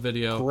of Love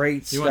video.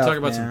 Great stuff, You want to talk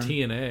about man. some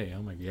TNA?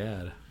 Oh, my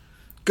God.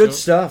 Good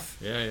stuff.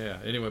 Yeah.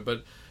 Anyway,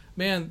 but,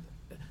 man,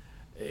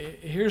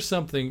 here's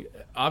something.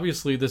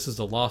 Obviously, this is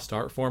a lost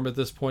art form at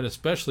this point,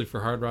 especially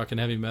for hard rock and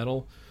heavy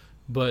metal.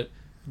 But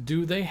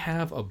do they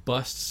have a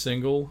bust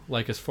single,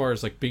 like as far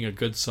as like being a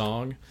good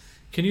song?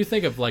 Can you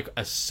think of like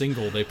a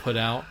single they put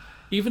out,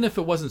 even if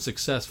it wasn't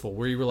successful,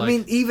 where you were like, I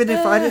mean, even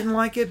if I didn't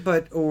like it,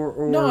 but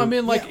or no, I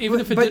mean like even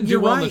if it didn't do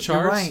well in the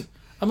charts. Right.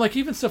 I'm like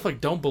even stuff like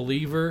Don't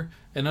Believe Her,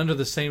 and Under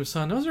the Same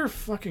Sun. Those are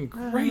fucking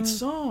great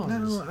songs.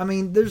 No, I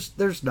mean,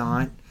 there's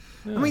not.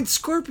 Yeah. I mean,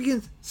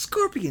 Scorpions,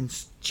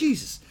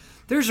 Jesus.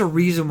 There's a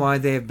reason why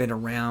they have been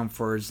around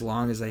for as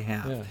long as they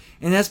have. Yeah.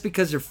 And that's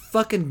because they're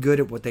fucking good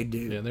at what they do.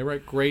 Yeah, they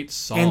write great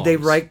songs. And they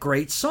write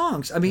great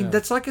songs. I mean, Yeah.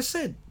 that's like I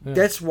said. Yeah.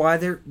 That's why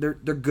they're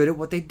good at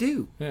what they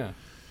do. Yeah.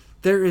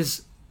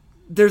 There's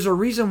a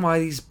reason why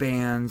these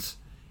bands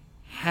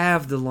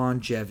have the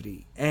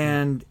longevity,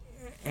 and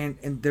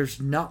there's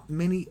not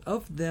many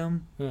of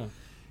them, Yeah.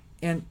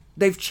 and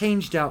they've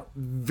changed out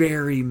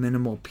very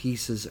minimal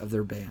pieces of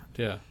their band.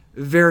 Yeah.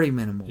 Very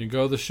minimal. You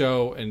go to the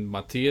show, and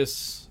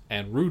Matthias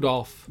and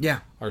Rudolph Yeah.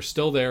 are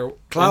still there.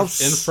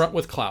 Klaus. In front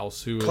with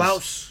Klaus, who is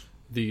Klaus.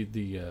 the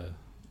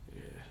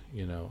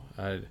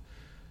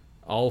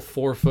all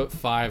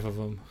 4'5" of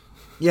them,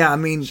 Yeah, I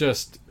mean,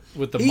 just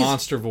with the He's-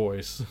 monster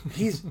voice.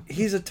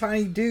 he's a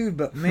tiny dude,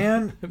 but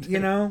man, you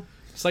know,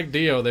 It's like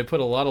Dio. They put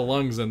a lot of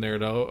lungs in there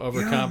to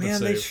overcompensate. yeah,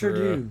 man, they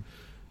sure do.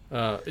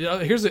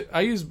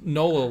 I use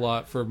Nola a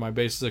lot for my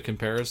basis of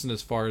comparison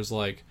as far as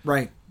like,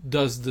 Right,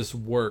 does this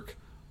work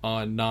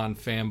on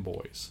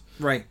non-fanboys?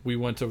 right. We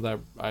went to that.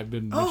 I've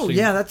been. Oh, mentioning-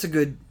 yeah, that's a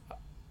good.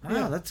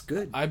 Yeah. Oh, that's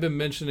good. I've been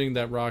mentioning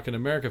that Rock in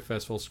America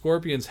festival.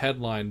 Scorpions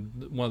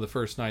headlined one of the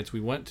first nights we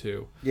went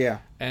to, Yeah.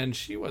 and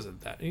she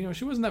wasn't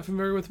that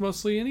familiar with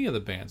mostly any of the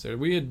bands there.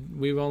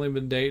 We've only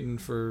been dating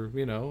for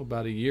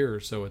about a year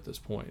or so at this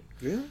point,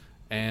 Yeah.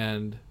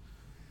 and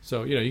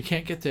so you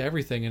can't get to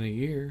everything in a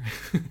year.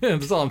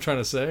 That's all I'm trying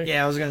to say.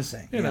 Yeah, I was gonna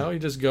say. You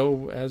just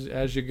go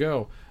as you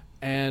go,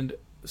 and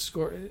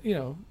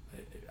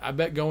I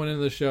bet going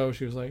into the show,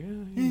 she was like,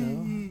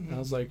 I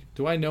was like,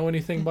 do I know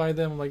anything by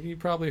them? I'm like, you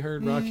probably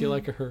heard "Rock You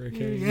Like a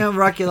Hurricane." Yeah,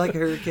 rock you like a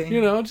hurricane.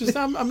 Just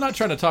I'm not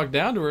trying to talk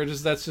down to her.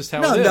 That's just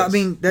how No, it is. no, I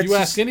mean, that's you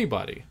ask just-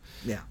 anybody,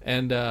 Yeah.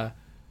 and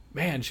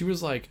man, she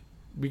was like,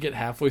 we get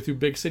halfway through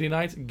Big City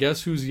Nights.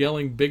 Guess who's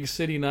yelling "Big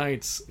City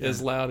Nights"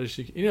 as loud as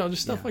she?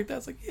 Just stuff Yeah. like that.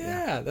 It's like,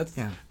 that's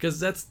Yeah. because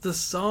that's the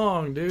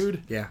song,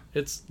 dude. Yeah.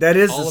 It's That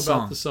is all the song.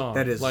 about the song.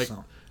 That is like the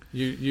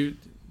song.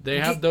 They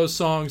have those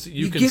songs that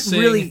you can get sing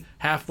really-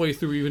 halfway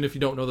through, even if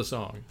you don't know the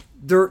song.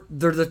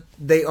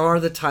 They are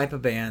the type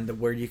of band that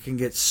where you can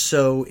get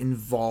so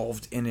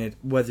involved in it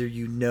whether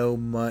you know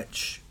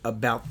much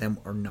about them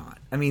or not.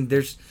 I mean,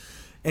 that's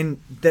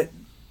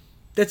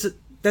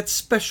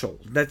special.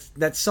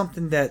 That's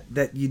something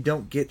that you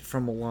don't get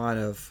from a lot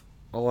of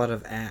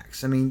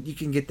acts. I mean, you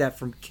can get that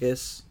from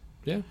Kiss.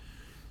 Yeah.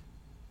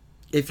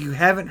 If you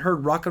haven't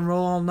heard Rock and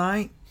Roll All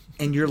Night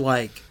and you're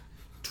like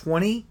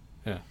 20,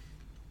 Yeah.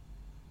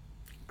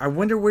 I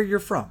wonder where you're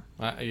from.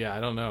 I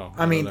don't know.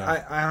 I mean, don't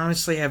know. I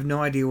honestly have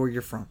no idea where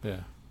you're from.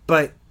 yeah.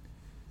 But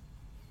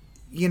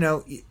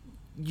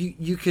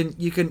you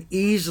can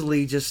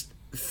easily just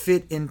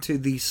fit into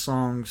these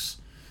songs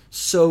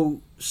so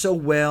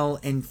well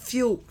and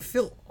feel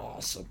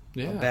awesome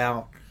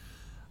Yeah.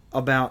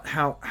 about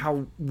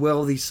how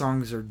well these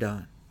songs are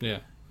done. Yeah.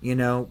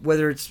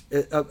 Whether it's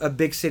a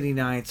Big City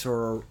Nights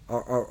or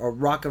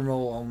Rock and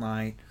Roll All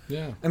Night.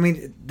 Yeah. I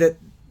mean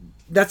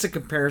that's a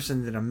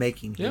comparison that I'm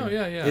making here.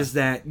 Yeah. Is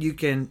that you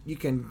can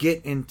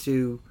get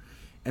into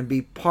and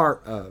be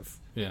part of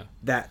Yeah.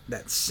 that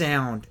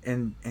sound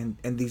and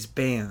these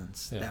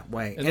bands Yeah. that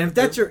way. And And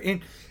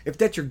if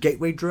that's your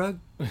gateway drug,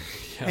 Yeah,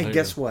 hey, there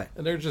guess you go. what?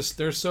 And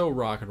they're so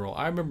rock and roll.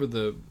 I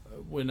remember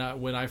when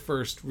I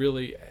first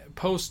really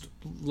post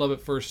Love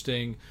at First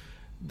Sting,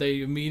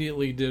 they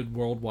immediately did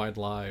Worldwide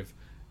Live.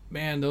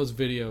 Man, those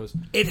videos.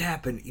 It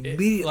happened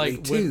immediately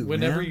too.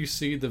 Whenever man. you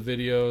see the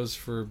videos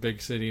for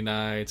Big City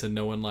Nights and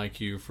No One Like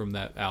You from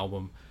that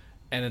album,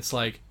 and it's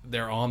like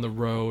they're on the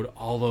road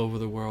all over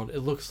the world.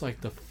 It looks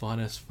like the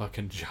funnest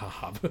fucking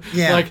job.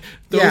 Yeah. Like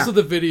those Yeah. are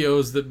the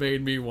videos that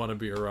made me want to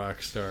be a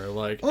rock star.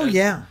 Like, Oh,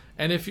 yeah.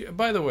 And if you,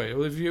 by the way,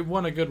 if you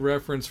want a good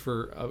reference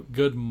for a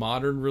good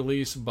modern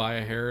release by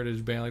a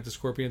heritage band like the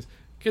Scorpions,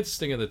 get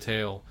Sting of the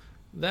Tail.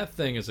 That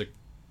thing is a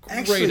great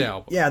Actually,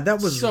 album. Yeah,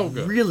 that was so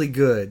good. really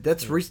good.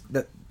 That's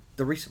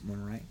the recent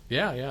one, right?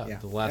 Yeah. Yeah.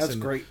 The last That's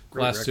great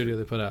last record. studio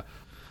they put out.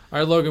 All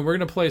right, Logan, we're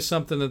going to play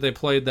something that they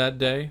played that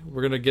day.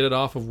 We're going to get it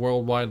off of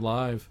Worldwide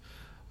Live.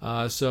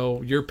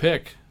 So your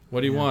pick.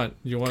 What do you want?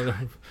 You want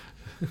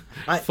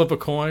to flip a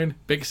coin?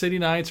 Big City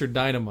Nights or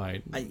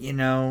Dynamite?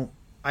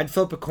 I'd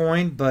flip a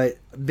coin, but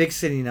Big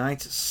City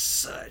Nights is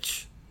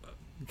such.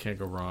 You can't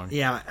go wrong.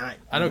 Yeah,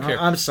 I don't care.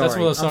 I'm sorry. That's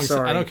one of those songs. I'm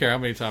sorry. I don't care how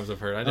many times I've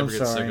heard it. I never I'm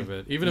get sorry. sick of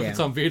it. Even if Yeah. it's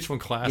on VH1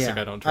 Classic,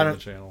 Yeah. I don't I turn don't-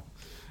 the channel.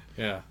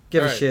 Yeah.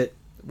 Give All a right. shit.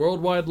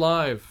 Worldwide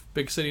Live,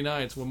 Big City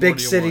Nights. What more Big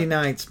do you City want?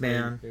 Nights,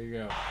 man. Here you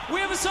go. We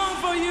have a song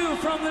for you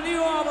from the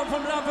new album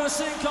from Love First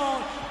Sing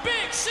called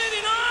Big City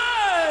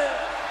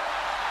Night.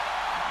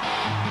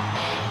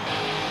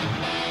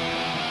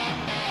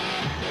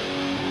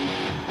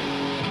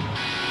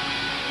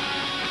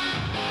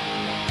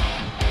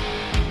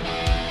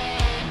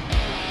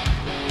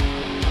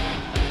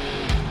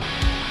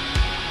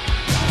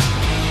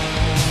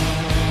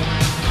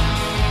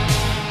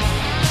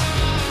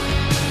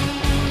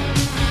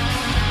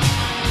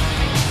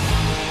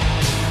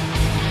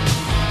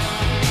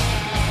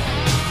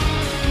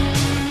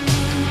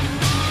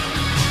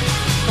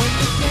 Big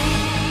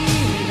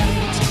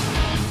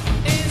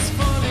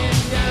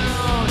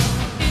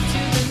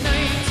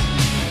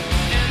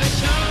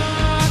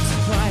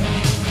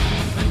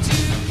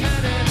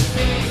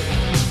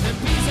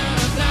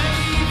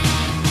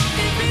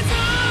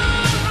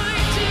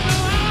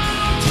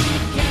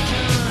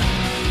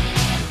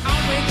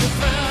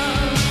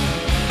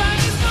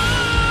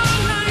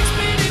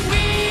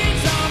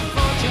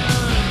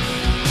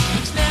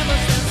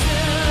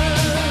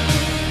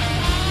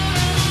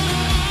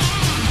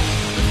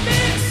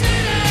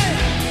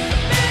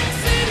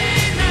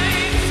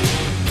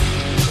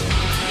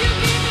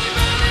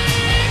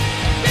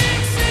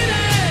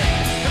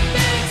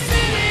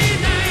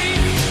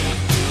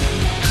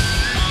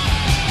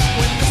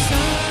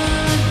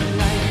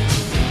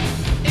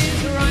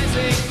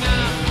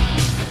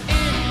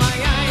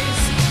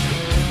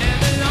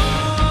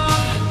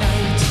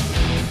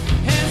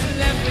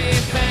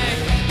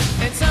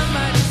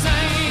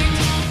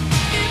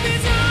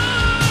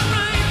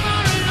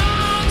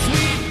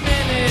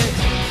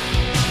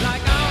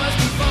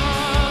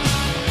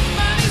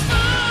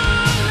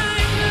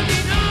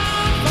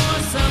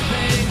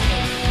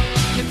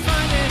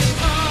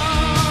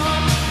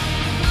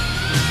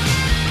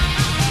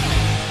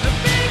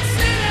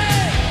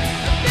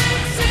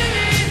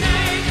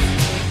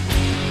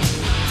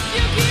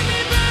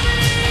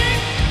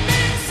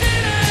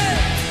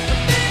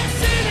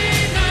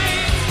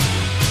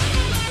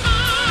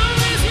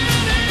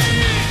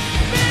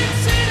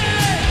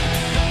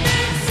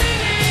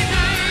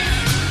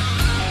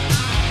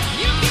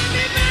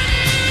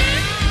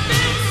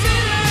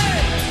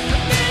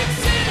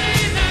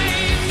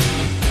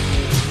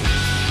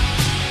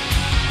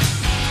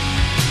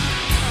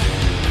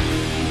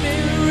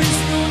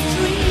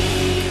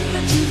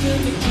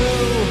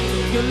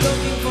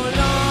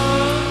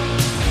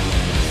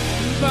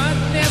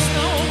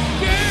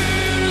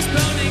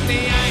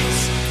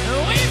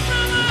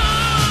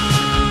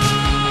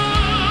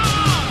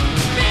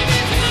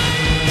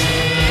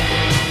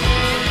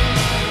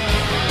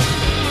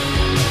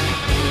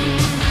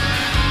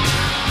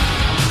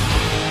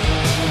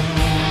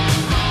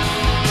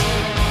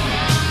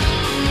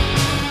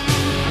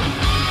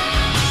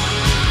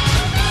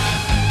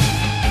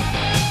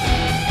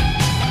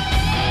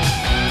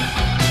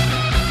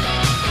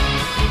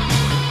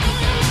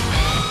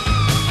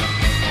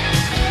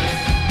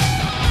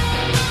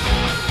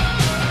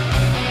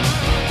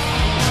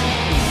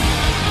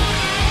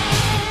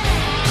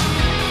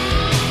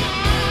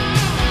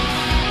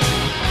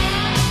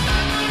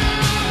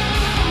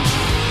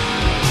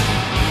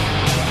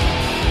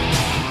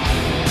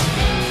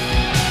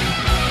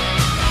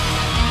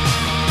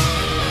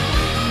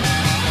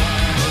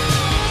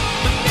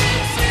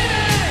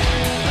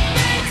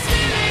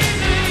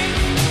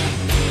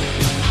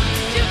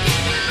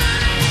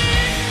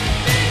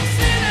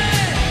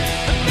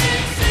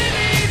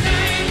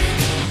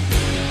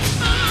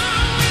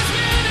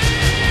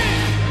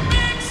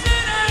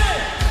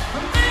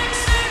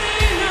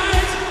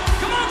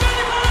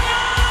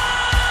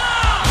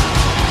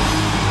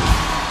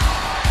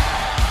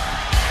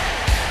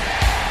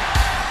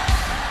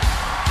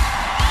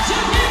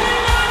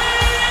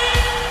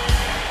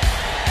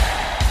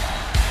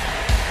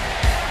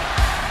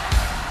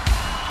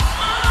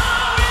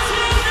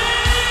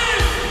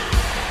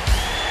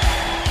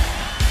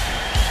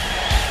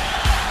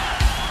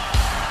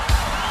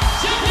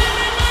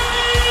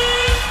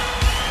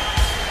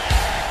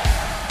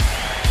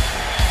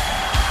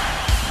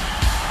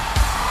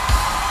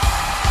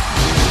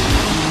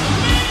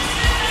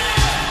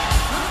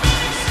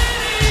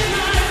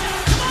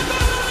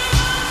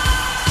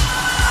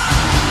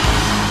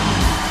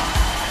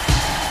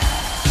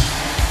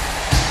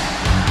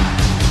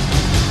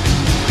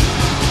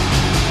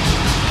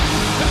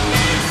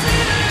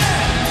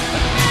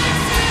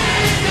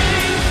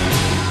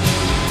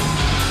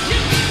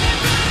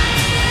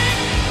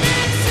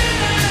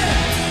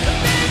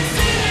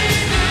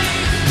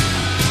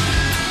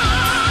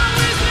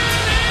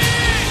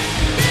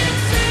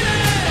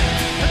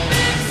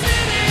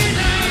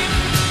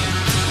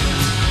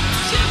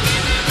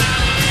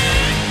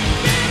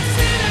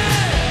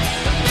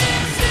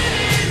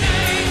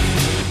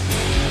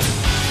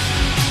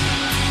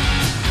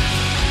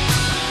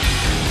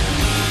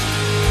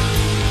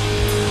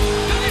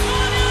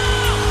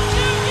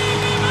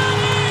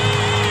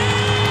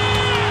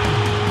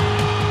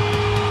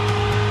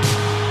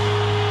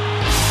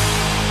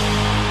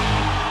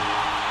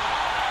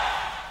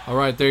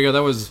right, there you go.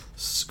 That was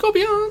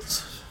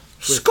Scorpions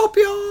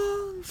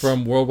Scorpions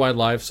from Worldwide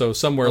Live. So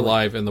somewhere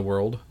live in the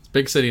world.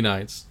 Big City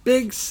Nights.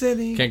 Big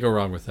City. Can't go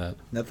wrong with that.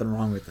 Nothing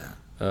wrong with that.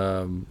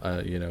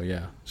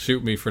 Yeah.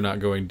 Shoot me for not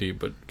going deep,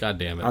 but god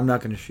damn it. I'm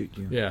not going to shoot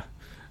you. Yeah.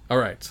 All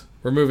right.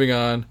 We're moving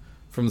on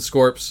from the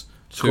Scorps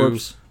to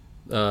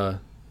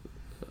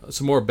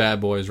some more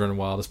bad boys running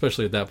wild,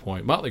 especially at that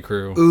point. Motley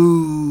Crue.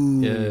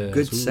 Ooh, Yes.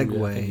 good Ooh, yeah, thank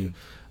segue. you.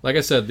 Like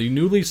I said, the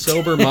newly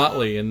sober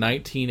Motley in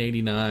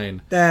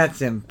 1989.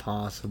 That's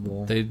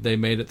impossible. They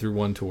made it through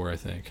one tour, I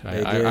think.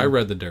 They did. I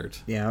read the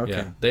dirt. Yeah,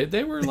 okay. Yeah.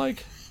 They were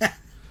like,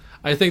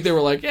 I think they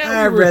were like, yeah.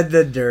 I read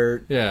the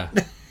dirt. Yeah,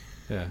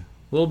 yeah.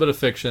 A little bit of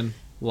fiction,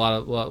 a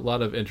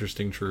lot of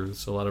interesting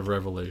truths, a lot of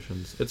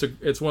revelations.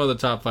 It's one of the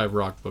top 5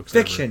 rock books.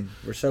 Fiction.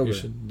 We're Ever. sober. You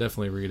should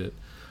definitely read it.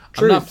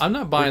 Truth. I'm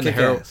not buying Or the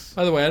heroin. kick-ass.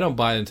 By the way, I don't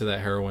buy into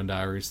that Heroin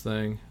Diaries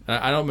thing.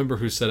 I don't remember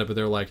who said it, but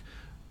they're like,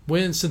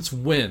 since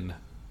when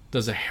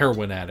does a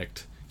heroin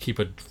addict keep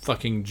a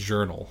fucking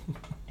journal?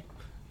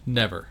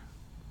 Never.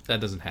 That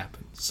doesn't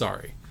happen.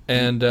 Sorry.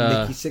 And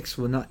Nikki Sixx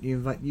will not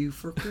invite you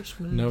for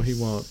Christmas. no, he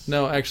won't.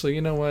 No, actually,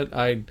 you know what?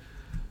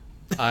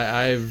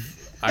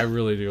 I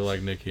really do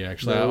like Nikki.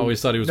 Actually, I always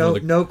thought he was one of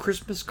the no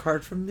Christmas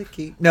card from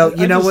Nikki. No,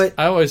 you know what?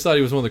 I always thought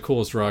he was one of the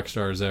coolest rock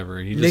stars ever.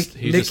 He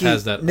just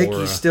has that Nikki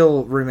aura.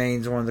 still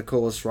remains one of the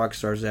coolest rock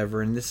stars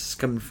ever, and this is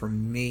coming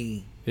from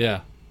me. Yeah,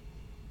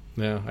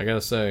 I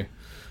gotta say,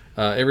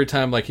 every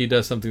time like he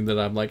does something that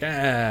I'm like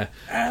but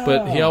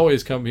he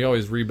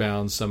always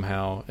rebounds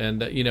somehow,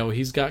 and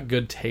he's got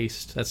good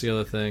taste. That's the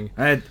other thing.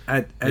 I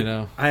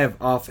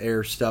have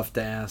off-air stuff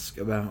to ask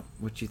about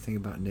what you think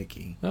about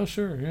Nikki. Oh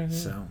sure, yeah.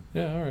 So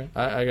yeah, all right.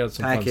 I got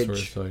some Package. fun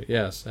stories to tell you.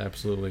 Yes,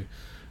 absolutely.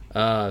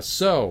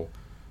 So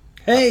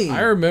hey,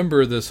 I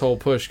remember this whole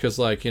push because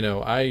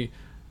I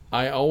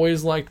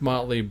always liked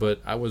Motley,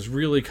 but I was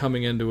really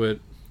coming into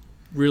it,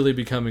 really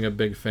becoming a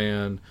big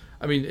fan.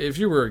 I mean, if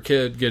you were a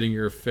kid getting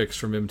your fix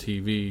from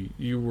MTV,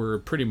 you were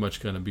pretty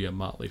much going to be a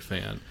Motley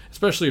fan,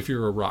 especially if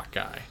you're a rock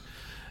guy.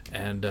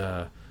 And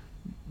the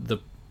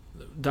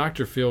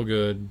Dr.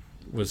 Feelgood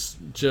was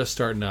just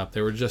starting up.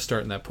 They were just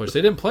starting that push.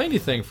 They didn't play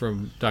anything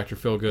from Dr.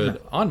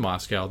 Feelgood on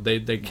Moscow. They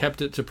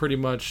kept it to pretty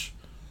much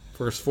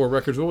first 4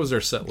 records. What was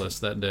their set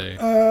list that day?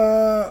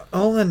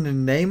 All in the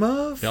name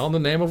of? Yeah, all in the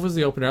name of was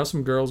the opener.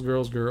 Some girls.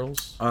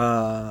 Livewire.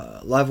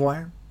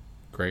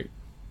 Great.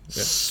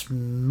 Yeah.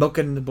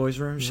 Smoking in the boys'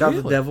 room. Shout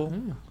at the devil.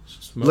 Yeah.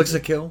 Looks a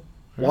kill.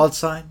 Wild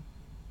Side.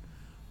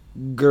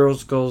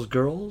 Girls.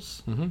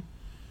 Mm-hmm.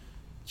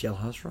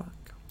 Jailhouse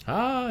Rock.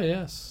 Ah,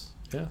 yes.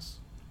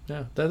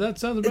 Yeah, that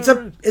sounds about It's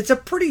right. it's a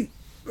pretty.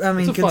 I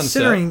mean, It's a fun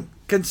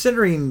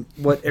considering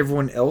what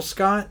everyone else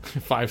got.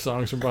 5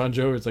 songs from Bon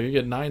Jovi. It's like you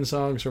get 9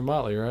 songs from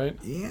Motley, right?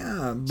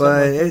 Yeah,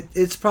 but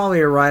it's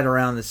probably right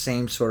around the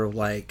same sort of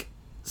like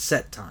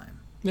set time.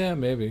 Yeah,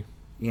 maybe.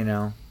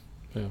 Yeah,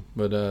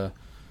 but it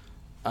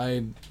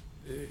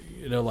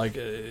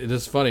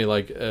is funny.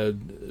 I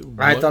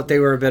thought they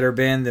were a better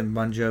band than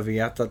Bon Jovi.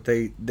 I thought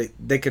they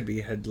could be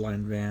a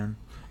headline band.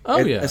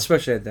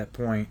 Especially at that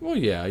point. Well,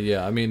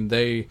 yeah. I mean,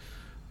 they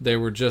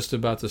were just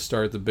about to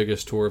start the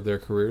biggest tour of their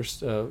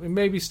careers.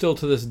 Maybe still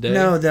to this day.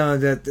 No,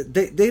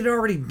 they'd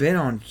already been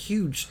on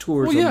huge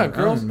tours. Well, yeah, on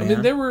their girls. own, I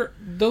man. mean,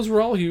 those were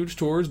all huge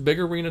tours, big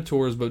arena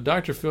tours. But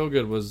Dr.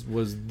 Feelgood was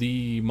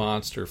the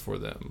monster for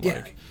them.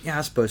 Yeah,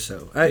 I suppose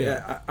so.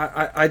 Yeah.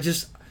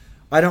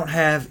 I don't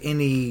have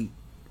any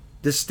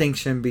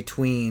distinction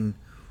between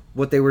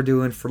what they were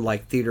doing for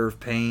like Theater of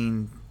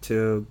Pain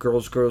to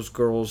Girls Sure.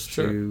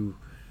 to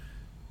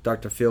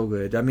Dr.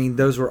 Feelgood. I mean,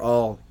 those were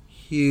all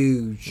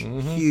huge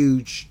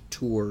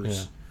tours.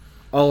 Yeah.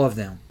 All of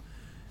them.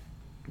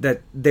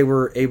 That they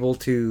were able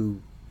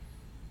to,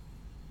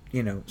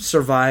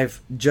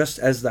 survive just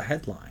as the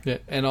headline. Yeah,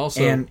 and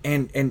also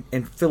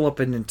And fill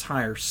up an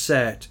entire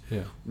set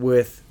Yeah.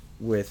 with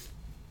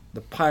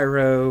the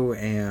pyro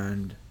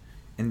and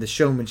the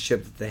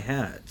showmanship that they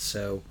had.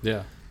 So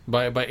yeah.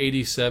 By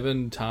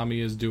 87,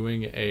 Tommy is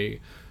doing a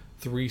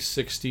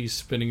 360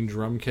 spinning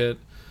drum kit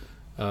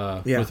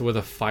with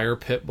a fire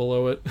pit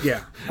below it.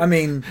 yeah, I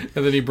mean,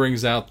 And then he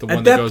brings out the one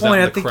at that that goes point, out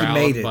I in the think he crowd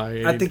made it.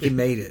 by I think he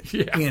made it.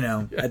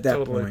 Yeah. At that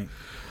Totally. point.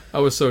 I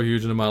was so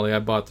huge into Motley. I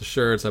bought the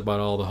shirts. I bought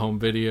all the home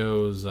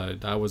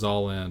videos. I was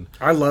all in.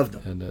 I loved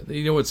them. And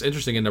you know what's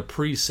interesting? In the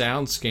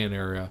pre-sound scan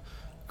era,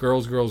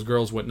 Girls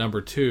went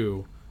number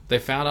 2. They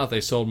found out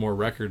they sold more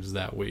records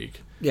that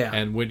week. Yeah.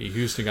 And Whitney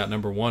Houston got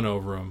number 1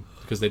 over them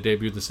because they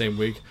debuted the same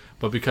week.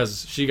 But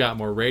because she got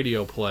more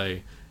radio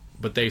play,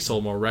 but they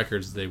sold more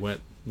records, they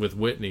went with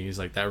Whitney. He's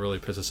like, that really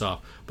pissed us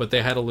off. But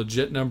they had a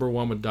legit number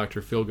 1 with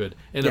Dr. Feelgood.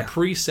 In a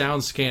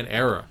pre-sound scan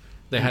era,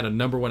 they had a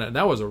number 1. And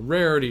that was a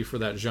rarity for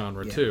that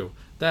genre, too.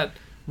 That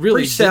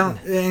really Sound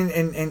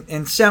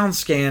and sound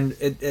scan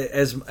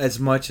as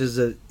much as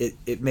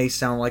it may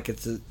sound like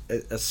it's a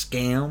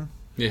scam.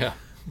 Yeah.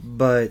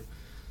 But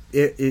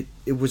it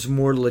was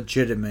more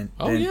legitimate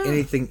than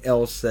anything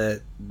else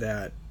that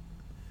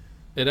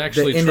it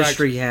actually the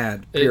industry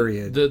had.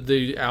 Period.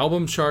 The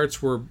album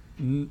charts were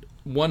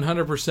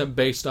 100%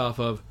 based off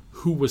of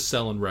who was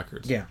selling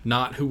records, Yeah.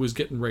 not who was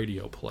getting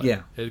radio play.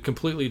 Yeah. It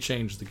completely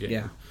changed the game.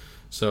 Yeah.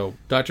 So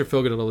Dr.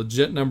 Phil got a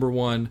legit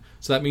 #1.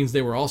 So that means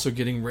they were also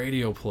getting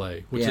radio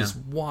play, which Yeah. is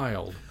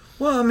wild.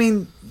 Well, I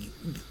mean,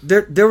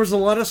 there was a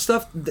lot of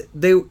stuff that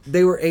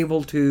they were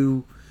able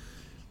to.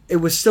 It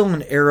was still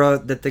an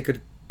era that they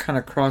could kind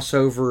of cross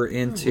over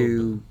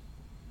into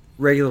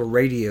regular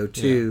radio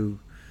too.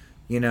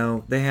 You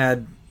know, they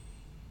had,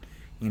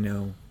 you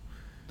know,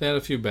 They had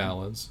a few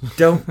ballads.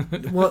 they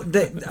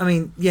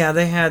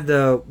had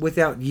the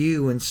Without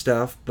You and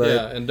stuff, but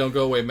yeah, and Don't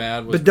Go Away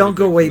Mad. Was but Don't pretty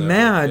Go big Away for them.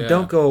 Mad, Yeah.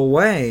 Don't Go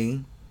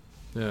Away.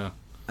 Yeah.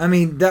 I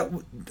mean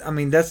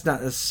that's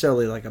not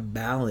necessarily like a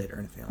ballad or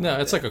anything. No,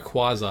 like it's that. like a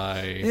quasi.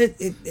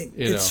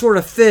 It sort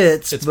of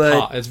fits, It's but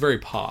pop. It's very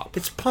pop.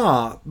 it's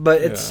pop. But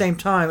at Yeah. the same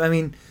time, I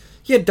mean,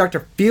 you had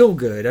Dr.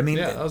 Feelgood. I mean,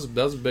 Yeah, that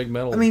was a big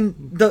metal. I mean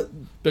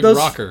Big those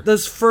rocker.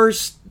 Those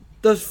first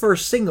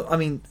single. I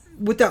mean,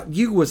 Without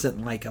You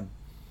wasn't like a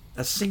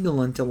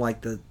single until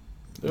like that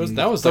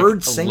was third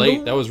like single.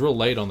 late. That was real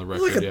late on the It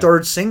record. was like a yeah.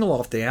 third single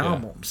off the Yeah.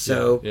 album.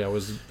 So yeah, it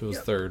was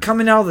third.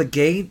 coming out of the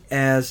gate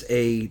as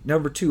a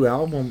 #2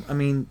 album, I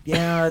mean,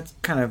 yeah, it's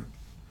kind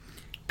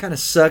of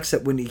sucks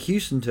that Whitney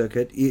Houston took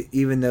it,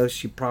 even though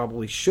she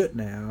probably shouldn't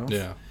have.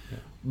 Yeah.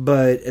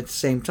 But at the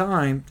same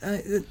time,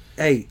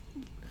 hey,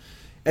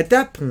 at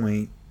that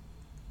point,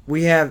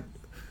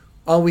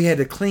 all we had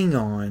to cling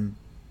on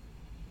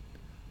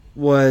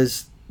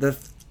was the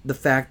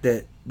fact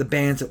that the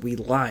bands that we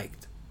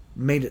liked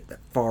made it that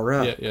far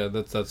up. Yeah,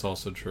 that's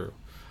also true.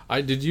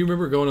 Did you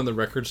remember going in the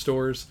record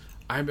stores?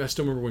 I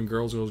still remember when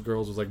Girls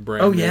was like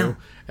brand new, yeah.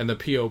 and the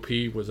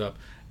POP was up,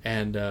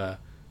 and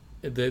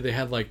they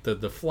had like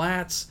the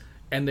flats,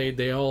 and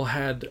they all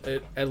had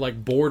it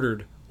like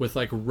bordered with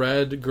like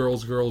red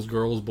Girls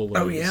balloons.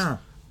 Oh yeah.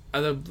 I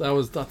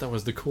thought that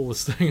was the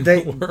coolest thing in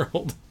They- the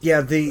world.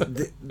 Yeah,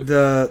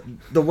 the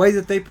way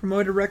that they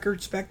promoted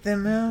records back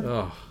then, man.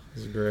 Oh, it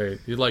was great.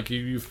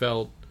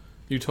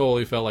 You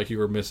totally felt like you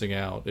were missing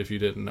out if you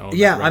didn't own.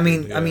 Yeah, that I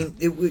mean,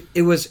 record.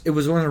 it was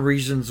one of the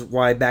reasons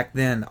why back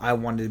then I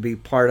wanted to be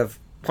part of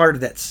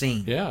that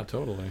scene. Yeah,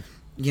 totally.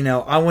 You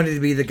know, I wanted to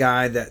be the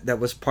guy that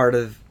was part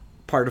of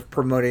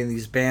promoting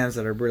these bands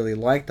that I really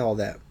liked all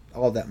that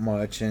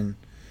much, and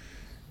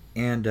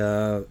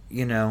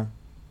you know,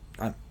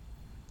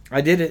 I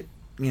did it.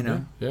 You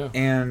know, Yeah.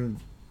 and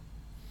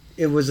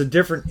it was a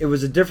different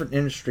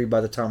industry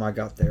by the time I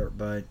got there,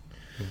 but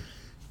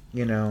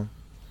you know,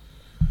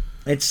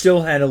 it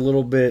still had a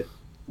little bit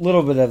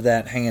of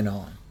that hanging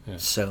on. Yeah.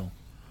 So,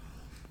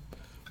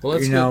 Well,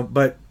 let's you know,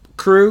 but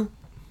Crew,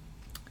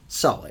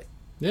 solid.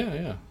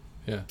 Yeah.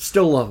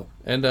 Still love them.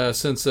 And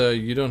since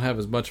you don't have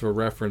as much of a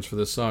reference for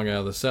this song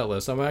out of the set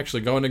list, I'm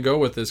actually going to go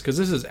with this because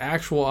this is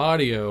actual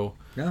audio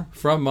Yeah.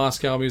 from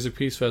Moscow Music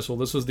Peace Festival.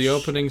 This was the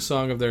opening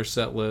song of their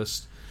set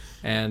list,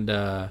 and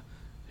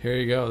here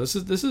you go. This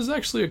is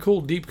actually a cool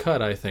deep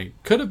cut. I think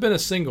could have been a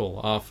single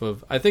off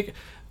of. I think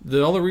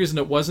the only reason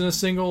it wasn't a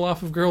single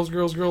off of Girls,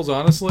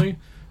 honestly,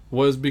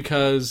 was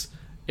because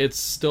it's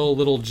still a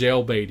little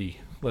jailbaity.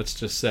 Let's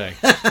just say.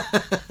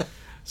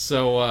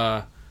 So,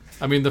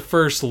 I mean, the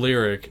first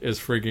lyric is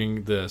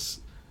freaking this.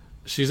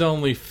 She's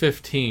only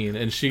 15,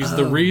 and she's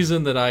the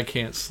reason that I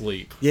can't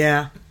sleep.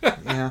 Yeah.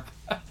 Yeah.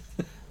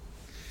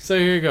 So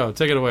here you go.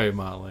 Take it away,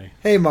 Motley.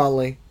 Hey,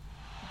 Motley.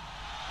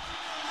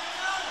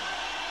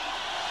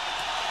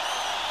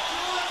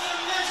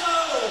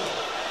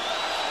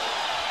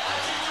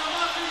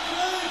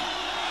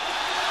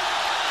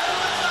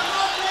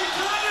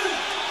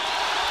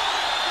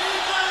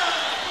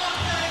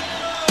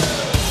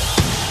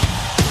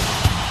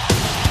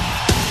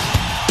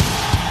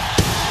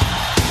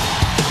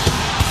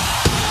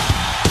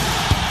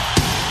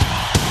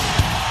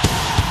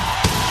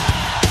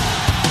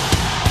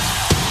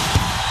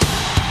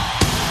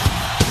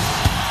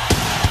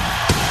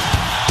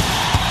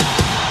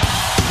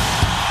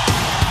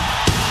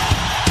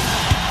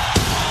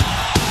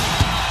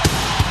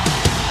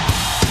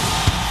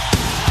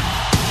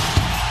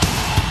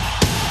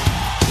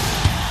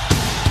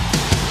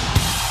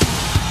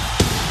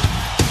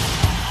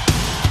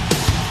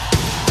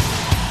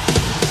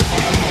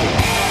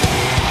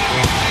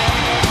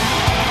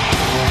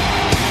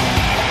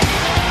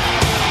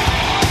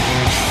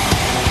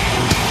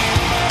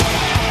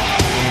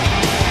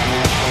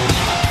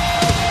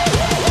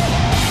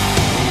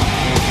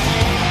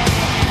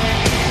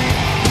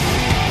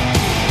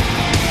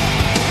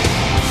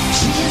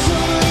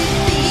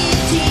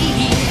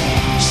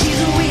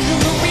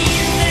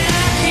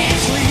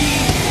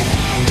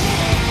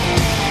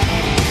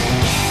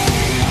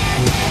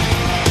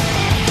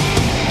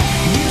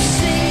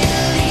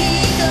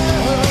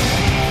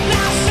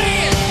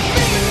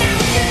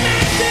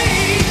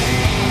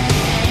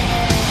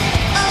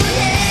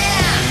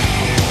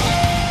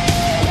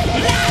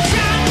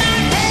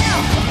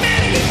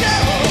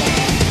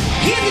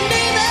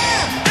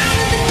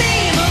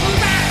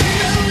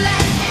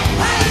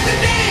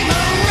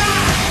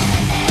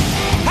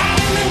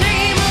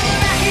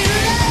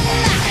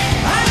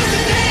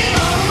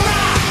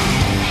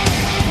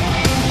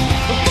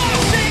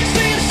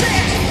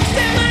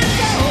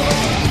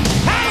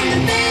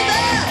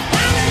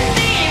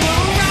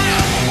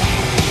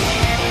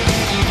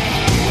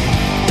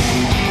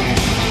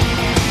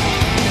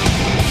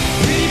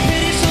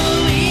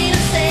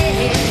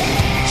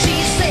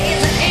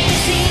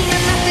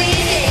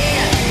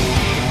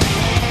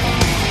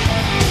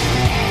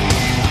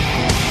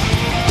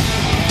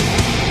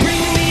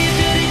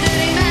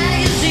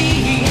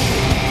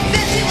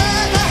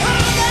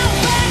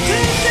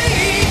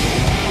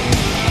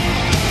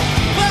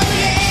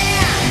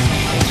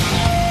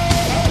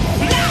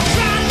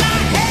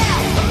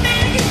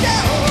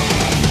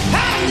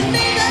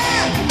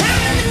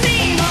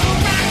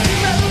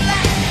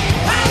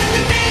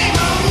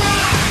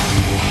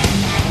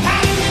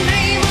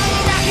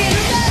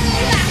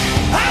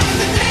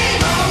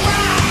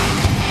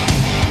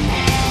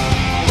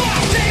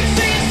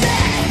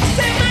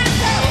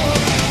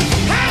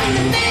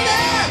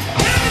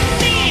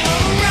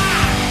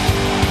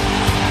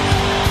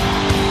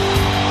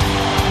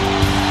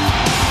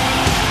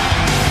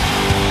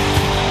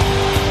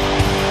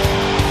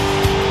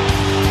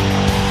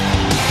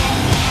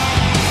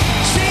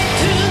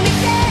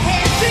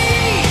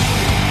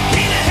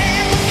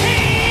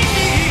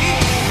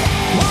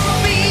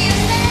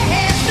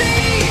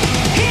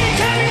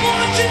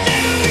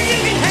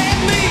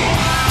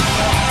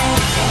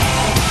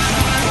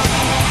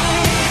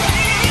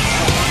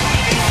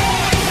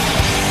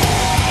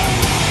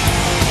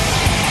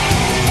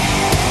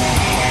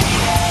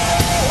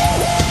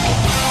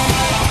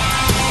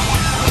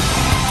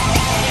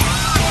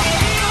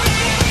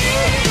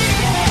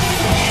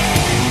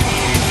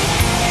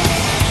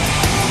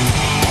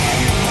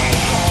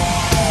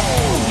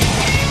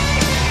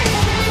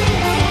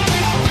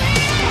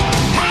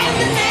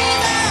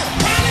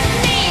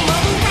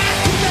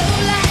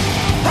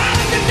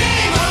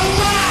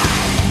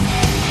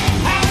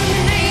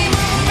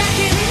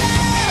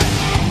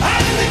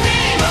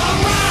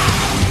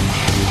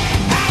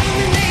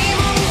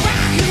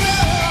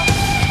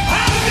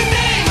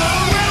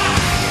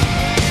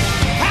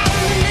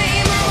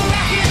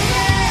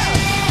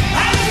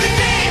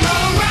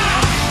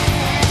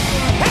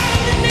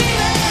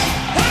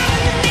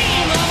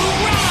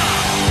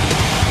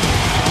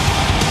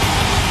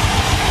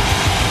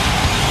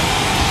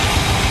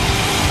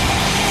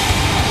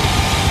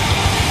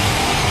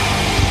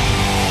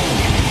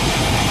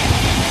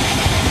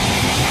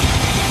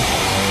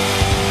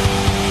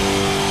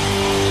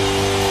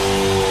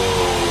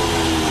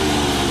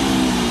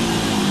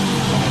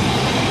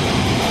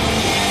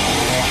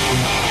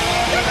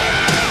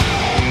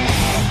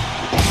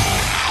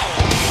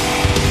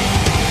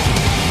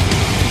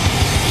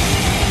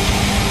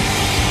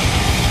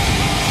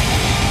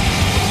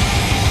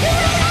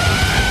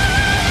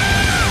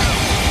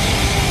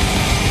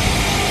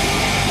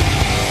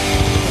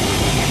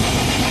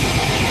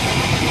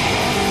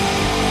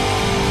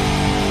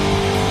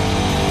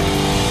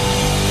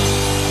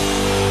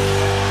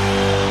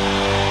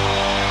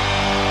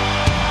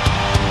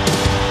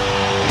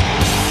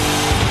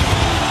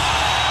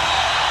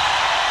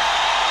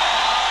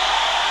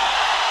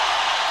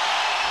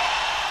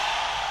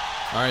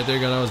 right, there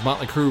you go. That was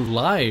Motley Crue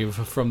live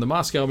from the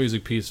Moscow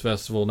Music Peace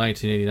Festival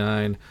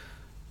 1989.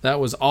 That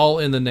was all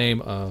in the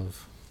name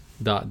of ...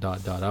 I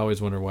always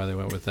wonder why they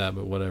went with that,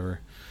 but whatever.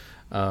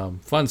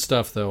 Fun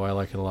stuff, though. I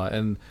like it a lot.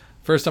 And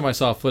first time I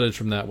saw footage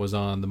from that was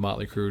on the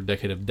Motley Crue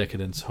Decade of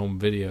Decadence home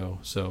video.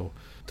 So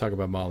talk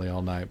about Motley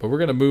all night. But we're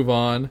going to move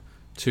on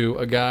to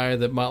a guy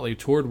that Motley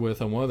toured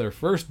with on one of their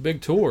first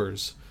big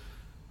tours.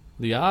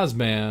 The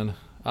Ozman,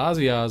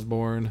 Ozzy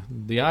Osbourne,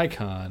 the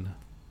Icon.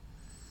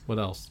 What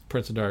else?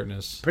 Prince of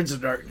Darkness. Prince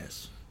of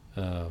Darkness.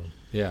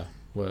 Yeah.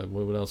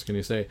 What else can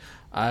you say?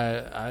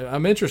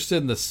 I'm interested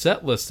in the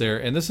set list there,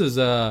 and this is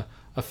a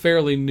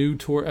fairly new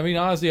tour. I mean,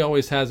 Ozzy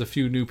always has a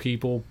few new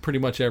people, pretty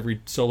much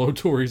every solo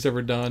tour he's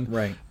ever done.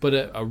 Right.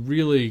 But a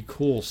really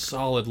cool,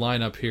 solid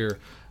lineup here.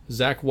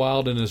 Zakk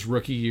Wylde in his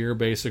rookie year,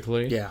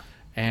 basically. Yeah.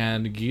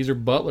 And Geezer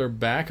Butler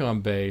back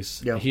on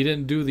bass. Yep. He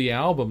didn't do the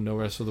album, No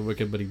Rest for the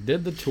Wicked, but he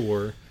did the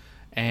tour.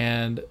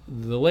 And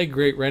the late,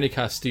 great Randy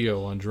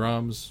Castillo on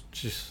drums.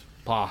 Just,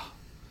 What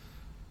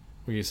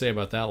can you say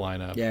about that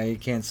lineup? Yeah, you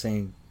can't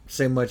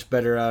say much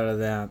better out of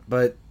that.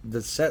 But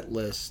the set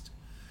list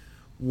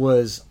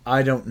was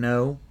I Don't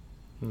Know,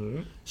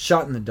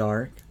 Shot in the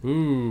Dark,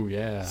 Ooh,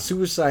 yeah.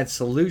 Suicide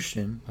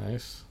Solution,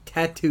 Nice.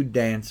 Tattooed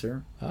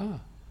Dancer,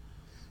 Ah.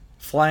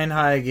 Flying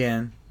High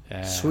Again,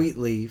 Yeah. Sweet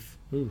Leaf,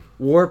 Ooh.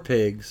 War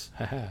Pigs,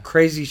 Haha.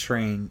 Crazy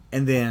Train,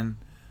 and then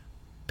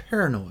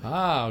Paranoid.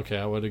 Okay.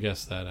 I would have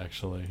guessed that,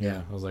 actually.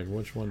 Yeah. I was like,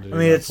 which one did I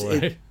mean,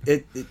 play?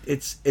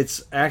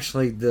 it's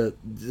actually the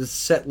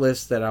set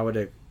list that I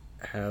would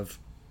have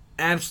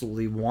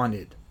absolutely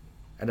wanted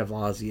out of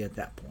Ozzy at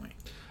that point.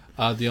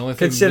 The only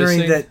thing Considering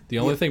missing, that- the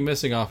only thing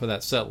missing off of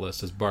that set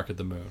list is Bark at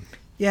the Moon.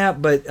 Yeah,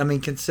 but I mean,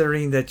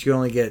 considering that you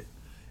only get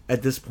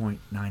at this point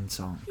 9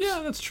 songs.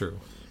 Yeah, that's true.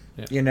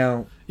 You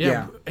know,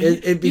 Yeah.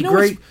 it'd be You know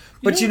great. what's-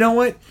 But you know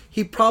what?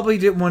 He probably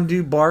didn't want to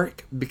do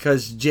Bark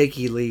because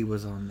Jakey Lee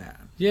was on that.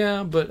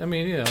 Yeah, but I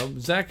mean,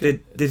 Zach.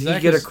 Did he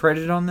Zach get a is-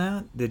 credit on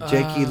that? Did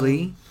Jakey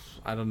Lee?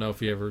 I don't know if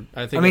he ever.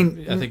 I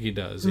think he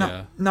does.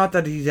 Yeah. Not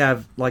that he'd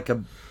have like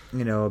a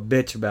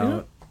bitch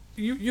about.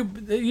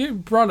 You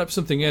brought up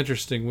something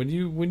interesting when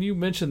you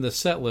mentioned the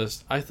set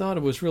list. I thought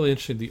it was really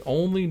interesting. The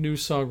only new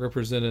song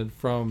represented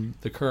from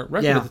the current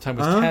record at the time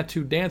was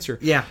 "Tattooed Dancer."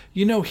 Yeah.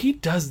 He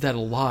does that a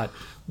lot.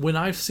 When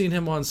I've seen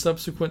him on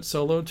subsequent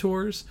solo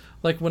tours,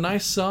 like when I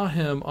saw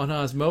him on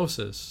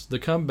Osmosis, the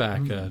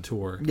comeback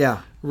tour,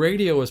 Yeah.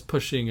 Radio was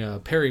pushing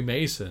Perry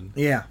Mason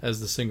Yeah. as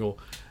the single,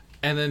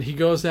 and then he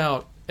goes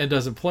out and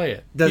doesn't play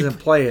it. Doesn't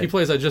play it. He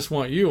plays "I Just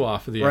Want You"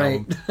 off of the Right.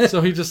 album. So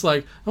he just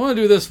like, I want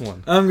to do this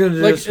one. I'm gonna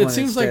do Like this one it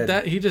seems like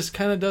instead. that he just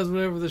kind of does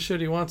whatever the shit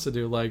he wants to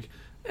do. Like,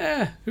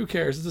 who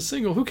cares? It's a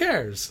single. Who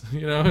cares?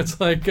 It's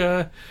like,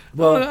 Well-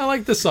 I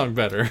like this song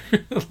better.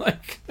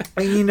 Like,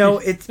 And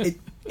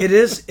it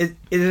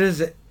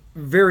is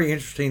very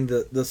interesting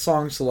the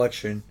song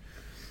selection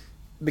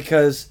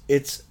because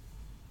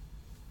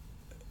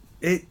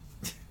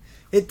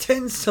it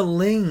tends to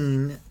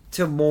lean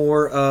to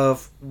more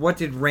of what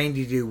did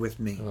Randy do with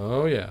me,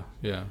 oh yeah,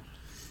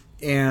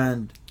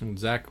 and and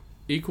Zach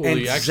equally And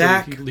actually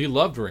Zach- he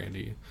loved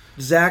Randy.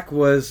 Zach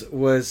was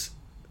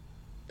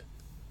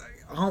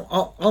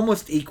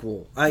almost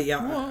equal. I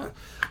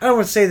don't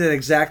want to say that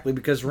exactly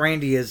because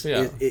Randy is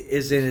in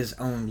his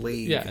own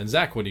league. Yeah, and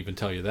Zach wouldn't even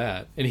tell you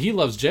that, and he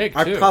loves Jake too.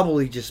 I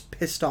probably just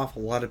pissed off a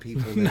lot of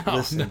people that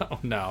listen.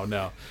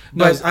 No.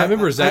 But I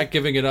remember Zach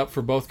giving it up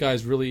for both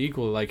guys really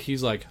equally. Like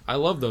he's like, I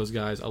love those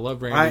guys. I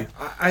love Randy.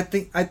 I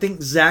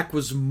think Zach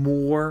was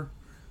more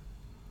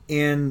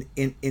in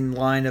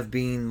line of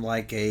being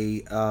like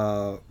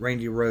a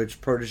Randy Rhoads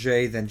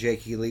protege than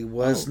Jakey Lee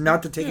was.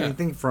 Not to take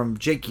anything from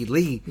Jakey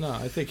Lee. No,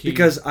 I think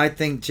because I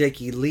think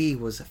Jakey Lee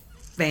was a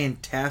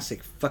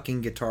fantastic fucking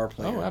guitar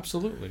player. Oh,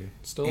 absolutely,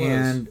 still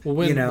And, is. Well,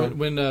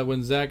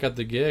 when Zach got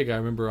the gig, I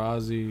remember an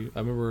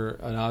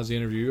Ozzy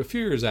interview a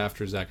few years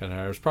after Zach got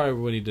hired. It was probably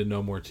when he did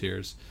No More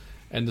Tears,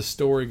 and the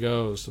story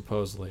goes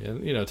supposedly,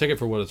 and take it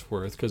for what it's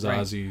worth, because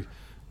Ozzy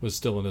was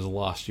still in his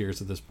lost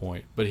years at this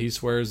point, but he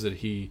swears that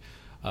he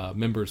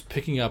members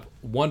picking up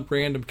one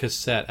random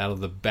cassette out of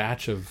the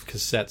batch of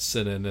cassettes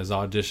sent in as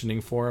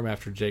auditioning for him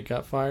after Jake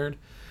got fired.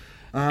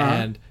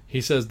 And he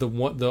says the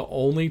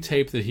only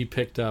tape that he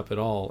picked up at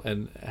all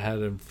and had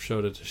him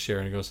showed it to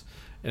Sharon. He goes,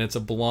 and it's a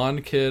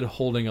blonde kid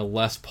holding a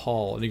Les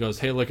Paul, and he goes,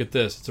 "Hey, look at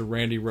this! It's a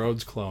Randy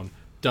Rhoads clone."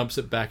 Dumps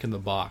it back in the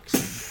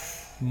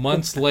box.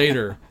 Months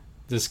later,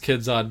 this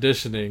kid's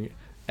auditioning,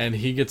 and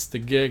he gets the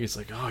gig. It's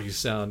like, "Oh, you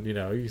sound,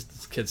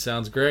 this kid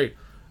sounds great,"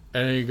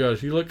 and he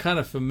goes, "You look kind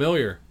of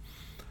familiar,"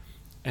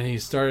 and he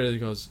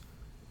goes,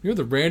 "You're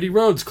the Randy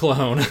Rhoads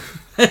clone."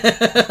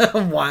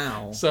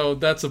 Wow. So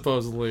that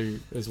supposedly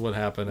is what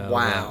happened out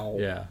Wow. of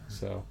that. Yeah.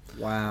 So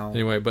Wow.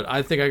 anyway, but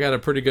I think I got a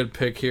pretty good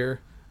pick here.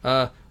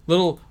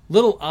 Little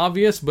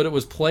obvious, but it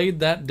was played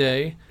that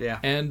day. Yeah.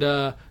 And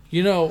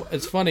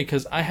it's funny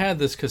because I had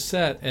this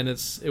cassette, and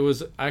it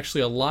was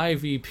actually a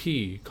live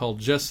EP called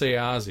Just Say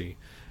Ozzy,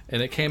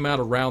 and it came out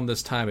around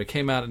this time. It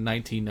came out in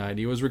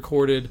 1990. It was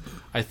recorded,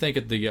 I think,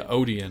 at the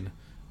Odeon,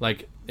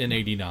 like in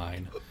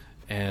 '89.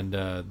 and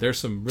there's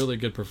some really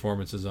good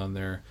performances on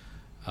there.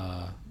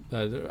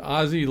 The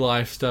Ozzy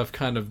live stuff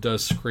kind of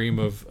does scream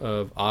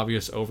of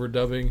obvious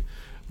overdubbing,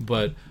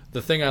 but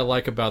the thing I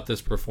like about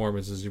this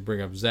performance is you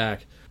bring up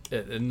Zach.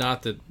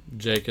 Not that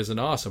Jake isn't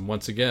awesome,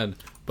 once again,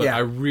 but Yeah. I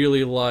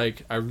really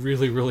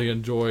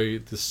enjoy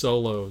the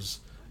solos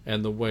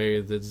and the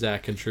way that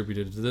Zach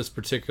contributed to this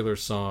particular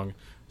song.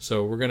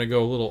 So we're going to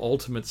go a little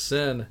Ultimate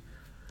Sin,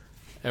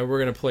 and we're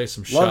going to play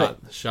some Love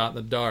Shot in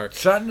the Dark.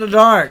 Shot in the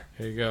Dark.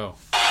 Here you go.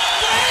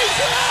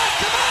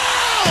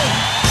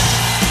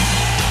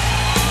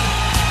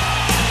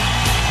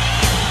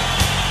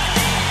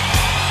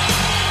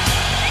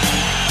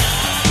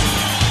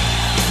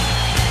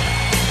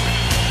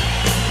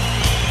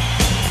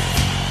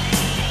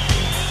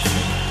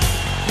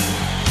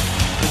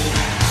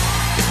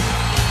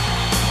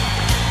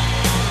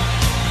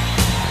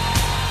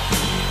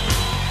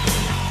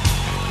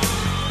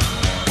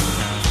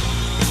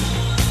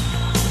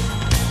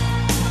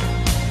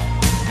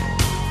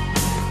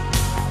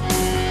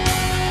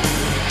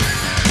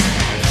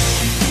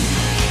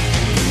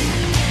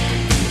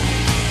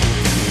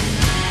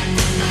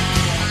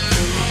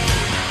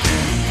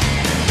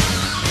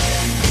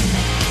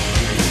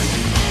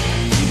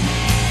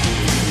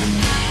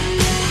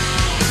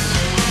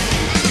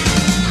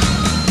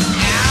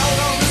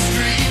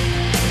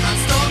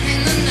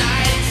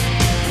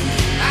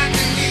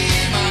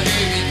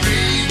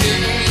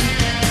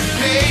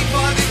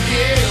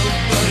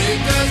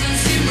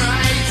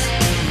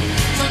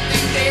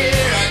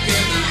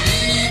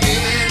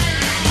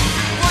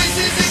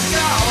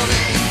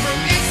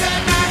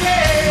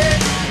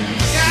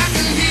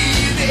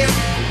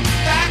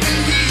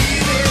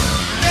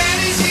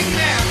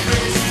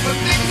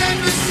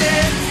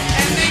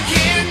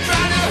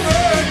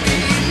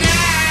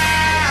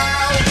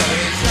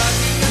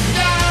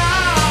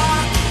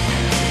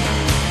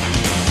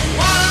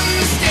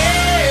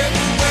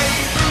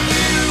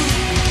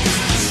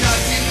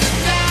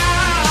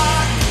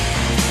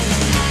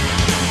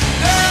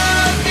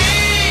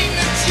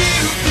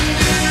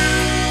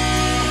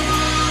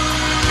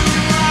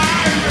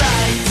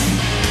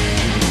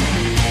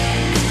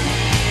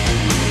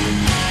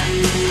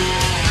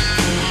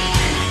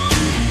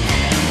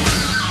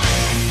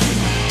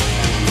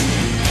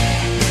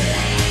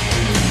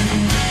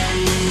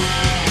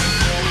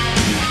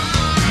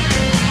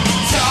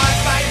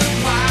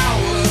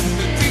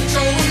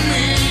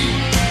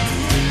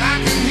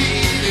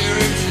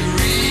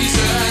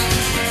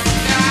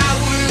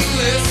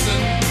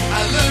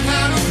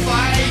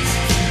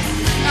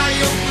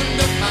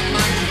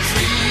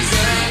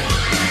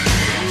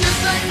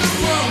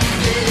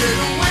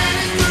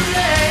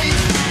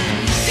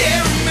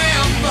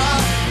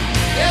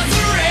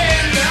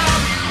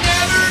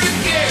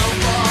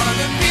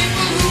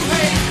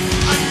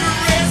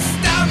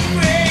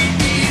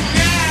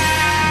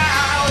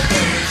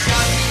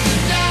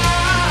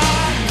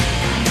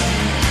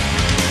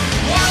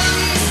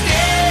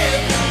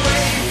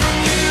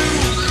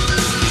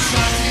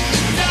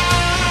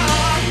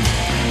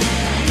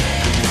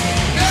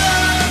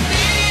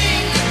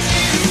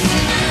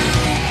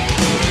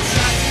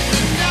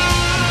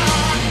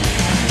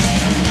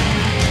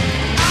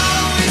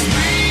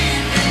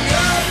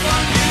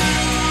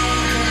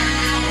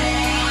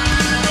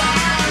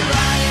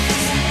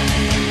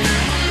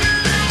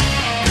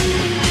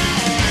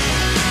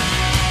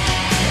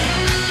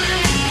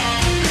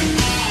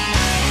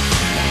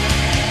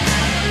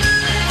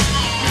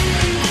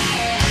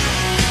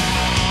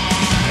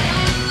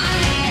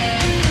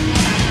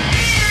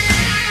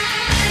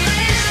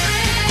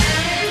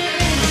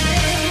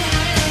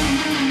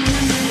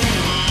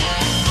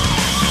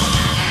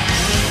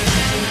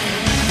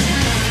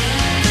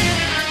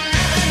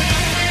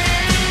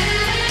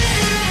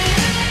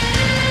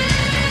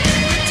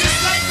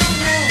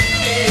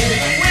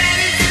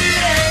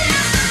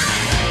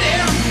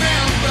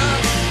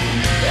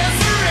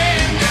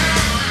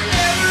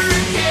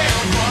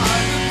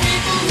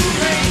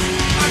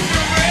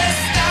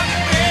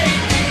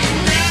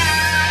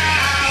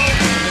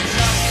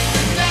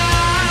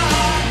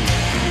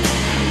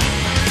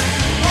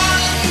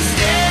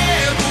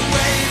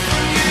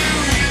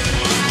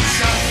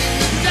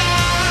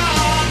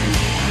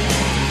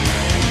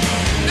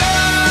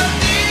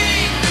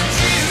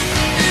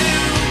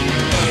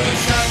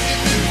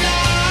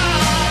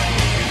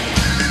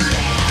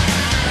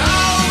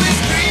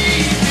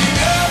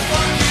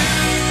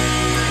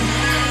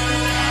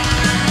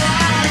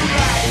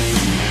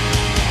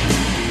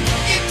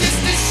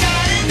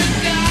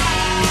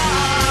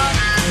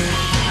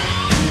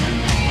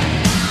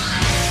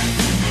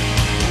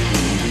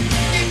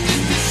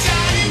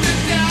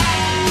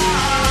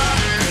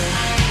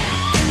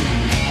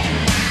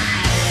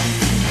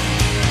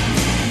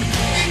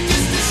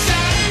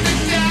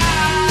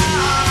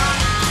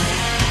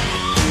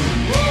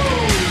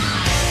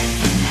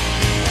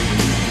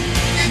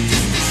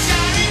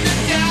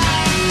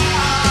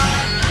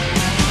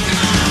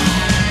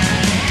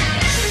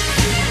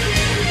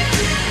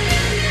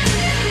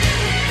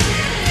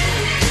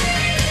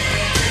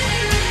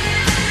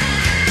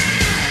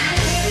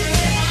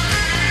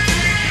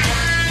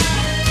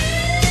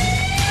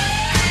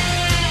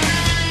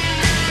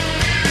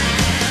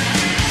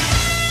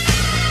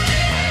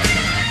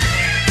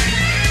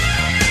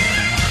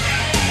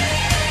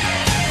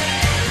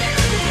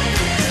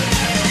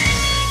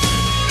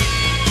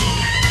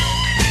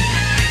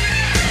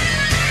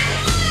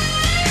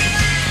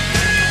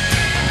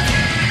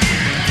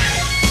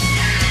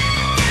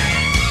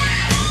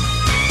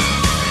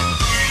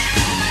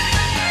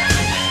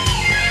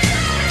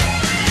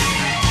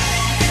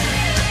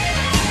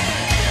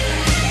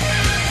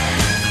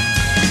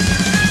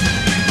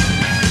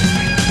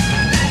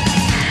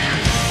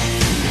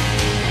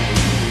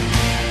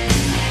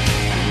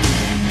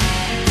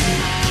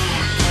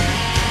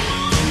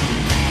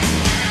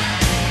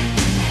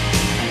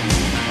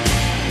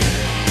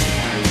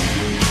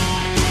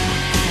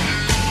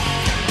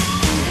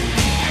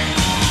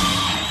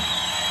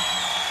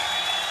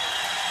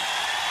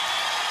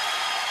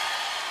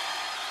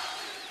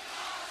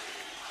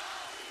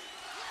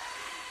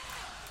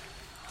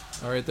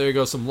 Yes. All right, there you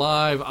go. Some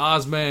live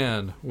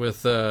Ozman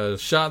with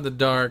Shot in the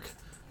Dark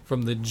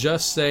from the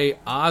Just Say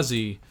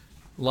Ozzy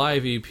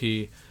live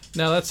EP.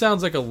 Now, that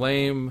sounds like a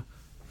lame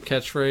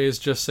catchphrase,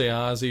 Just Say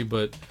Ozzy,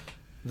 but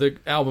the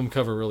album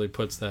cover really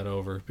puts that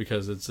over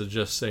because it's a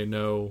Just Say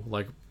No,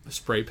 like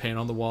spray paint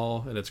on the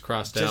wall, and it's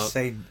crossed out. Just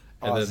say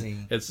And Ozzy.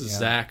 then it's Yeah.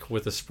 Zach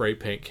with a spray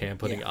paint can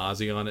putting Yeah.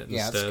 Ozzy on it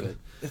Yeah, instead.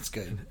 it's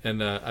good.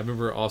 And I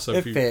remember also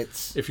It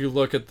fits. if you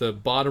look at the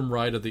bottom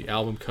right of the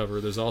album cover,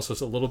 there's also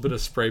a little bit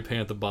of spray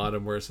paint at the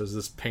bottom where it says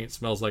 "This paint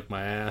smells like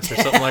my ass" or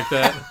something like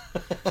that.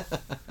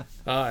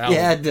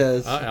 Yeah, it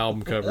does.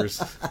 Album covers.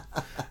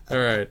 All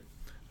right.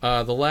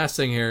 The last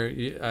thing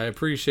here, I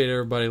appreciate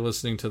everybody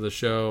listening to the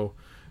show,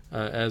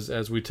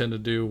 as we tend to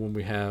do when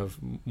we have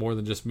more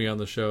than just me on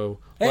the show.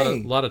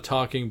 A lot of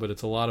talking, but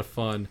it's a lot of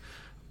fun.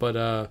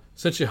 But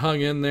since you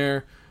hung in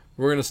there,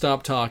 we're going to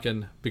stop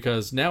talking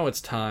because now it's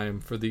time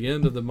for the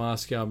end of the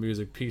Moscow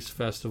Music Peace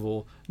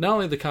Festival. Not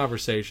only the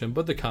conversation,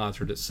 but the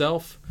concert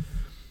itself.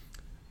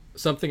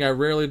 Something I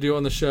rarely do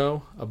on the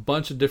show, a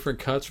bunch of different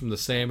cuts from the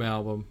same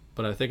album,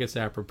 but I think it's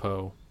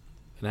apropos.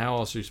 And how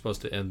else are you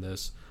supposed to end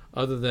this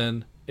other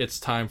than it's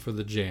time for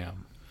the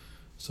jam?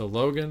 So,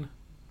 Logan,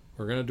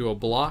 we're going to do a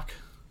block.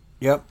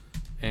 Yep.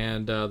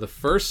 And the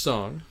first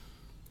song,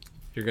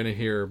 you're going to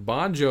hear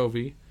Bon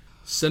Jovi,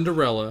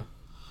 Cinderella,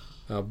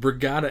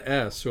 Brigada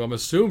S, who I'm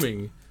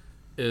assuming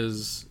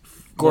is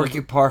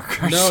Gorky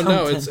Park or no,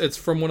 something. it's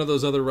from one of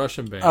those other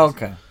Russian bands.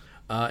 Okay.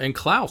 And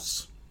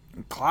Klaus,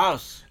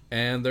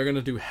 and they're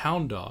gonna do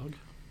Hound Dog.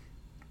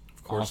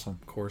 Awesome.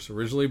 Of course,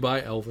 originally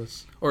by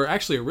Elvis, or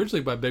actually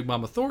originally by Big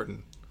Mama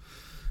Thornton.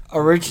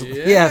 Originally,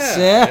 Yeah, yes,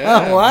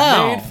 yeah.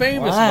 Wow. made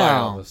famous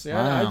Wow. by Elvis. Yeah,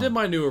 Wow. I did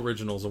my new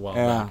originals a while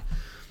Yeah. back.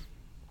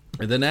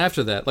 And then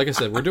after that, like I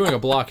said, we're doing a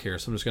block here,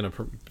 so I'm just gonna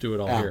do it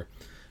all here.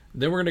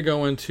 Then we're going to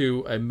go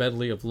into a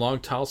medley of Long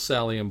Tall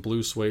Sally and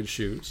Blue Suede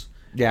Shoes.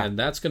 Yeah. And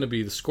that's going to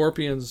be the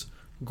Scorpions,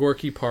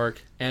 Gorky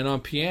Park, and on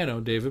piano,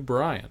 David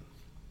Bryan.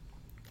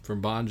 From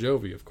Bon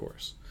Jovi, of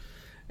course.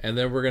 And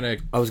then we're going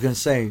to... I was going to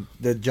say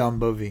the John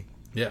Bovi.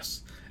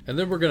 Yes. And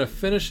then we're going to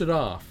finish it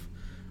off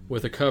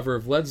with a cover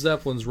of Led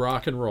Zeppelin's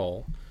Rock and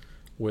Roll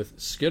with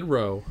Skid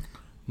Row,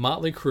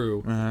 Motley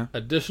Crue,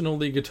 additional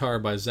lead guitar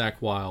by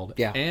Zakk Wylde,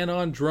 and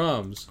on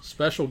drums,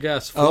 special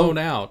guest flown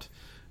out,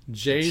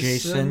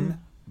 Jason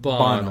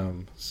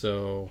Bonham.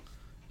 So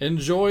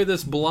enjoy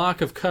this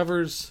block of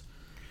covers,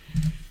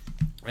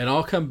 and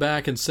I'll come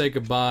back and say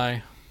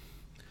goodbye.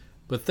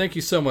 But thank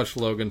you so much,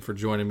 Logan, for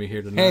joining me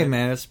here tonight. Hey,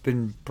 man, it's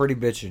been pretty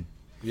bitchin'.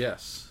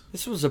 Yes.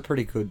 This was a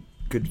pretty good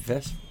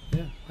festival.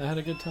 Yeah, I had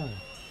a good time.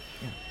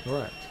 Yeah. All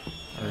right.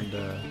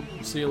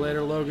 And see you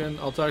later, Logan.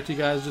 I'll talk to you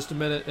guys in just a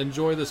minute.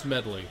 Enjoy this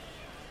medley.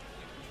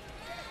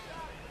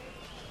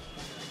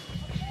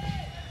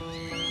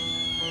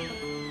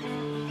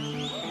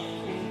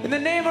 In the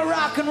name of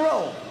rock and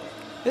roll,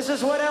 this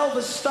is what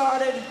Elvis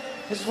started.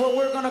 This is what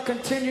we're gonna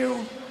continue.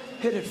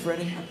 Hit it,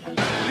 Freddie.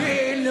 You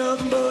ain't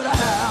nothing but a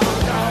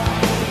hound dog.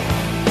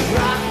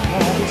 Rock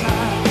all the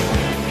time.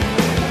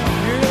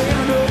 You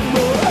ain't nothing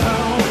but a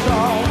hound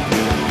dog.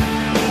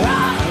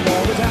 Rock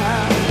all the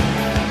time.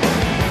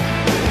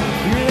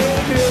 You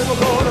ain't never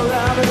gonna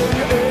ride it.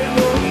 You ain't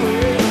no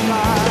friend of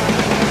mine.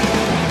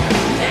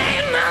 You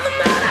ain't nothing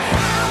but a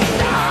hound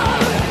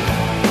dog.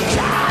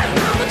 Time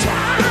all the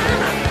time.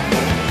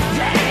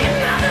 You ain't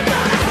nothing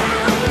but a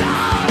hound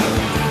dog.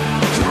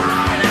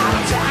 Time all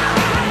the time.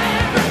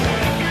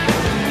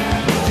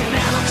 You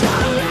never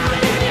gonna ride it.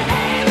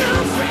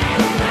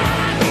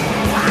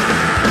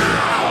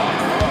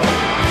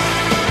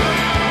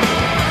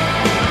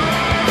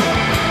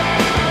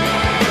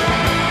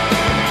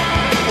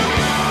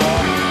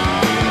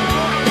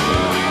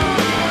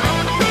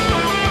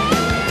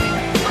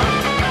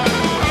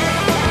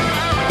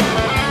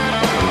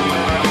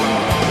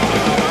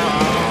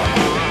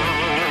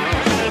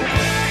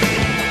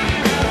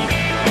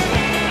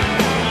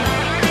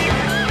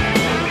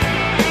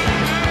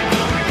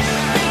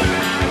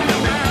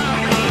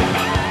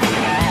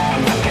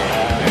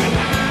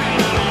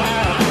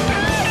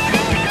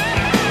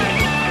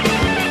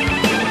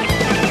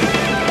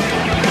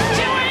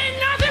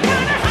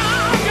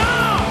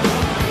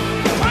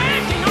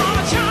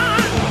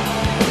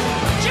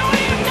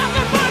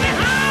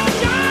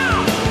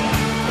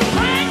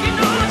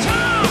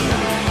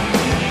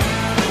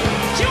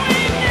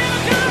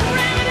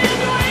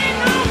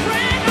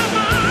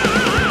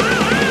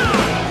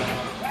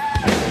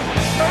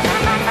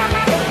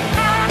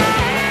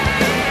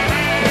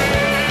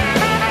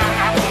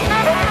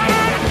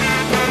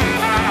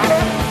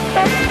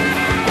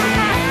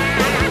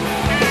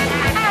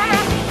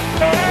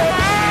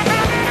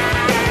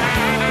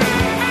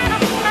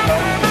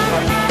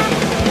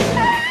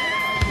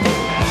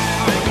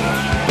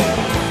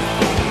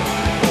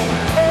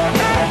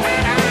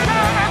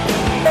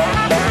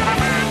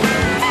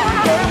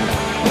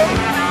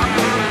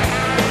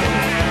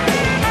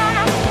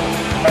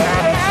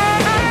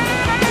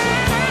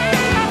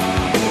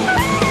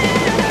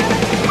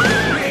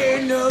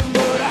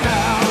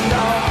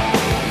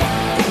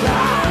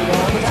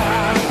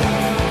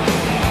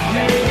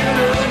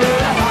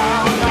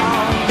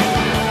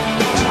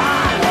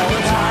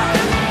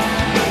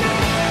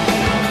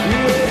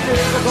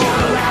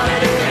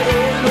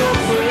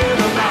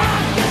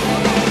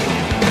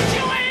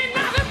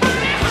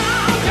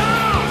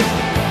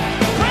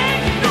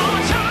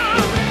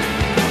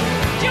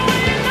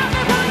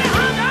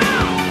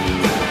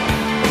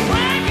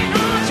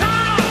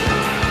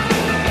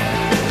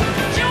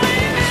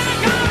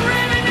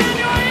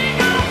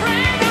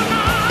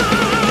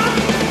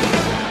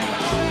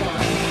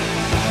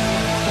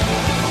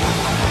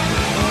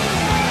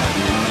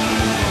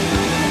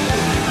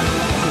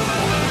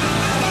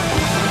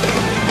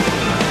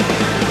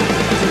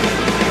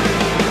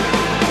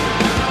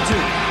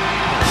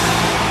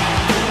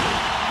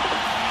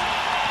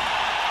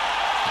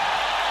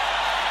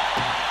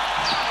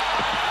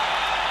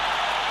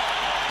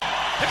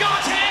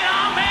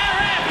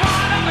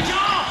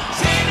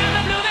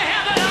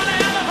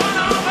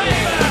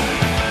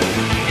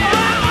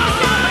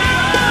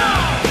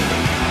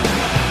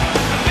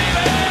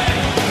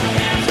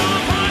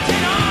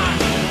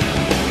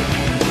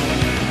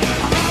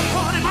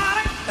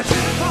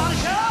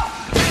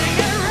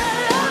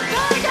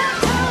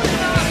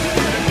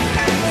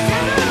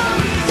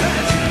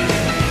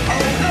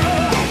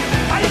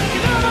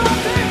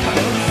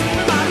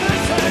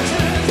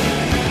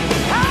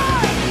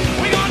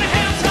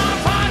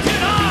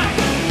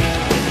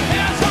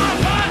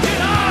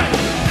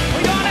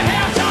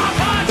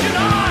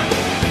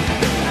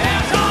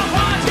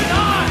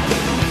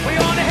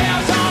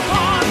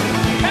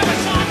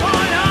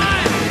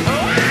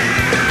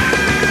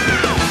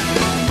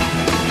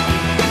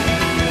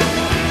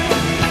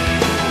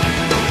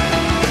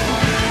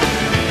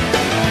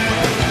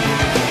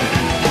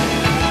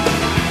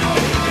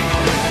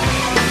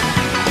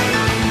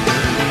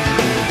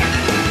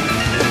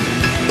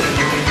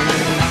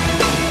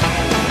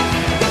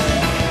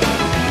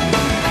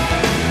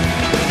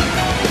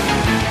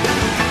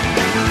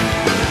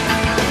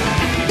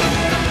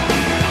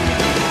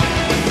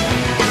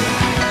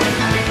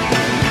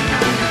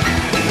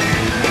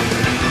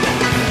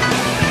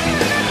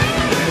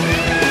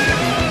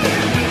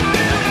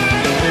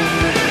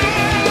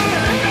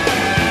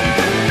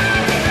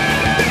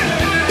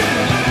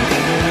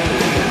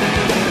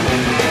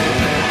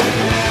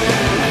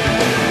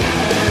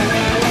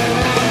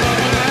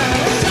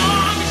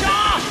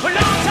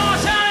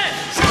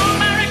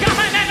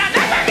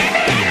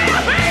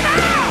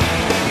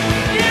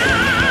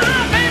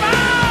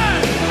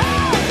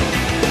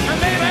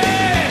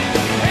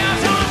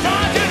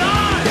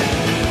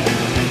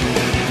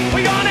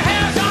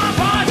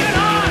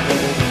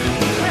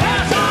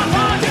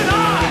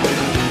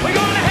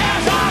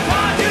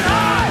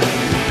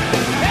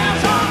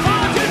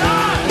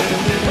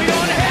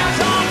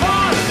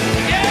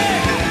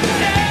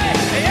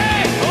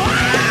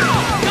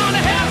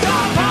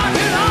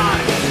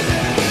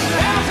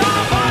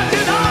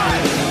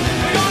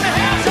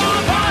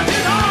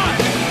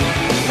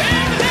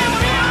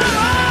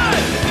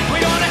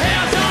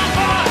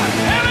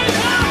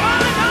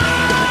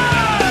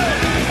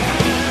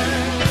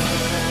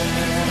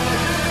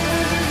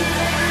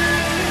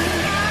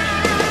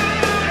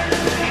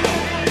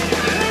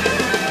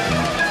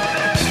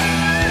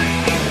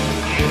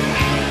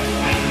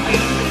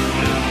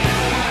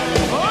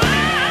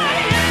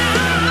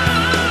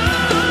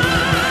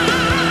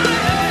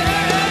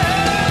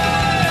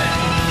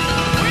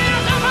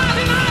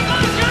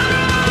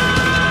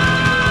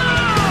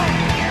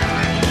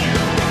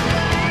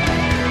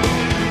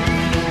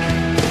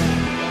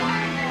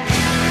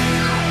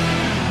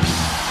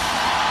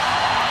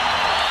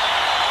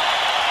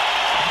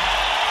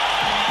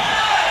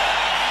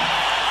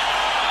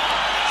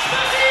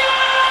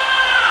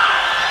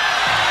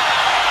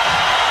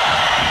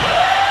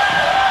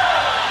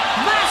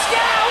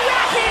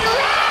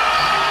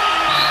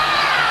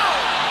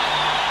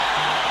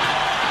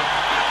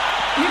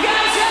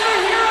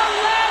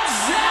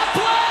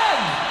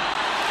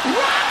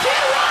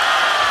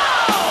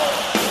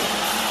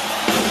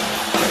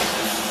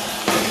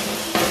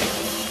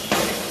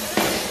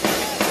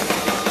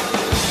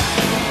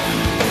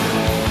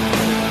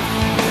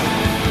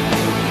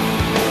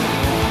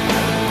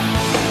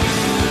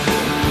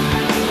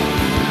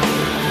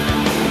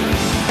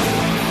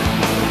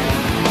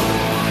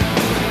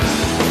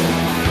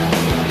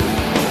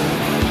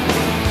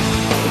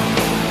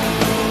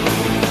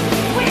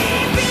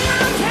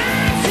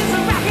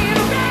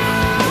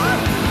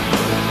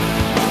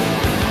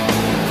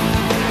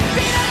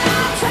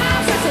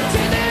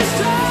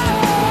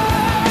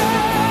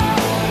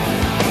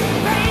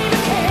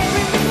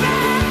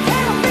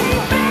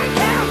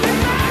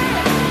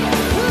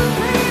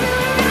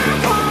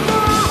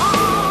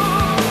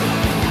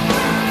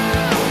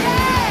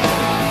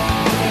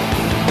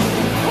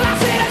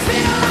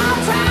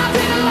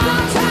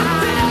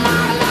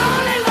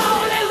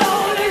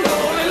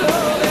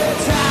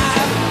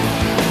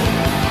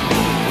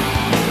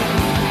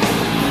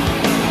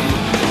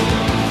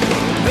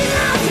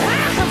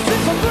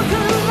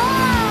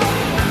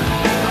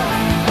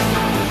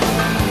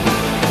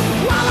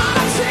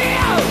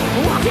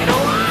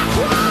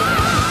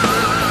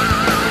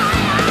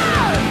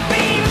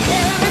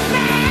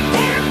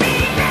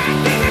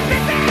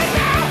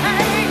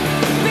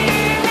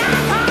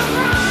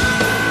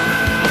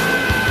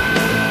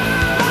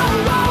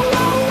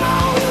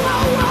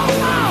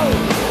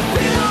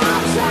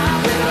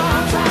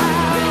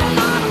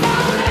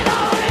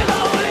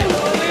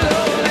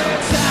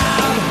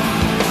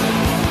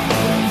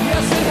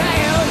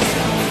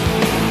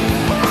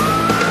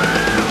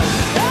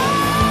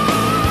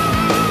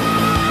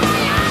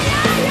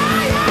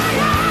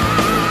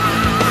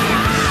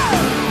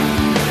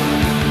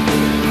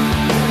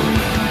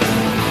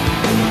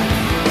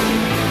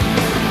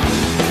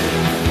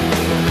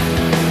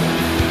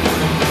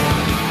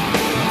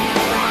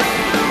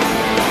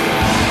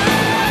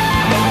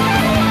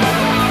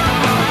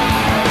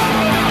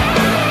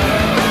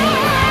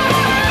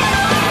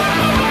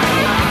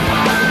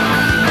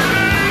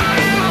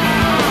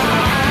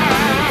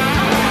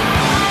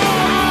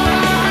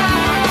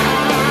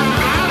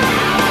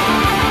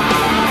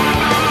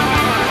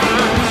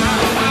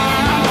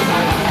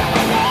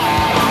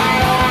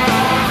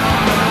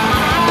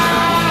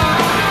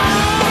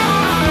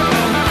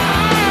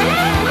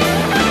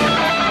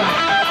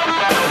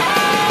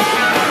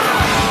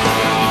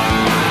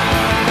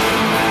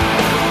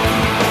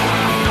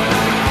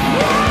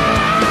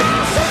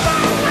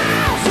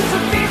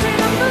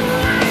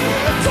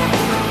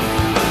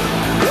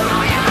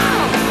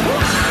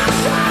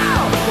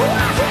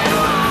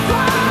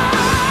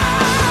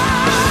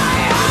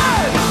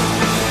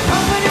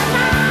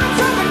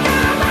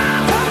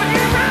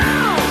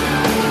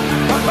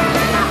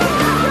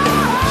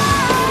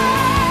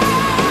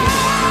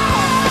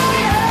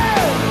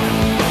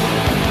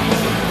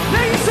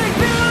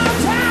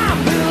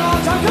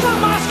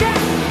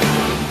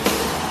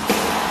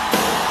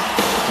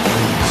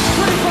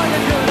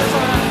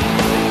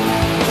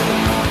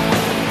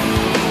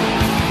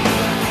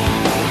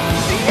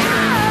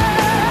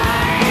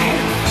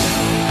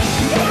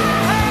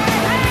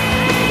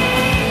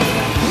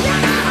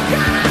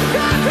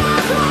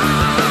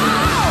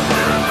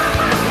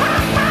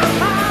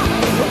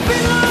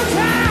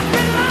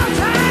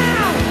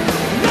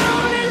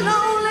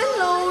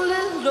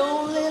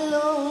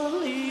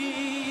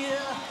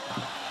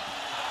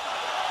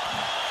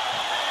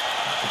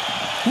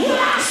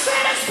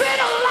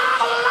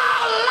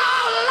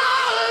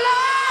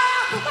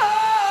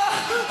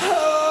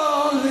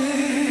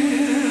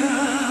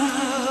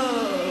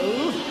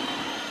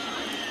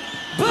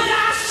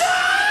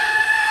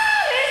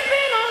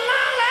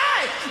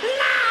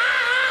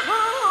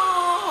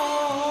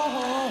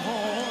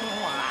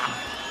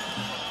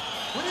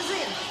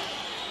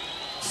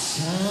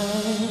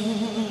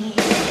 time.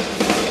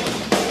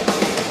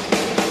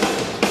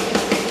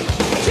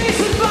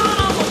 Jason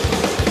Bonham.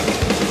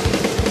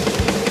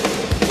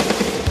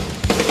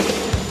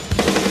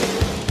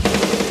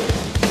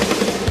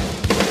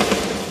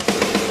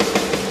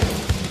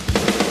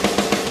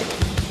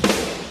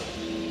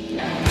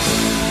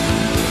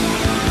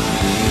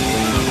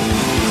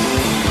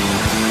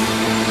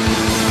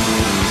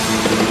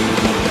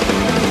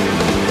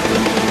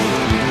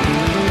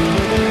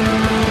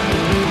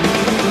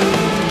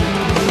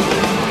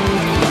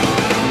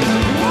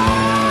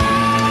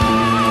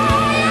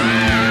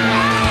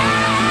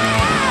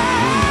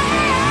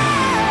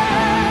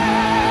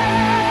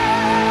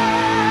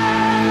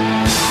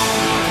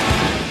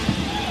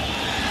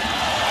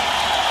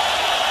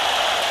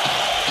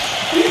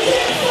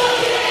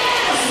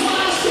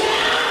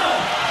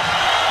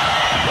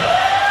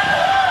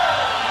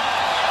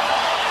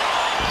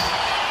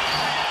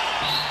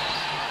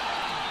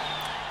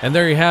 And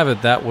there you have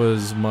it. That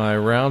was my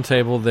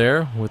roundtable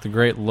there with the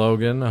great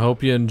Logan. I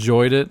hope you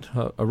enjoyed it.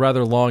 A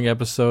rather long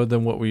episode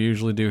than what we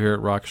usually do here at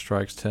Rock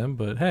Strikes 10,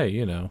 but hey,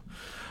 you know.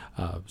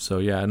 So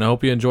yeah, and I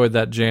hope you enjoyed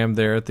that jam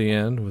there at the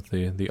end with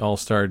the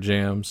All-Star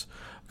Jams.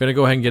 I'm going to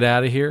go ahead and get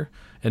out of here.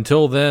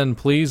 Until then,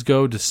 please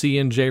go to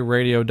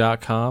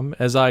cnjradio.com.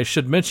 As I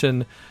should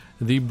mention,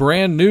 the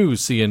brand new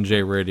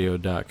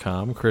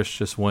cnjradio.com. Chris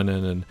just went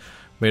in and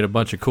made a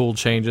bunch of cool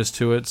changes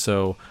to it,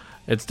 so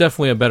it's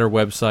definitely a better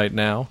website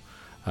now.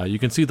 You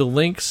can see the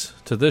links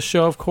to this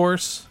show, of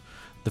course,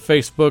 the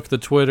Facebook, the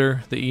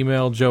Twitter, the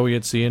email,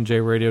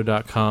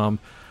 joey@cnjradio.com,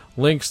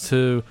 links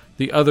to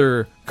the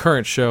other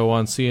current show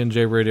on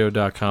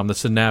cnjradio.com, The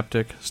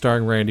Synaptic,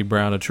 starring Randy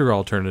Brown, a true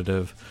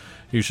alternative.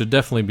 You should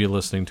definitely be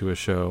listening to a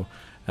show.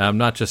 And I'm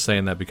not just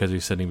saying that because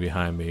he's sitting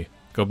behind me.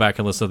 Go back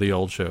and listen to the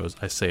old shows.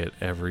 I say it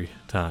every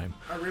time.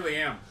 I really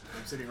am.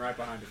 I'm sitting right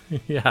behind him.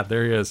 Yeah,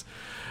 there he is.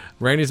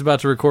 Randy's about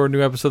to record a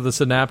new episode of The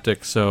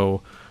Synaptic,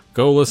 so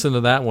go listen to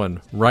that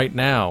one right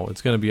now.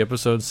 It's going to be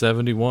episode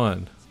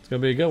 71. It's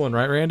going to be a good one,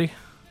 right, Randy?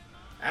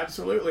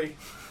 Absolutely.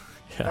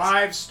 Yes.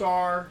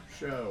 5-star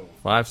show.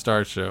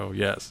 5-star show,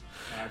 yes.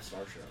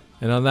 5-star show.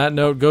 And on that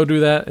note, go do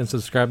that and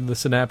subscribe to The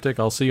Synaptic.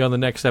 I'll see you on the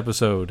next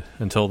episode.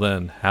 Until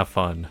then, have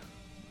fun.